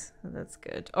keys. So that's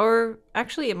good. Or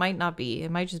actually, it might not be.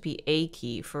 It might just be a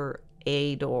key for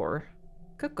a door.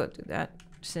 Could go do that,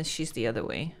 since she's the other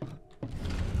way.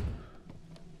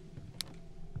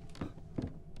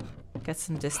 Get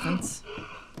some distance.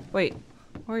 Wait,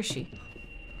 where is she?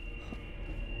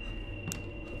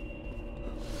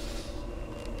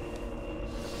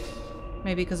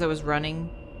 Maybe because I was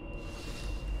running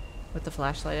with the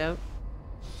flashlight out.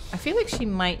 I feel like she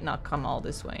might not come all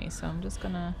this way, so I'm just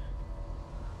gonna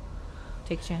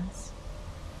take a chance.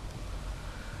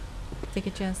 Take a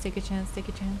chance, take a chance, take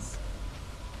a chance.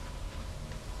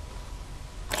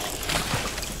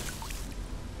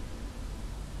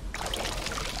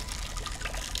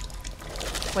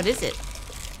 What is it?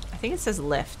 I think it says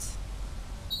left.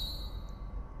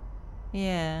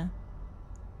 Yeah.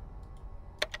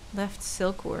 Left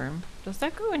silkworm. Does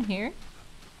that go in here?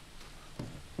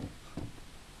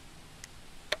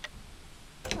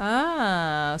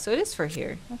 Ah, so it is for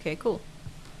here. Okay, cool.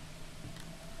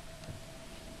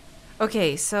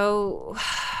 Okay, so...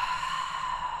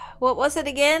 What was it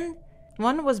again?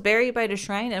 One was buried by the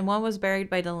shrine and one was buried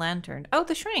by the lantern. Oh,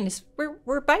 the shrine is...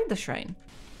 We're by the shrine.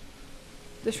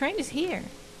 The shrine is here.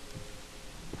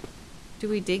 Do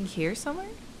we dig here somewhere?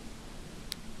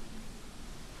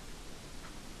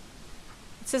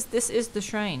 It says this is the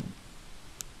shrine.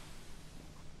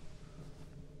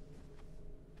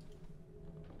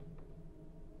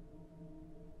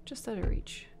 Just out of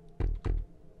reach.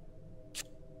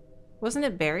 Wasn't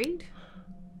it buried?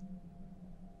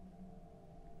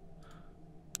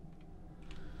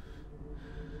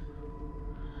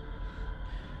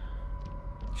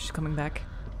 She's coming back.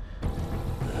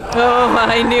 Oh,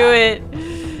 I knew it.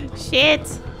 Shit.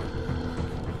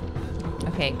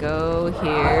 Okay, go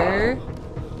here.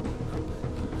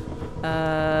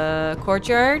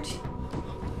 Courtyard.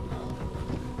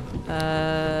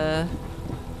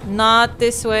 Not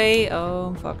this way. Oh,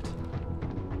 I'm fucked.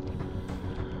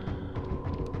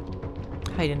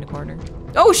 Hide in the corner.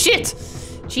 Oh shit!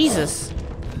 Jesus.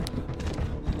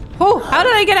 Oh, how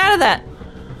did I get out of that?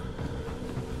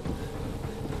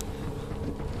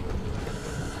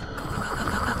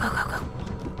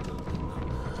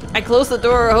 I closed the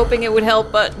door hoping it would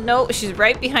help, but no, she's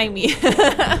right behind me.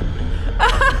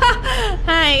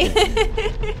 Hi.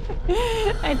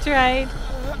 I tried.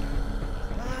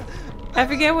 I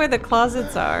forget where the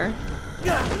closets are.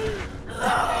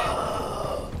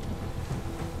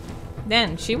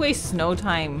 Then she wastes no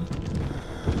time.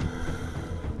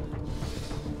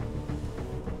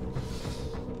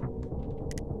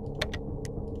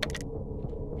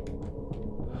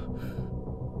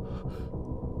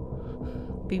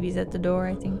 BB's at the door,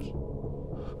 I think.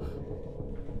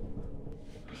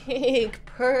 Big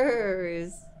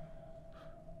purrs.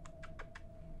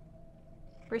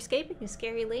 We're escaping a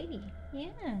scary lady.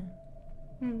 Yeah.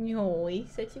 Oh,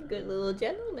 he's such a good little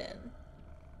gentleman.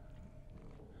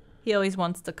 He always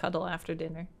wants to cuddle after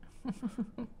dinner. Let's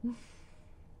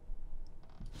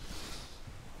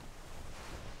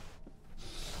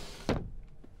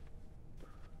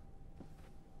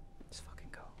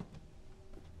fucking go.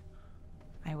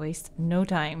 I waste no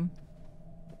time.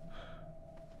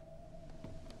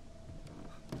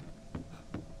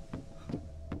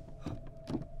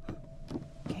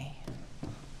 Okay.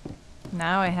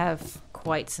 Now I have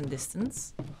quite some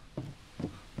distance.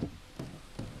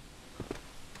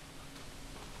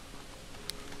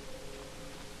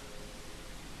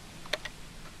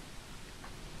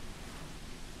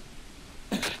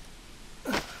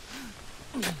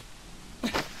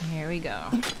 Here we go.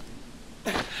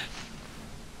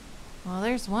 Well,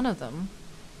 there's one of them.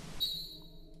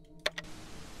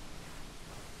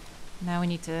 Now we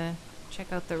need to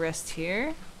check out the rest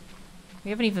here.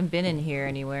 We haven't even been in here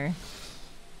anywhere.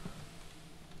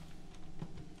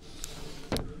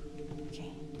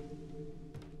 Okay.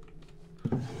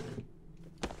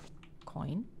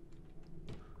 Coin.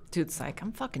 Dude's like,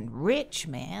 I'm fucking rich,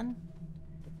 man.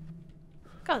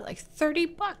 Got like 30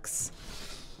 bucks.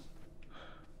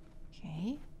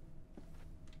 Okay.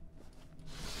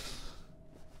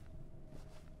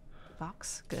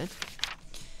 Box, good.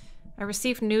 I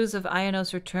received news of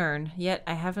Ayano's return, yet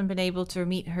I haven't been able to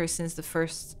meet her since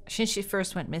she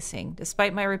first went missing.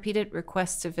 Despite my repeated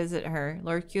requests to visit her,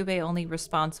 Lord Kyubei only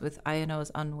responds with Ayano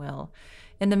is unwell.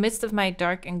 In the midst of my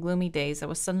dark and gloomy days, I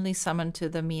was suddenly summoned to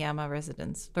the Miyama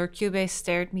residence. Lord Kyubei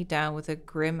stared me down with a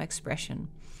grim expression.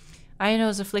 Ayano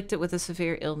is afflicted with a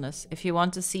severe illness. If you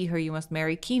want to see her, you must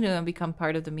marry Kinu and become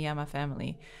part of the Miyama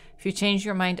family. If you change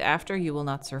your mind after, you will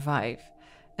not survive.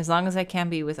 As long as I can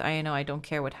be with Ayano, I don't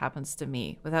care what happens to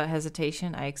me. Without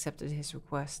hesitation, I accepted his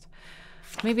request.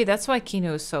 Maybe that's why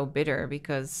Kinu is so bitter,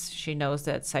 because she knows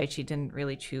that Saichi didn't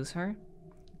really choose her.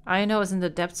 Ayano was in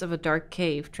the depths of a dark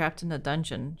cave, trapped in a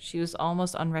dungeon. She was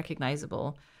almost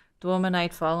unrecognizable. The woman I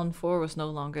had fallen for was no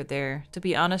longer there. To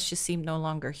be honest, she seemed no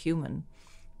longer human.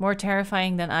 More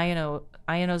terrifying than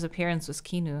Ayano's appearance was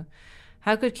Kinu.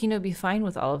 How could Kinu be fine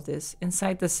with all of this?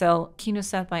 Inside the cell, Kinu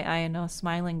sat by Ayano,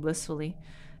 smiling blissfully.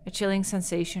 A chilling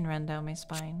sensation ran down my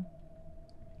spine.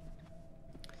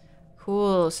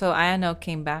 Cool, so Ayano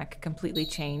came back, completely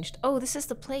changed. Oh, this is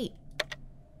the plate.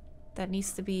 That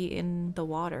needs to be in the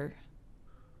water.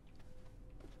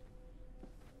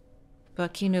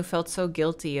 But Kinu felt so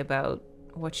guilty about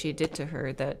what she did to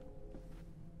her that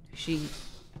she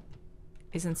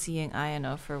isn't seeing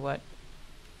Ayano for what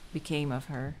became of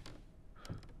her.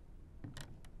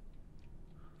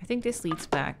 I think this leads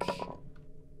back.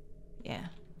 Yeah,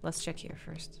 let's check here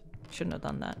first. Shouldn't have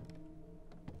done that.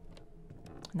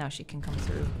 Now she can come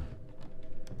through.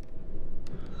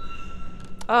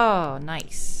 Oh,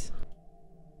 nice.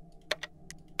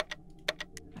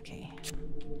 Okay.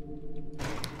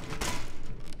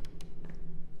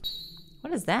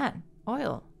 What is that?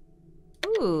 Oil.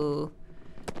 Ooh.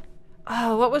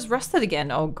 Oh, what was rusted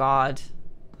again? Oh god.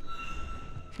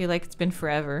 I feel like it's been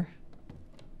forever.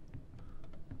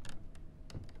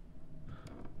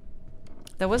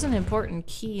 There was an important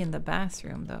key in the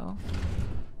bathroom, though.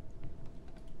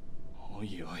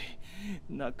 Oi oi.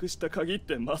 なくした鍵っ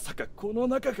てまさかこの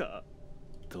中か。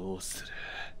どうする?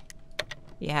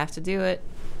 You have to do it.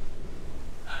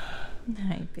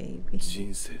 Hi, baby.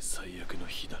 人生最悪の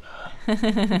日だな。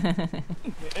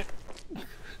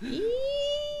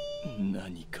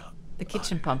何か The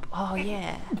kitchen pump. Oh,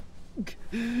 yeah.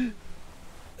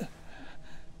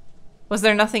 Was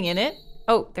there nothing in it?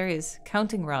 Oh, there is.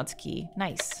 Counting rod's key.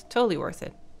 Nice. Totally worth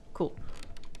it. Cool.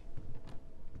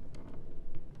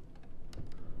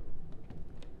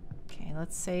 Okay,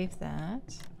 let's save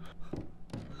that.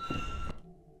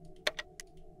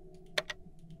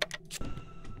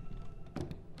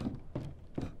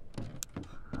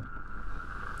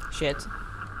 Shit.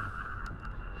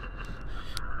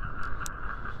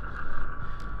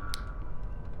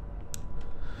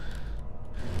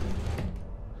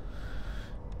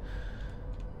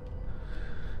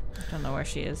 I don't know where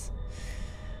she is.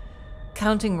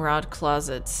 Counting rod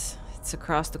closet. It's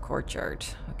across the courtyard.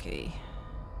 Okay.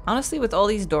 Honestly, with all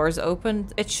these doors open,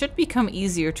 it should become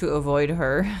easier to avoid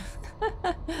her.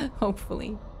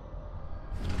 Hopefully.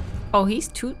 Oh, he's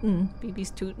tootin'.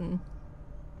 BB's tootin'.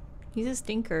 He's a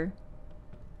stinker.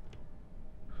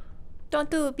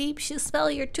 Don't do it, Beep. She'll smell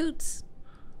your toots.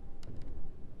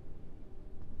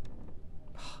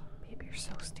 Oh, baby, you're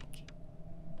so stinky.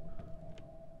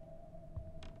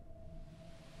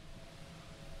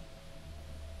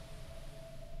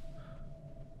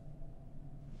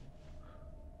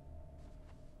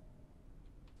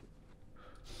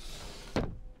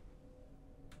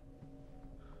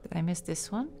 Did I miss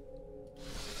this one?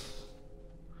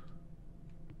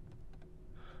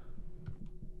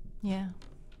 Yeah.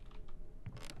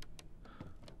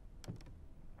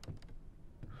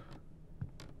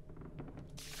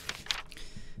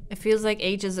 It feels like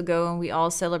ages ago when we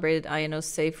all celebrated Ayano's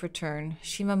safe return.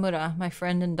 Shimamura, my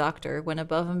friend and doctor, went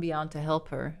above and beyond to help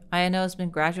her. Ayano has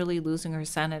been gradually losing her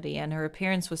sanity and her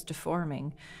appearance was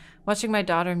deforming. Watching my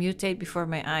daughter mutate before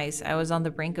my eyes, I was on the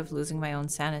brink of losing my own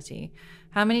sanity.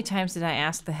 How many times did I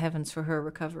ask the heavens for her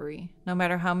recovery? No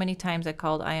matter how many times I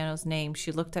called Ayano's name,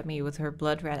 she looked at me with her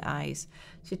blood-red eyes.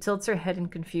 She tilts her head in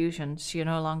confusion. She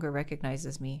no longer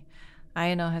recognizes me.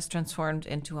 Ayano has transformed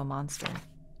into a monster.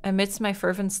 Amidst my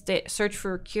fervent search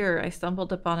for a cure, I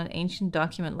stumbled upon an ancient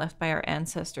document left by our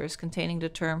ancestors containing the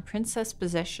term princess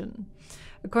possession.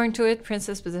 According to it,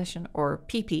 princess possession, or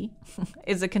PP,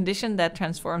 is a condition that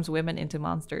transforms women into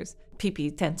monsters.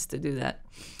 PP tends to do that.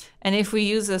 And if we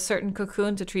use a certain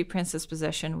cocoon to treat princess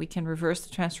possession, we can reverse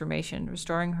the transformation,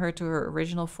 restoring her to her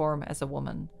original form as a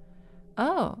woman.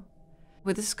 Oh.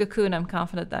 With this cocoon, I'm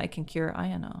confident that I can cure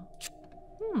Ayano.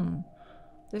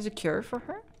 There's a cure for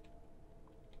her?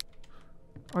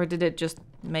 Or did it just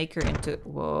make her into...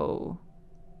 Whoa.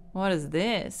 What is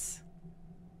this?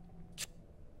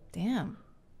 Damn.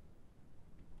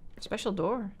 Special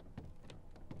door.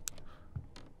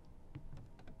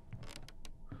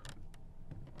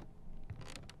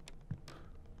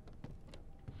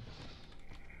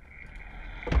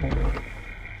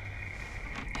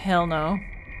 Hell no.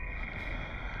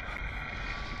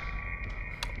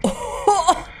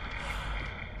 Oh!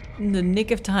 In the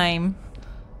nick of time.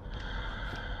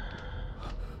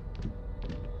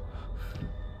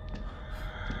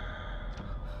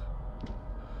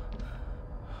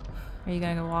 Are you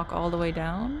gonna walk all the way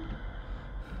down?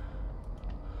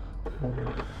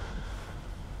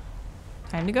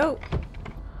 Time to go.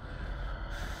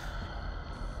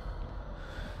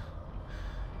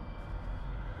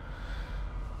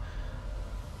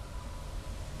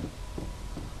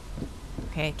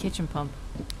 Okay, kitchen pump.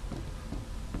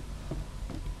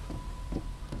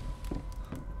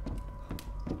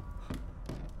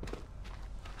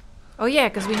 Oh yeah,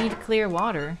 because we need clear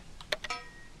water.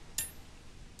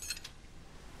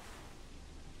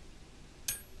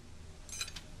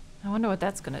 I wonder what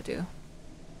that's gonna do.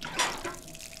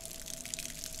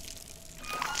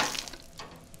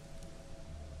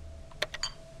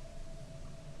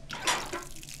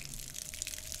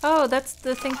 Oh, that's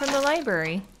the thing from the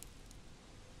library.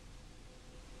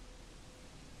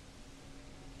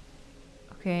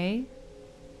 Okay.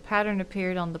 Pattern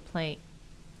appeared on the plate.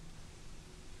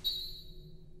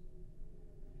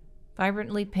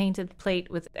 Vibrantly painted plate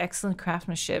with excellent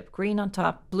craftsmanship. Green on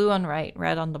top, blue on right,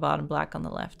 red on the bottom, black on the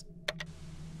left.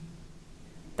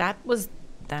 That was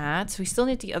that. We still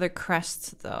need the other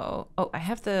crests, though. Oh, I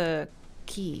have the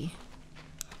key.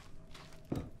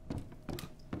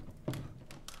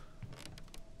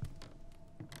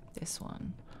 This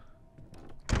one.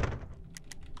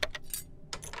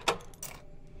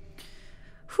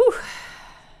 Whew.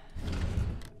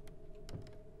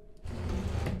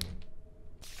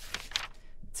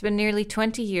 It's been nearly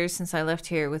 20 years since I left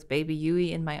here with baby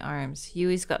Yui in my arms.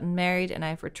 Yui's gotten married and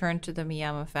I've returned to the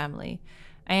Miyama family.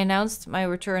 I announced my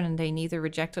return and they neither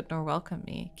rejected nor welcomed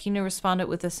me. Kinu responded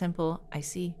with a simple, I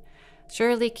see.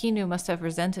 Surely Kinu must have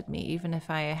resented me, even if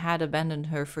I had abandoned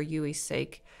her for Yui's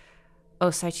sake. Oh,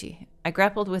 Saichi, I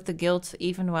grappled with the guilt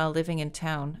even while living in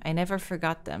town. I never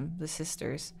forgot them, the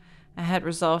sisters. I had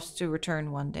resolved to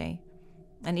return one day.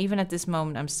 And even at this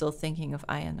moment, I'm still thinking of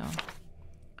Ayano.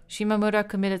 Shimamura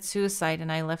committed suicide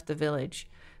and I left the village,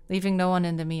 leaving no one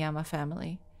in the Miyama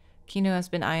family. Kinu has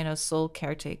been Ayano's sole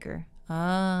caretaker.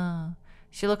 Ah.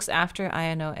 She looks after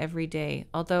Ayano every day.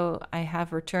 Although I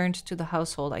have returned to the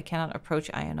household, I cannot approach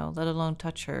Ayano, let alone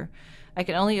touch her. I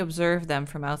can only observe them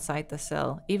from outside the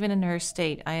cell. Even in her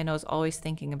state, Ayano is always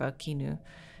thinking about Kinu.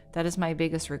 That is my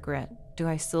biggest regret. Do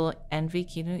I still envy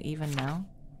Kinu even now?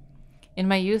 In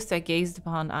my youth, I gazed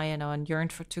upon Ayano and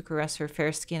yearned to caress her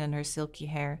fair skin and her silky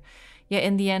hair. Yet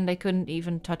in the end, I couldn't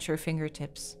even touch her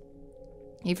fingertips.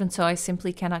 Even so, I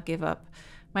simply cannot give up.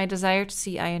 My desire to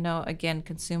see Ayano again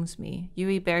consumes me.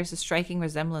 Yui bears a striking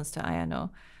resemblance to Ayano.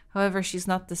 However, she's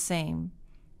not the same.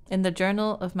 In the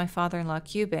journal of my father-in-law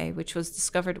Kyubei, which was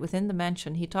discovered within the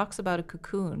mansion, he talks about a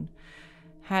cocoon.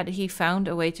 Had he found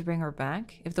a way to bring her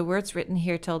back? If the words written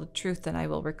here tell the truth, then I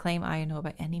will reclaim Ayano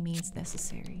by any means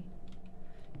necessary.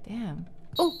 Damn.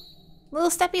 Oh! Little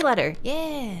steppy letter!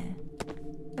 Yeah!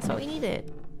 That's what we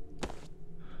needed.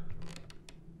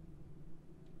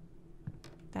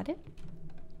 That it?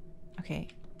 Okay.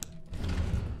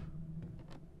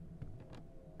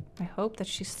 I hope that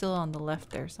she's still on the left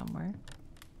there somewhere.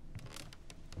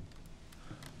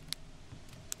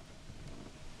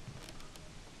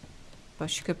 But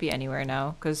she could be anywhere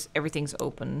now, because everything's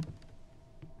open.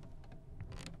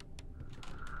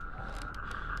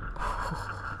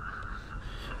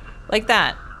 Like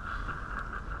that.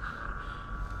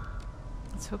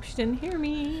 Let's hope she didn't hear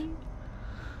me.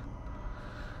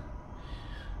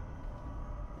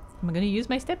 I'm gonna use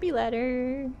my steppy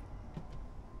ladder.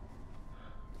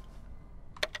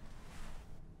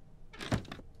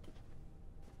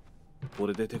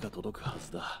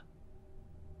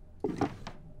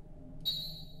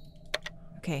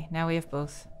 Okay, now we have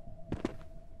both.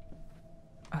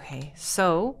 Okay,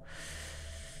 so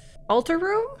altar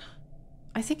room?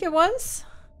 I think it was.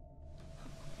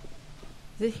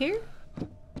 Is it here?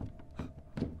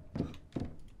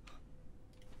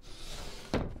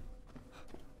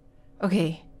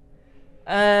 Okay.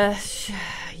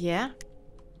 Yeah.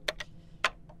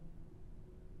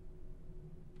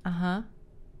 Uh-huh.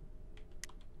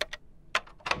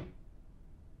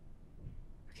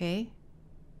 Okay.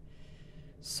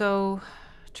 So,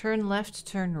 turn left,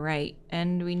 turn right.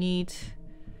 And we need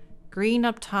green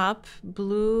up top,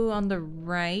 blue on the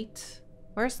right.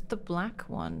 Where's the black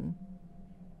one?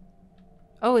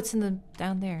 Oh, it's in the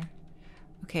down there.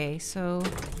 Okay, so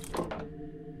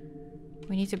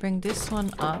we need to bring this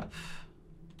one up.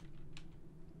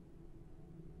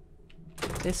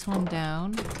 This one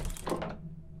down.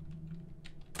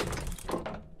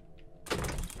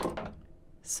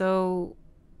 So,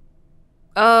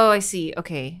 oh, I see.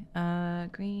 Okay.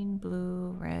 Green,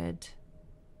 blue, red,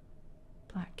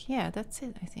 black. Yeah, that's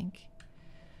it, I think.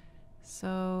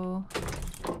 So,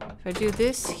 if I do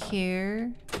this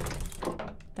here,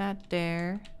 that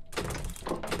there,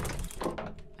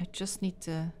 I just need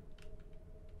to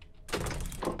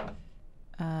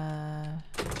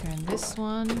turn this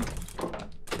one.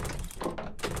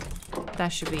 That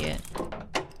should be it.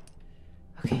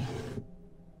 Okay.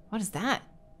 What is that?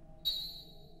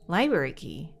 Library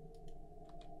key.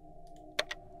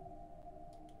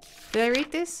 Did I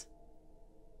read this?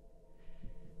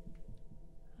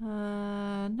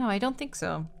 No, I don't think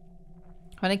so.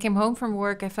 When I came home from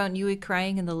work, I found Yui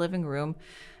crying in the living room.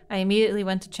 I immediately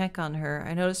went to check on her.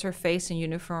 I noticed her face and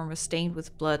uniform was stained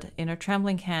with blood. In her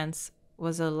trembling hands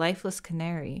was a lifeless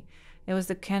canary. It was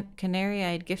the canary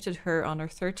I had gifted her on her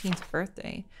 13th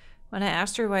birthday. When I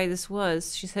asked her why this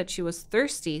was, she said she was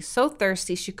thirsty, so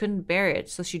thirsty she couldn't bear it,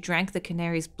 so she drank the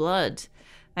canary's blood.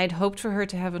 I had hoped for her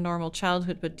to have a normal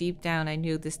childhood, but deep down I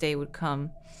knew this day would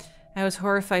come. I was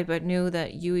horrified, but knew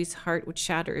that Yui's heart would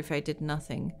shatter if I did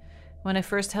nothing. When I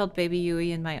first held baby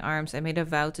Yui in my arms, I made a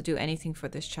vow to do anything for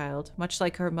this child. Much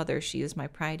like her mother, she is my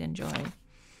pride and joy.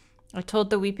 I told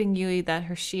the weeping Yui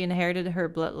that she inherited her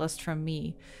bloodlust from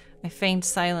me. I feigned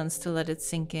silence to let it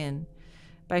sink in.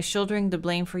 By shouldering the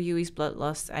blame for Yui's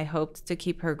bloodlust, I hoped to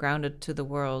keep her grounded to the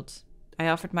world. I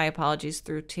offered my apologies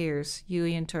through tears.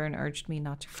 Yui in turn urged me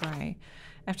not to cry.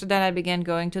 After that, I began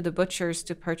going to the butcher's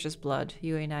to purchase blood.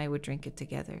 Yui and I would drink it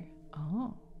together.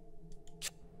 Oh.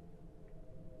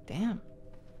 Damn.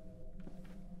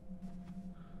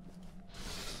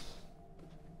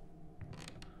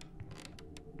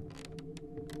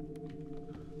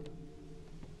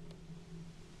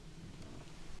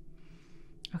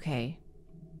 Okay.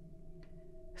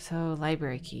 So,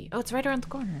 library key. Oh, it's right around the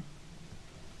corner.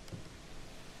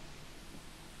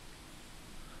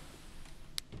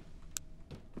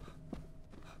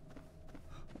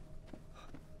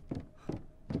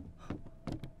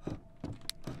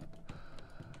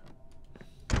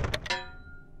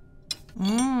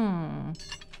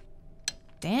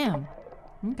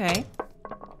 Okay.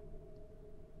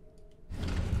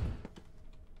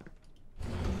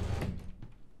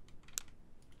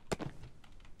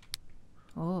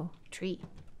 Oh, tree.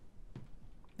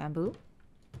 Bamboo?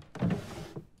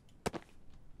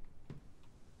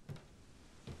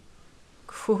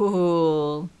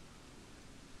 Cool.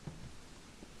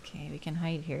 Okay, we can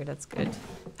hide here. That's good.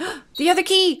 The other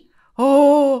key!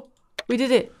 Oh, we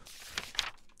did it.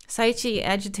 Saichi,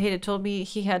 agitated, told me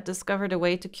he had discovered a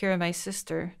way to cure my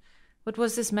sister. What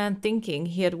was this man thinking?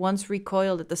 He had once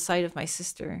recoiled at the sight of my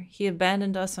sister. He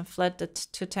abandoned us and fled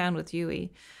to town with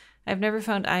Yui. I've never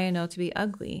found Ayano to be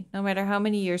ugly. No matter how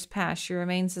many years pass, she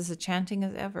remains as enchanting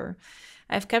as ever.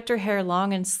 I've kept her hair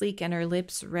long and sleek and her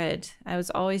lips red. I was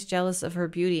always jealous of her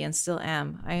beauty and still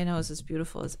am. Ayano is as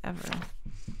beautiful as ever.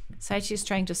 Saichi is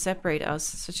trying to separate us.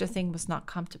 Such a thing must not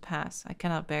come to pass. I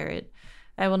cannot bear it.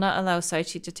 I will not allow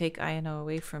Saichi to take Ayano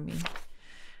away from me.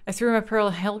 I threw my pearl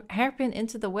hairpin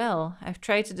into the well. I've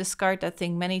tried to discard that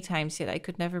thing many times, yet I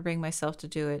could never bring myself to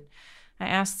do it. I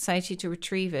asked Saichi to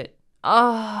retrieve it.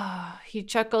 Ah, oh, he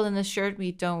chuckled and assured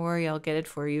me, don't worry, I'll get it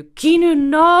for you. Kinu,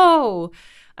 no!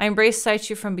 I embraced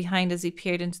Saichi from behind as he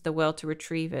peered into the well to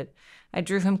retrieve it. I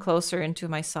drew him closer into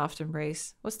my soft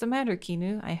embrace. What's the matter,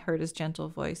 Kinu? I heard his gentle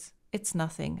voice. It's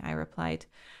nothing, I replied.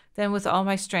 Then with all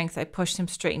my strength, I pushed him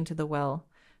straight into the well.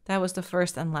 That was the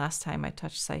first and last time I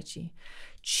touched Saichi.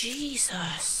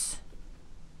 Jesus!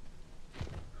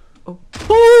 Oh,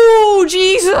 oh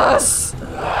Jesus!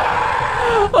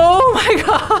 Oh my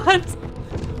God!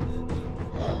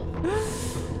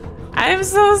 I'm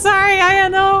so sorry,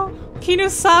 Ayano.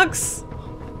 Kinu sucks.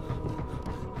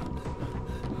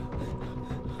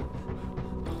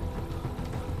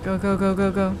 Go, go, go, go,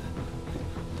 go.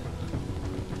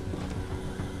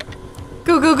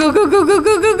 Go, go, go, go, go, go,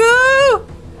 go, go, go!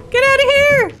 Get out of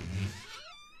here!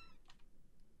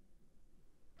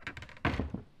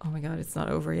 Oh my God, it's not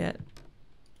over yet.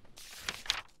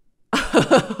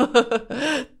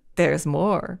 There's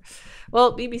more.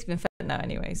 Well, BB's been fed now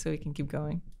anyway, so we can keep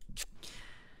going.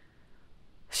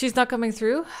 She's not coming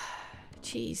through?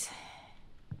 Jeez.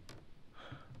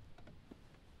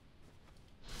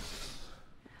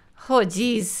 Oh,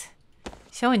 jeez.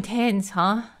 So intense,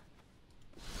 huh?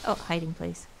 Oh, hiding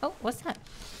place. Oh, what's that?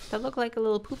 That looked like a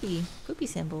little poopy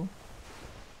symbol.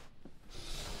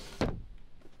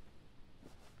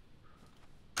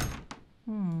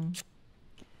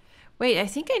 Wait, I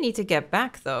think I need to get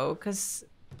back though, because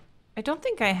I don't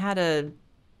think I had a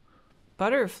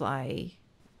butterfly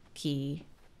key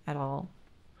at all.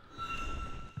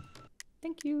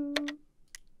 Thank you.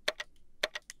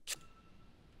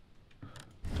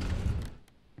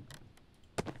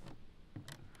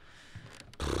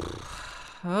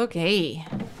 Okay.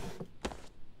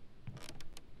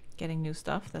 Getting new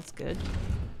stuff, that's good.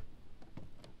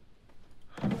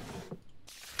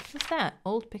 What's that?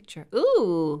 Old picture.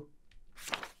 Ooh!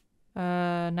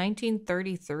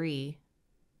 1933.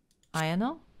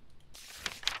 Ayano?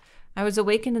 I was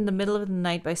awakened in the middle of the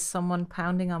night by someone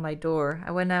pounding on my door.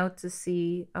 I went out to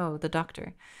see... Oh, the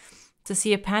doctor. To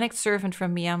see a panicked servant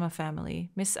from Miyama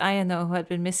family. Miss Ayano, who had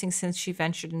been missing since she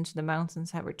ventured into the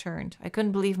mountains, had returned. I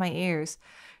couldn't believe my ears.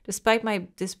 Despite my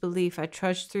disbelief, I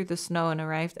trudged through the snow and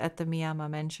arrived at the Miyama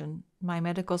mansion, my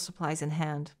medical supplies in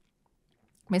hand.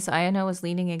 Miss Ayano was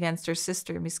leaning against her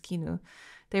sister, Miss Kinu.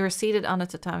 They were seated on a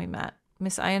tatami mat.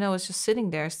 Miss Ayano was just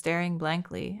sitting there, staring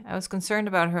blankly. I was concerned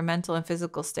about her mental and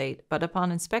physical state, but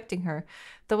upon inspecting her,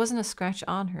 there wasn't a scratch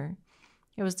on her.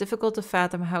 It was difficult to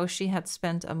fathom how she had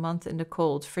spent a month in the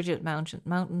cold, frigid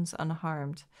mountains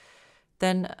unharmed.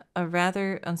 Then a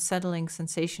rather unsettling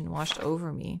sensation washed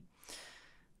over me.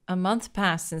 A month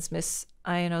passed since Miss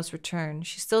Ayano's return.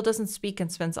 She still doesn't speak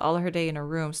and spends all her day in her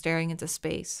room, staring into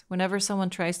space. Whenever someone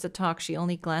tries to talk, she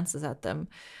only glances at them.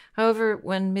 However,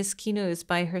 when Miss Kinu is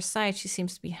by her side, she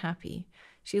seems to be happy.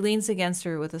 She leans against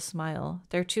her with a smile.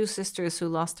 They're two sisters who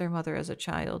lost their mother as a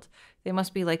child. They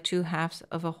must be like two halves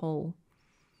of a whole.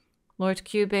 Lord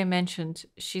Kyubei mentioned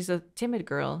she's a timid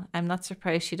girl. I'm not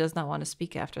surprised she does not want to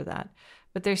speak after that.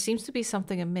 But there seems to be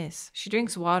something amiss. She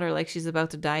drinks water like she's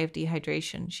about to die of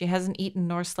dehydration. She hasn't eaten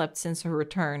nor slept since her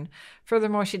return.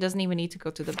 Furthermore, she doesn't even need to go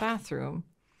to the bathroom.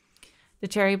 The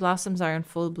cherry blossoms are in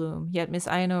full bloom, yet Miss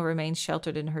Ayano remains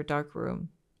sheltered in her dark room.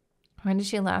 When did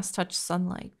she last touch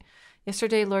sunlight?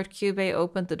 Yesterday, Lord Kyubei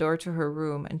opened the door to her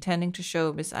room, intending to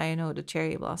show Miss Ayano the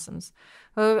cherry blossoms.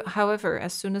 However,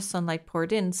 as soon as sunlight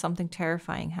poured in, something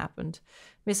terrifying happened.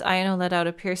 Miss Ayano let out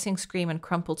a piercing scream and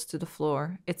crumpled to the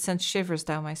floor. It sent shivers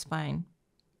down my spine.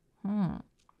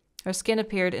 Her skin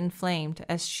appeared inflamed,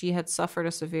 as she had suffered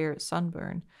a severe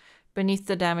sunburn. Beneath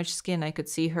the damaged skin, I could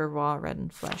see her raw,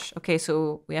 reddened flesh. Okay,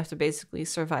 so we have to basically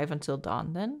survive until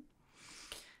dawn then.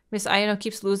 Miss Ayano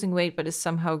keeps losing weight but is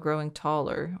somehow growing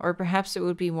taller. Or perhaps it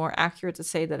would be more accurate to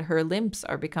say that her limbs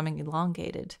are becoming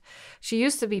elongated. She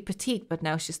used to be petite, but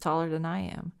now she's taller than I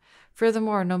am.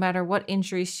 Furthermore, no matter what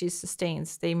injuries she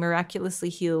sustains, they miraculously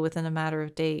heal within a matter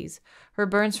of days. Her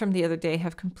burns from the other day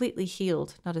have completely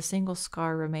healed, not a single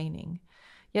scar remaining.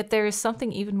 Yet there is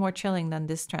something even more chilling than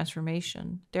this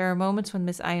transformation. There are moments when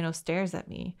Miss Ayano stares at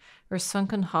me. Her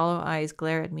sunken, hollow eyes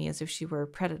glare at me as if she were a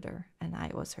predator, and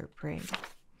I was her prey.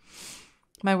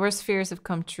 My worst fears have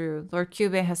come true. Lord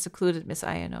Kyubei has secluded Miss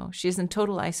Ayano. She is in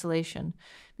total isolation.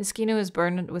 Miss Kinu is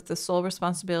burdened with the sole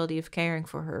responsibility of caring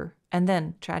for her. And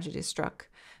then tragedy struck.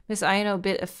 Miss Ayano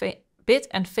bit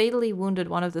and fatally wounded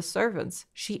one of the servants.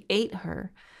 She ate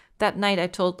her. That night I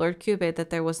told Lord Kyubei that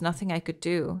there was nothing I could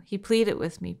do. He pleaded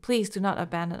with me, please do not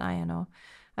abandon Ayano.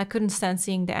 I couldn't stand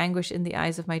seeing the anguish in the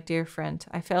eyes of my dear friend.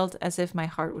 I felt as if my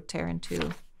heart would tear in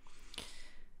two.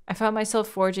 I found myself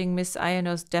forging Miss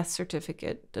Ayano's death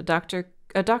certificate. A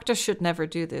doctor should never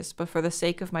do this, but for the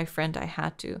sake of my friend I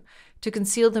had to. To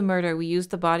conceal the murder, we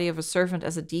used the body of a servant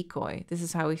as a decoy. This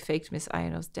is how we faked Miss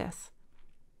Ayano's death.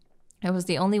 It was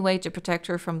the only way to protect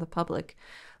her from the public.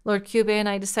 Lord Kyubei and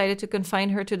I decided to confine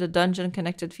her to the dungeon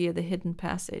connected via the hidden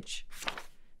passage.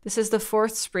 This is the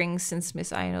 4th spring since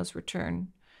Miss Ayano's return.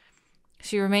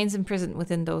 She remains imprisoned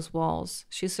within those walls.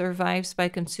 She survives by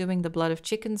consuming the blood of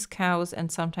chickens, cows,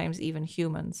 and sometimes even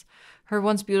humans. Her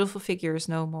once beautiful figure is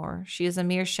no more. She is a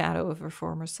mere shadow of her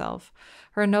former self.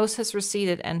 Her nose has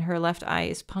receded and her left eye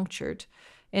is punctured.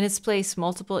 In its place,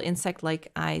 multiple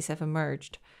insect-like eyes have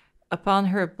emerged. Upon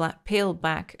her pale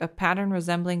back, a pattern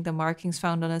resembling the markings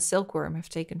found on a silkworm have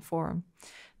taken form.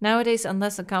 Nowadays,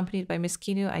 unless accompanied by Miss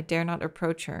Kinu, I dare not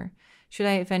approach her. Should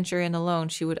I venture in alone,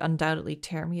 she would undoubtedly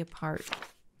tear me apart.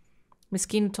 Miss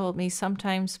Kinu told me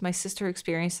sometimes my sister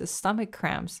experiences stomach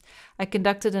cramps. I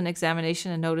conducted an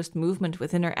examination and noticed movement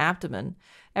within her abdomen.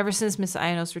 Ever since Miss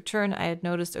Ayano's return, I had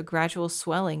noticed a gradual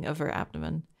swelling of her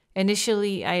abdomen.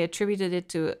 Initially, I attributed it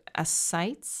to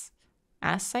ascites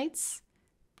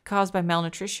caused by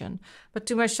malnutrition. But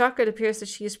to my shock, it appears that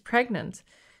she is pregnant.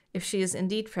 If she is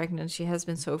indeed pregnant, she has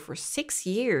been so for 6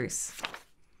 years.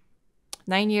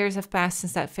 9 years have passed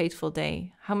since that fateful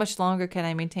day. How much longer can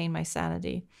I maintain my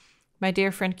sanity? My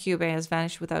dear friend Kyubei has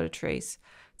vanished without a trace.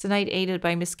 Tonight, aided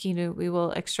by Miss Kinu, we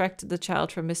will extract the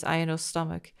child from Miss Ayano's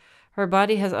stomach. Her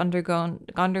body has undergone.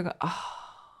 Oh,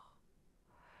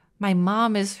 my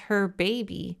mom is her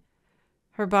baby.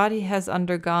 Her body has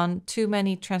undergone too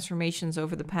many transformations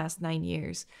over the past 9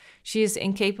 years. She is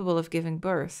incapable of giving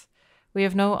birth. We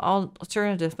have no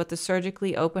alternative but to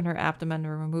surgically open her abdomen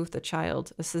and remove the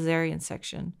child, a cesarean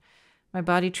section. My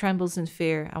body trembles in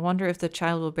fear. I wonder if the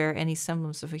child will bear any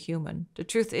semblance of a human. The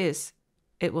truth is,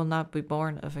 it will not be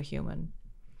born of a human.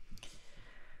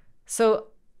 So,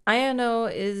 Ayano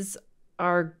is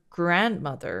our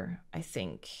grandmother, I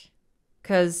think.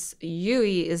 Because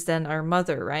Yui is then our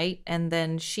mother, right? And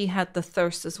then she had the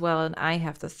thirst as well, and I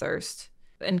have the thirst.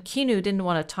 And Kinu didn't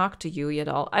want to talk to Yui at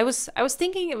all. I was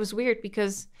thinking it was weird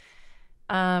because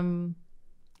Kinu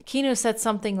said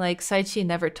something like, Saichi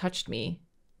never touched me.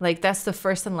 Like, that's the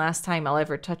first and last time I'll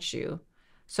ever touch you.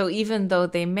 So even though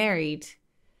they married,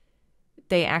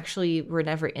 they actually were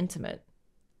never intimate.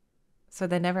 So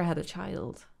they never had a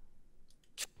child.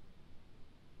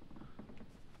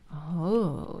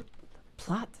 Oh, the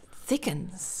plot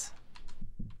thickens.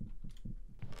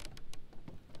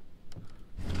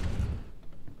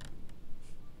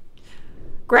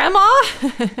 Grandma?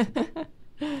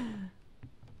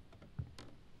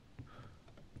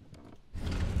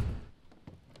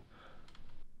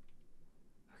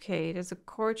 Okay, there's a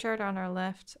courtyard on our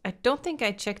left. I don't think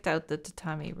I checked out the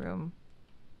tatami room.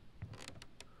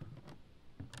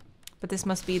 But this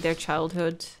must be their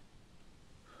childhood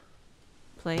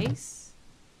place.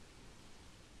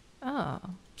 Oh,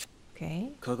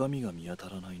 okay.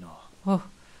 Oh,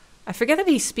 I forget that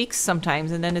he speaks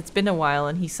sometimes, and then it's been a while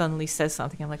and he suddenly says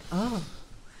something. I'm like, oh,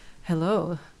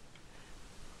 hello.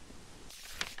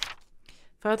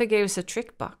 Father gave us a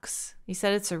trick box. He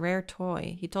said it's a rare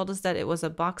toy. He told us that it was a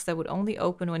box that would only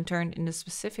open when turned in a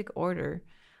specific order.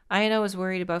 Ayano was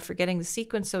worried about forgetting the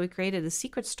sequence, so we created a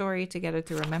secret story together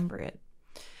to remember it.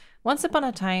 Once upon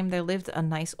a time, there lived a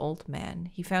nice old man.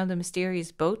 He found a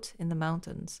mysterious boat in the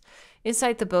mountains.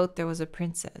 Inside the boat, there was a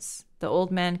princess. The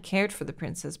old man cared for the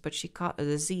princess, but she caught a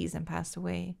disease and passed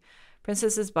away.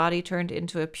 Princess's body turned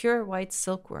into a pure white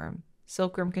silkworm.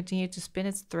 Silkworm continued to spin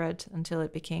its thread until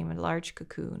it became a large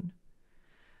cocoon.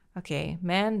 Okay,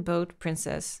 man, boat,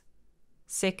 princess.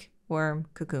 Sick, worm,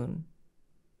 cocoon.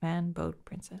 Man, boat,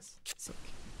 princess. Sick.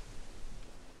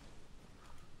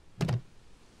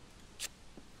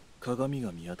 鏡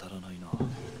が見当たらないな。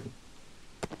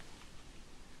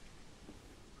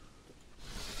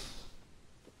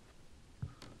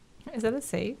 Is that a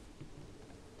save?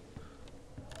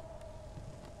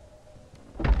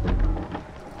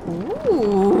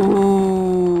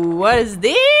 Ooh, what is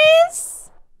this?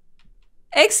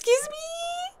 Excuse me?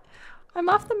 I'm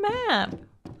off the map.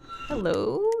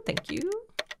 Hello, thank you.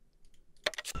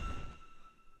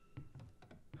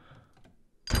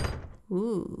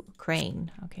 Ooh,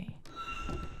 crane, okay.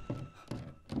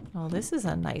 Oh, this is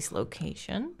a nice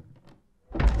location.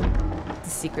 The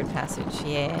secret passage,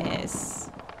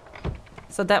 yes.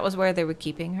 So that was where they were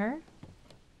keeping her?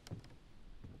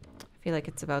 I feel like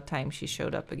it's about time she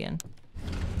showed up again.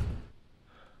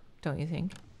 Don't you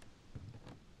think?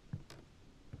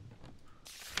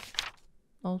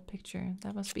 Old picture.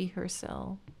 That must be her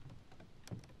cell.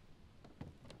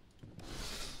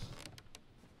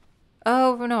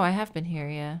 Oh, no, I have been here,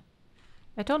 yeah.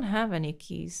 I don't have any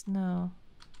keys, no.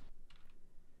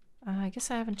 I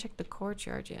guess I haven't checked the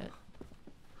courtyard yet.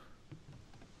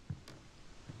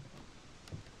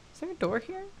 Is there a door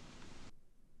here?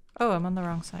 Oh, I'm on the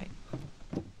wrong side.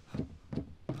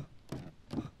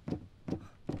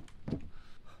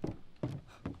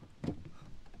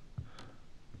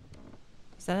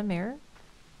 Is that a mirror?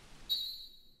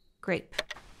 Grape.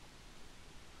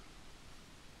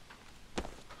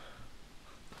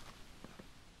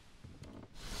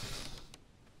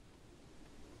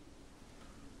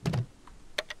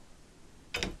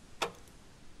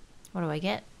 What do I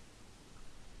get?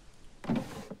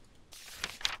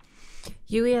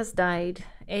 Yui has died.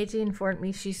 Eiji informed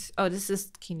me she's... Oh, this is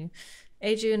Kinu.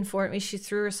 Eiji informed me she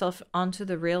threw herself onto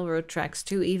the railroad tracks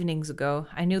 2 evenings ago.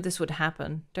 I knew this would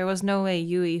happen. There was no way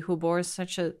Yui, who bore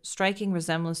such a striking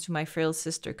resemblance to my frail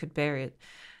sister, could bear it.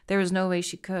 There was no way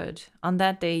she could. On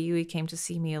that day, Yui came to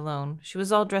see me alone. She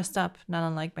was all dressed up, not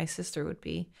unlike my sister would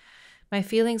be. My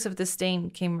feelings of disdain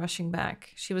came rushing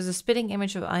back. She was a spitting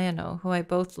image of Ayano, who I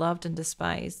both loved and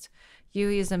despised.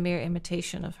 Yui is a mere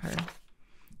imitation of her.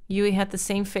 Yui had the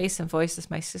same face and voice as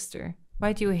my sister.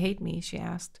 Why do you hate me? She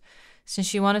asked. Since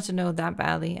she wanted to know that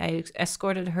badly, I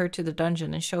escorted her to the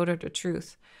dungeon and showed her the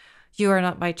truth. You are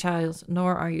not my child,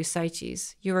 nor are you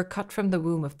Saichi's. You were cut from the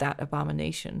womb of that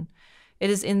abomination. It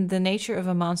is in the nature of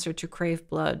a monster to crave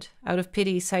blood. Out of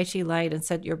pity, Saichi lied and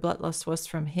said your bloodlust was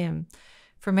from him.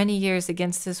 For many years,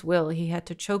 against his will, he had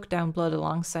to choke down blood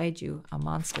alongside you, a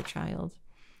monster child.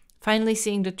 Finally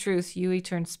seeing the truth, Yui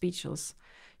turned speechless.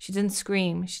 She didn't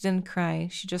scream, she didn't cry,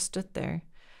 she just stood there.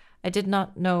 I did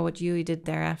not know what Yui did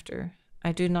thereafter.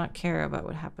 I do not care about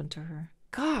what happened to her.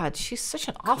 God, she's such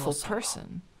an awful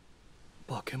person.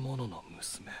 化け物の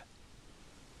娘。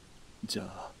じゃ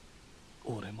あ、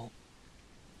俺も。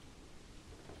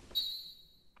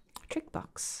 Trick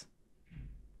box.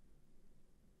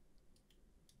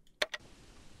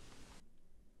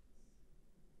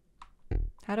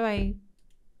 How do I...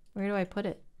 Where do I put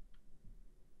it?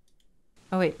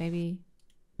 Oh wait, maybe...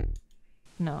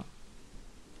 No.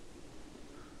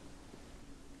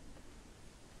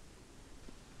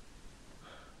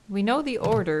 We know the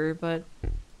order, but...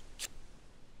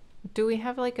 Do we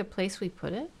have like a place we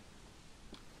put it?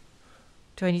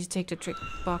 Do I need to take the trick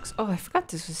box? Oh, I forgot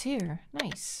this was here.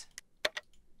 Nice.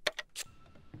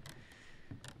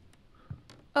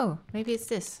 Oh, maybe it's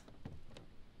this.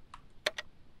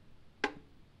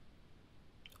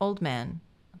 Old man.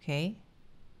 Okay.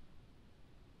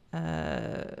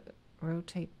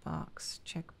 Rotate box.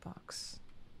 Check box.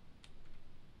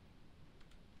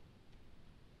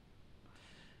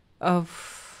 Oh,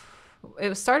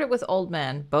 it started with old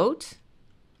man. Boat?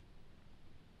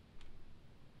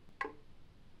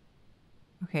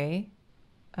 Okay.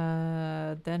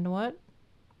 Then what?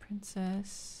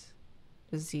 Princess.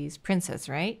 Disease. Princess,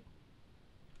 right?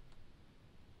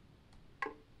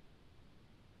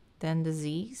 Then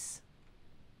disease.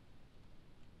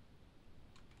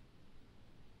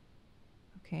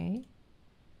 Okay.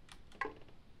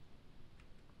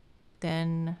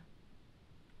 Then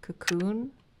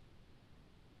cocoon.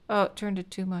 Oh, it turned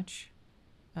it too much.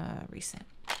 Reset.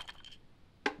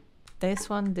 This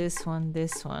one, this one,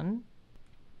 this one.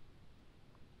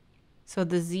 So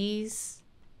disease,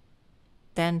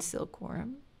 then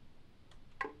silkworm.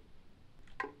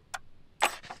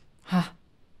 Ha!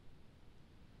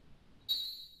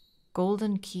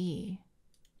 Golden key.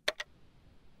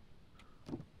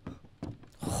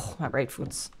 Oh, my right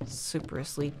foot's super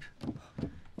asleep.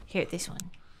 Here, this one.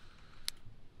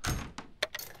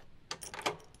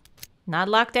 Not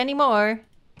locked anymore.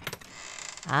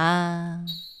 Ah,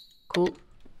 cool.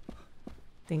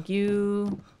 Thank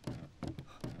you.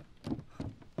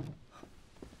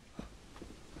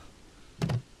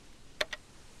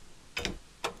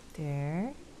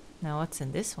 There. Now what's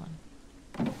in this one?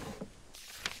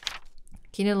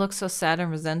 Kino looked so sad and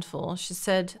resentful. She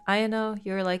said, Ayano,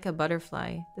 you're like a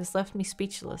butterfly. This left me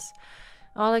speechless.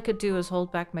 All I could do was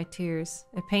hold back my tears.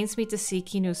 It pains me to see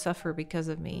Kinu suffer because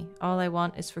of me. All I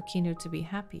want is for Kinu to be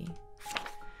happy.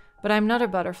 But I'm not a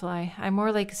butterfly. I'm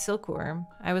more like a silkworm.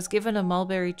 I was given a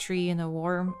mulberry tree in a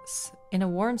warm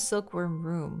silkworm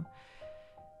room.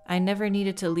 I never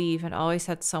needed to leave and always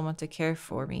had someone to care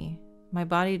for me. My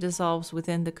body dissolves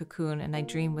within the cocoon and I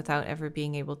dream without ever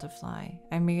being able to fly.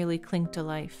 I merely cling to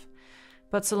life.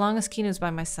 But so long as Kinu's by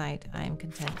my side, I am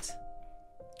content.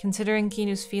 Considering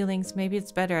Kinu's feelings, maybe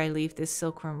it's better I leave this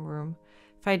silkworm room.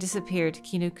 If I disappeared,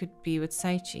 Kinu could be with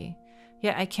Saichi.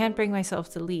 Yet I can't bring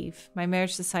myself to leave. My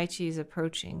marriage to Saichi is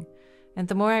approaching. And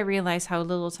the more I realize how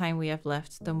little time we have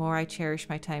left, the more I cherish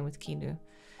my time with Kinu.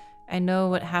 I know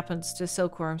what happens to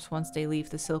silkworms once they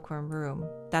leave the silkworm room.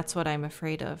 That's what I'm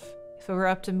afraid of. If it were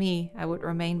up to me, I would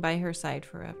remain by her side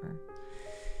forever.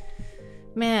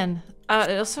 Man,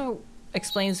 it also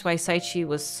explains why Saichi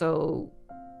was so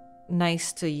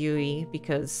nice to Yui,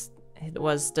 because it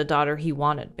was the daughter he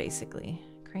wanted, basically.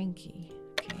 Cranky.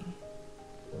 Okay.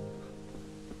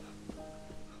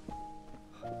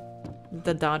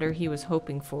 The daughter he was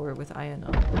hoping for with Ayano.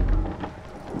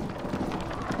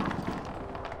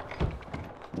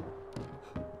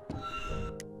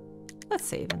 Let's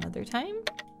save another time.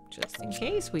 Just in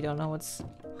case, we don't know what's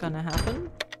gonna happen.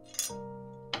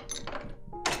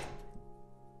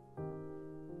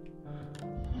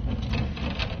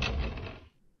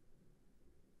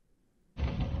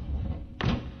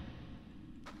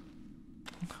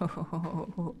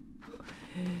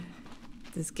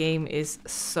 This game is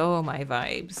so my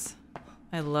vibes.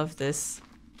 I love this.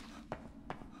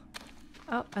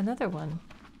 Oh, another one.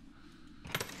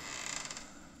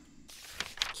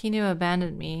 Kinu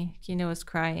abandoned me. Kinu was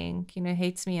crying. Kinu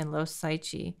hates me and loves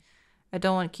Saichi. I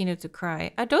don't want Kinu to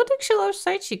cry. I don't think she loves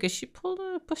Saichi because she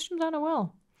pushed him down a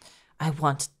well. I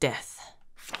want death.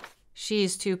 She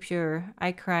is too pure.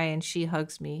 I cry and she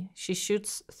hugs me. She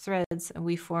shoots threads and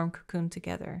we form Cocoon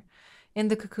together. In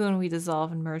the cocoon we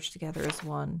dissolve and merge together as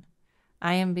one.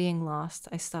 I am being lost.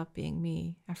 I stop being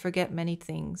me. I forget many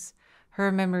things.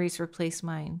 Her memories replace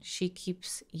mine. She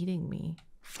keeps eating me.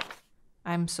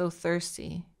 I'm so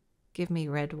thirsty. Give me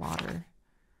red water.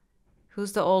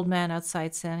 Who's the old man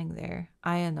outside standing there?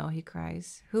 Ayano, he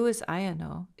cries. Who is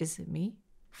Ayano? Is it me?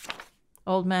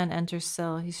 Old man enters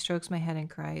cell. He strokes my head and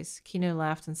cries. Kinu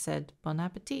laughed and said, Bon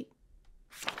appetit.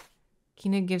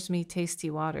 Kinu gives me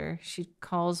tasty water. She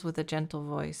calls with a gentle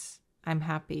voice. I'm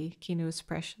happy. Kinu is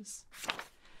precious.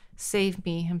 Save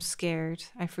me. I'm scared.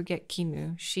 I forget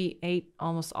Kinu. She ate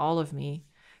almost all of me.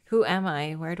 Who am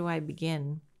I? Where do I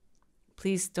begin?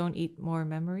 Please don't eat more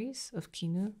memories of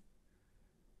Kinu.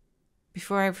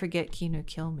 Before I forget Kinu,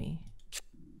 kill me.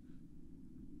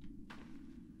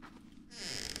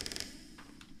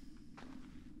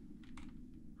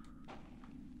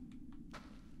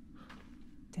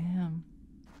 Damn.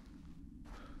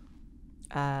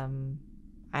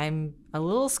 I'm a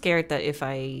little scared that if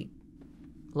I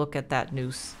look at that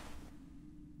noose,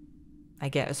 I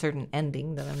get a certain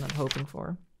ending that I'm not hoping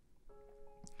for.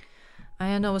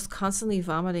 Ayano was constantly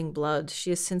vomiting blood. She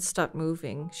has since stopped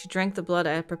moving. She drank the blood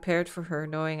I had prepared for her,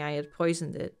 knowing I had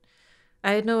poisoned it.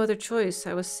 I had no other choice.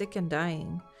 I was sick and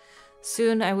dying.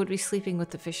 Soon I would be sleeping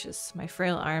with the fishes. My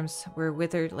frail arms were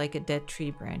withered like a dead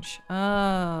tree branch.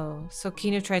 Oh, so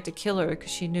Kinu tried to kill her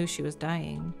because she knew she was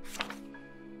dying.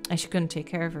 And she couldn't take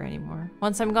care of her anymore.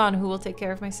 Once I'm gone, who will take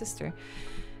care of my sister?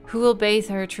 Who will bathe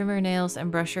her, trim her nails,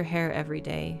 and brush her hair every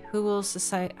day?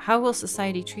 How will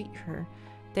society treat her?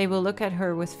 They will look at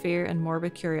her with fear and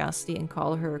morbid curiosity and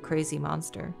call her a crazy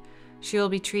monster. She will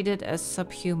be treated as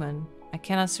subhuman. I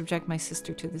cannot subject my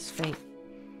sister to this fate.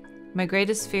 My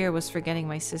greatest fear was forgetting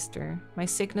my sister. My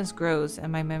sickness grows and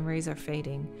my memories are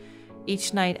fading.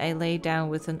 Each night I lay down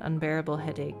with an unbearable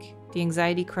headache. The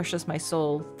anxiety crushes my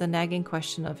soul, the nagging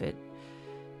question of it.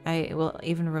 I will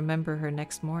even remember her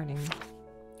next morning.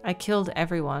 I killed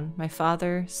everyone. My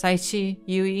father, Saichi,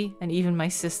 Yui, and even my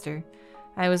sister.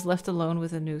 I was left alone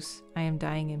with a noose. I am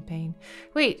dying in pain.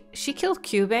 Wait, she killed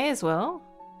Kyubei as well?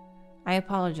 I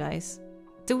apologize.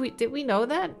 Did we know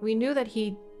that? We knew that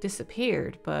he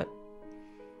disappeared, but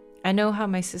I know how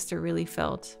my sister really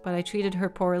felt, but I treated her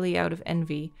poorly out of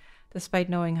envy, despite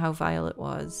knowing how vile it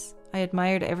was. I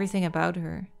admired everything about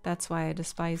her. That's why I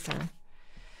despised her.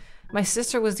 My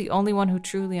sister was the only one who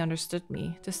truly understood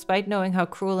me, despite knowing how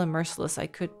cruel and merciless I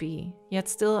could be. Yet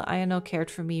still, Ayano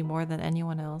cared for me more than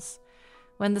anyone else.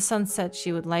 When the sun set,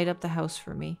 she would light up the house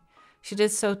for me. She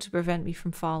did so to prevent me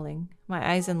from falling.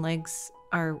 My eyes and legs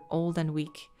are old and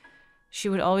weak. She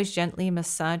would always gently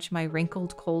massage my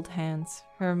wrinkled, cold hands.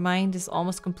 Her mind is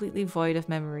almost completely void of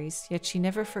memories, yet she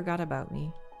never forgot about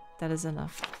me. That is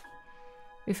enough.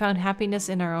 We found happiness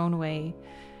in our own way.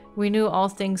 We knew all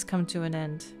things come to an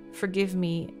end. Forgive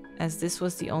me, as this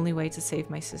was the only way to save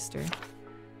my sister.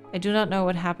 I do not know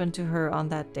what happened to her on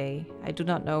that day. I do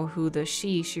not know who the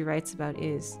she writes about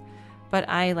is. But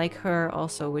I, like her,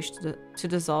 also wish to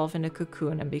dissolve in a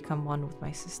cocoon and become one with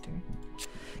my sister.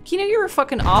 Kino, you're a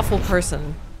fucking awful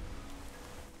person.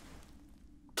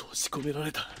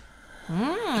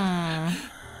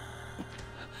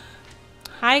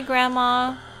 Hi,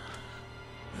 Grandma.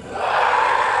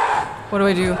 What do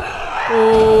I do?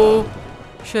 Oh,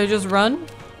 should I just run?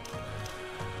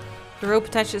 The rope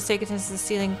attached to the stake attached to the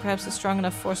ceiling. Perhaps a strong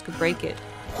enough force could break it.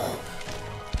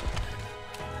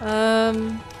 How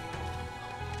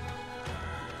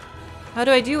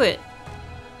do I do it?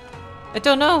 I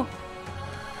don't know.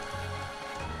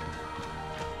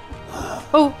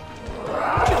 Oh!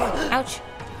 Ouch.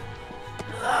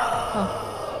 Oh.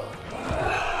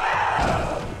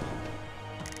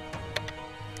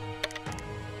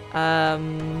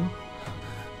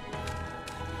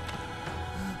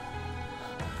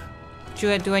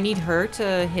 Do I need her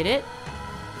to hit it?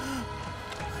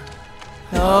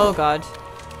 Oh god.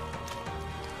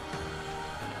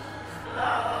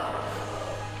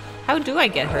 How do I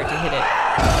get her to hit it?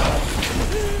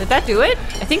 Did that do it?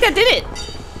 I think that did it!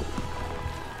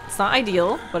 It's not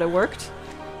ideal, but it worked.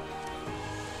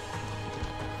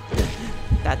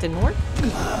 That didn't work.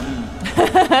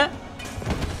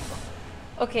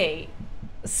 Okay,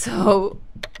 so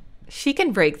she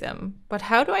can break them, but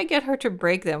how do I get her to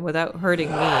break them without hurting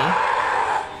me?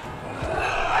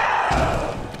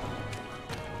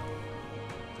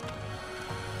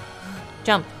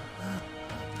 Jump.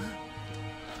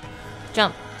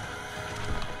 Jump.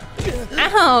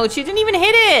 Ouch! You didn't even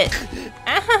hit it!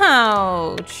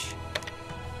 Ouch!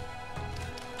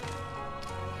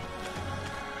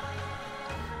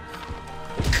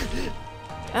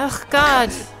 Ugh,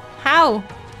 God. How?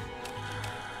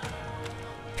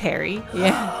 Parry?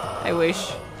 Yeah, I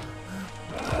wish.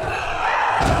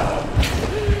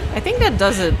 I think that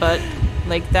does it, but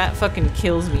like that fucking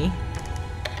kills me.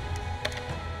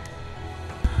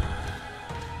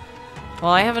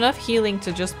 Well, I have enough healing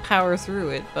to just power through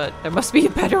it, but there must be a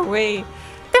better way.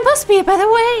 There must be a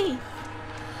better way!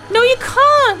 No, you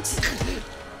can't!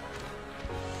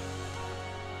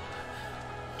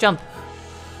 Jump.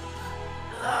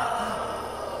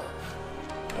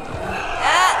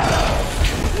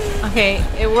 Okay,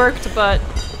 it worked, but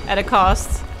at a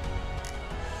cost.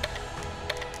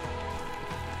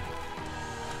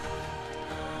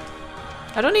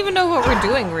 I don't even know what we're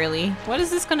doing, really. What is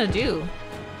this gonna do?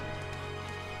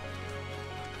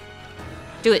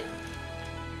 Do it.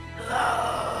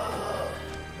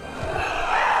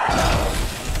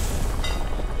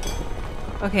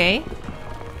 Okay.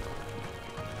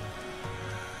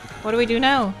 What do we do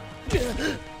now?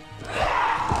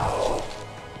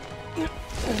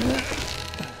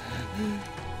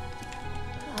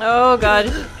 Oh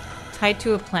god. Tied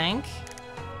to a plank?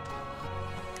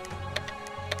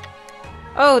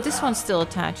 Oh, this one's still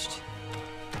attached.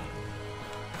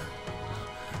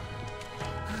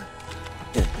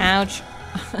 Ouch.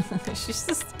 She's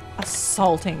just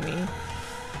assaulting me.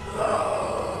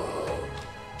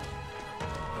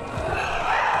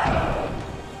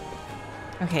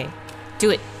 Okay.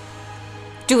 Do it.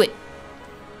 Do it.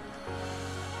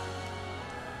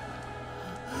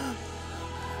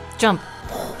 Jump.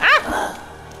 Ah!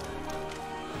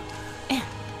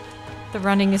 The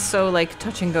running is so like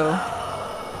touch and go.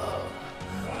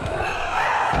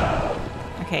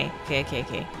 Okay, okay, okay,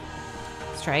 okay.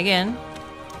 Let's try again.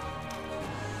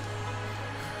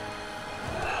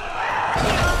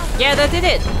 Yeah, that did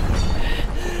it!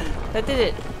 That did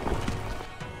it.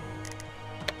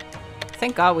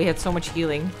 Thank God we had so much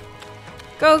healing.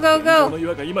 Go, go, go!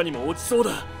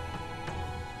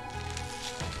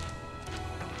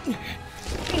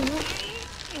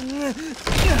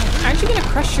 Aren't you gonna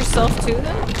crush yourself too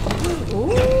then?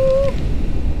 Ooh!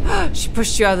 She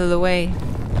pushed you out of the way.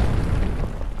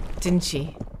 Didn't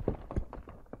she?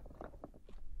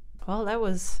 Well, that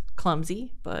was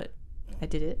clumsy, but I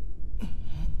did it.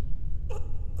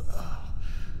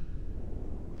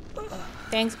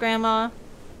 Thanks, Grandma.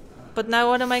 But now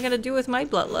what am I gonna do with my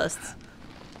bloodlust?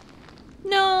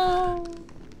 No!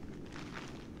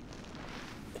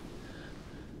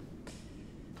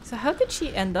 So how did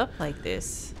she end up like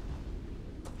this?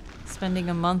 Spending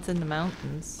a month in the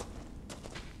mountains.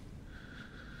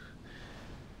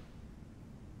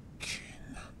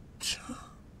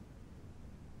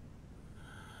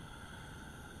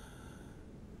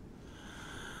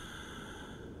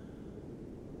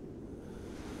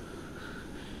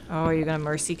 Oh, are you gonna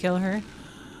mercy kill her?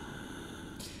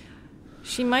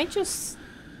 She might just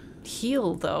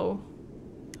heal, though.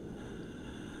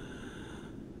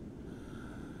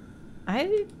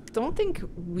 I don't think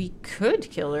we could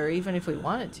kill her, even if we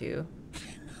wanted to.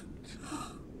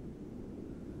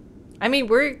 I mean,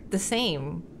 we're the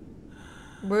same.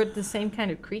 We're the same kind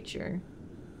of creature.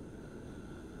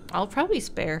 I'll probably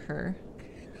spare her.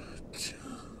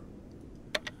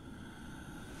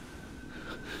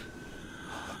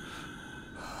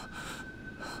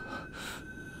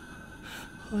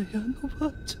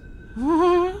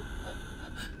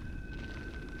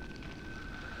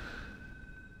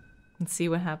 Let's see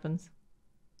what happens.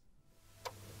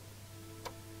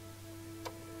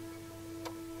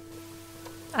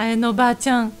 I know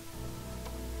ba-chan.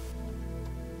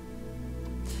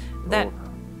 That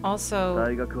also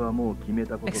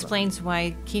explains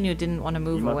why Kinu didn't want to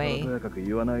move away.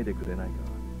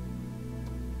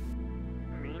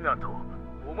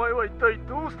 お前は一体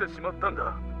どうしてしまったん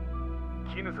だ。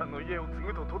絹さんの家を継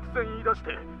ぐと突然言い出し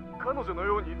て、彼女の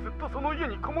ようにずっとその家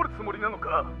にこもるつもりなの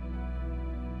か。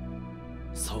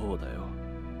そうだよ。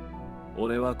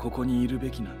俺はここにいるべ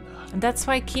きなんだ。And that's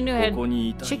why Kinu had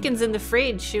chickens in the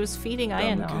fridge. She was feeding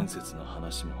Ayano. 建設の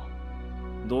話も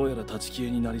どうやら立ち消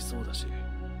えになりそうだし。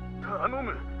頼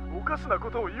む、おかしなこ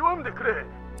とを言わんでくれ。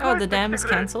Oh, the dam is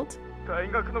cancelled? 大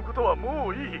学のことはも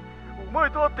ういい。お前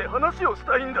と会って話をし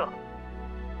たいんだ。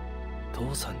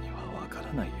父さんにはわか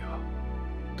らないよ。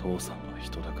父さんは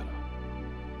人だから。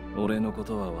俺のこ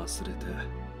とは忘れて、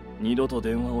二度と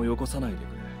電話をよこさないでくれ。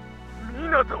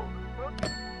港。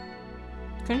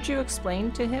Couldn't you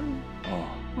explain to him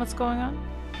what's going on?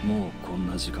 もうこん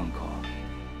な時間か。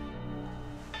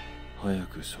早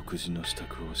く食事の支度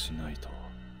をしないと。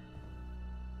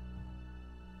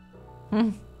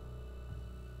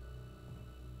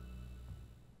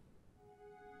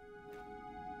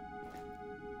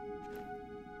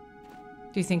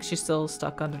Do you think she's still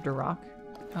stuck under the rock?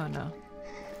 Oh no.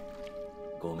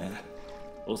 ごめん。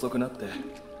遅くなって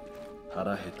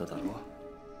腹減っただろ。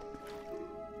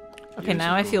Okay,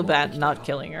 now I feel bad not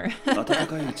killing her. 温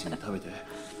かいうちに食べて。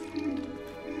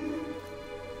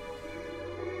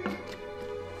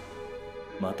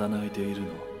また泣いているの。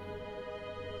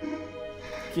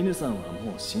絹さんは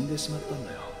もう死んでしまったん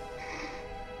だよ。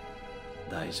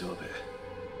大丈夫。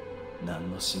何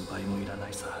の心配もいらな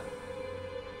いさ。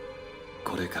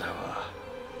これからは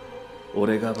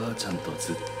俺がばあちゃんと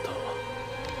ずっと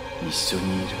一緒に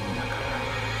いるんだから。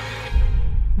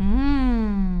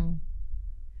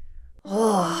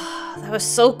Oh, that was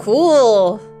so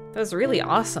cool. That was really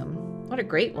awesome. What a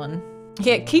great one.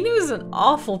 Yeah, Kinu is an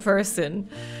awful person.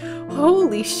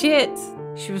 Holy shit.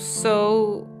 She was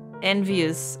so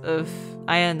envious of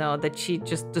Ayano that she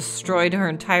just destroyed her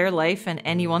entire life and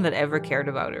anyone that ever cared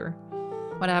about her.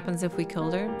 What happens if we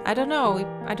killed her? I don't know.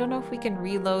 I don't know if we can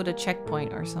reload a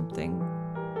checkpoint or something.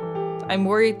 I'm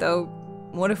worried though.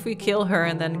 What if we kill her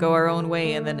and then go our own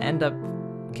way and then end up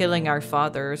killing our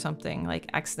father or something? Like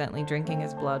accidentally drinking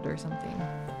his blood or something.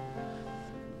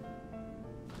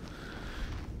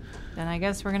 Then I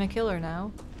guess we're gonna kill her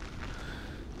now.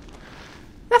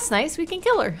 That's nice. We can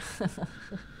kill her.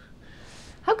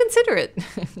 How considerate.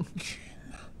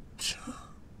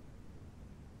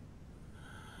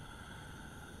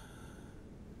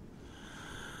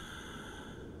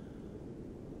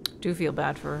 Do feel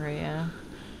bad for her, yeah.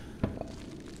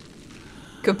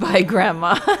 Goodbye,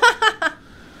 Grandma.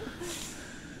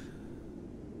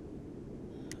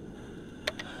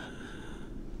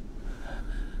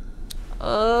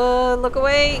 Look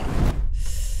away.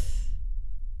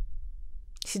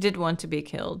 She did want to be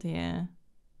killed, yeah.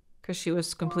 Because she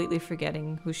was completely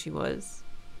forgetting who she was.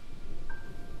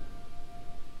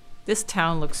 This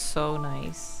town looks so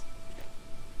nice.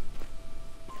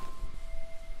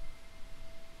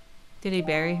 Did he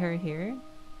bury her here?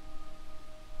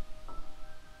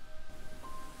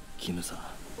 Kinuさん、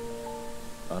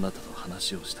あなたと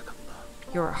話をしたかった。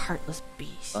 You're a heartless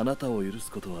beast. あなたを許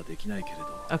すことはできないけれど。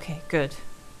 Okay, good.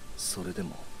 それで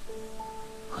も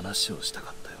話をした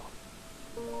かったよ。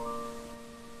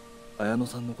綾乃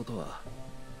さんのことは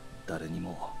誰に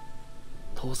も、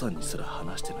父さんにすら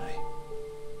話してない。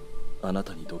あな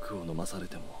たに毒を飲まされ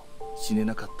ても死ね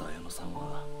なかった綾乃さん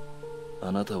は、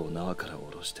あなたを縄から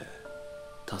下ろして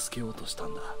助けようとした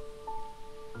んだ。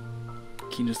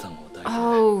絹さんを抱いて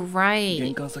Oh, 玄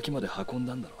right. 関先まで運ん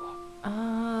だんだろう。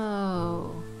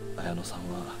 Oh. 綾乃さん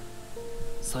は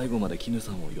最後まで絹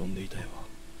さんを呼んでいたよ。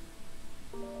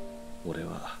俺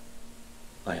は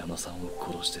綾乃さんを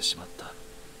殺してしまった。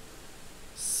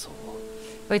そう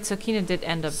Wait, so Kina did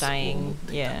end up そう思 dying. っ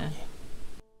ていたの Yeah. に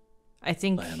I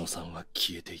think. 綾乃さんは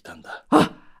消えていたんだ。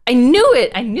 I knew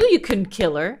it! I knew you couldn't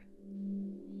kill her.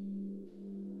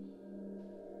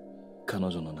 彼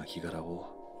女の亡骸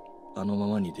をあのま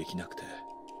まにできなくて、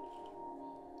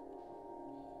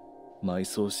埋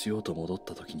葬しようと戻っ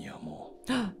た時にはも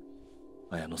う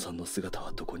綾乃さんの姿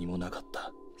はどこにもなかっ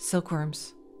た。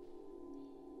 Silkworms.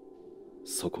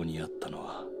 そこにあったの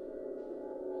は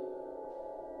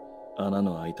穴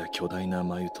の開いた巨大な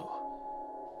繭と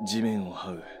地面を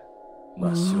這う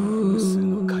真っ白な無数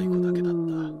の蚕だけだった。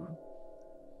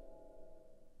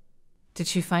 Did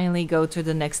she finally go to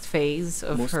the next phase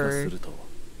も of しかす her ると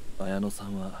綾乃さ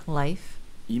んは life?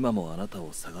 今もあなた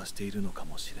を探しているのか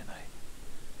もしれない。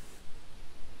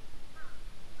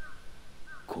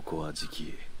ここはじ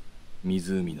き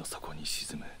湖の底に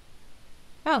沈む。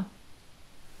 Oh,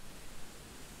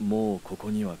 もうここ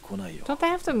には来ないよ。 don't they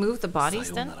have to move the さ bodies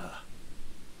よう then? なら。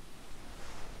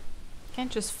 Can't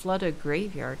just flood a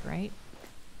graveyard, right?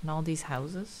 And all these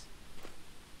houses?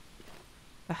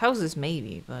 The houses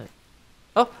maybe, but...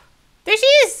 Oh! There she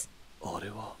is! あれ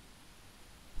は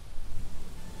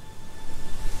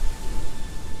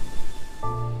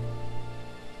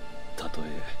たと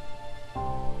え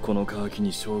この渇き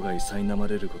に生涯苛ま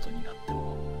れることになって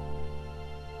も、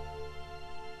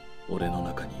俺の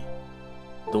中に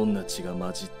どんな血が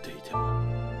混じっていても、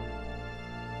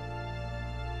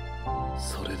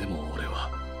それでも俺は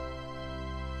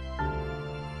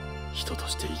人と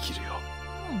して生きるよ。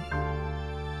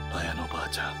綾乃ばあ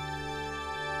ちゃん。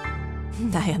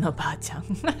Diana Bachan.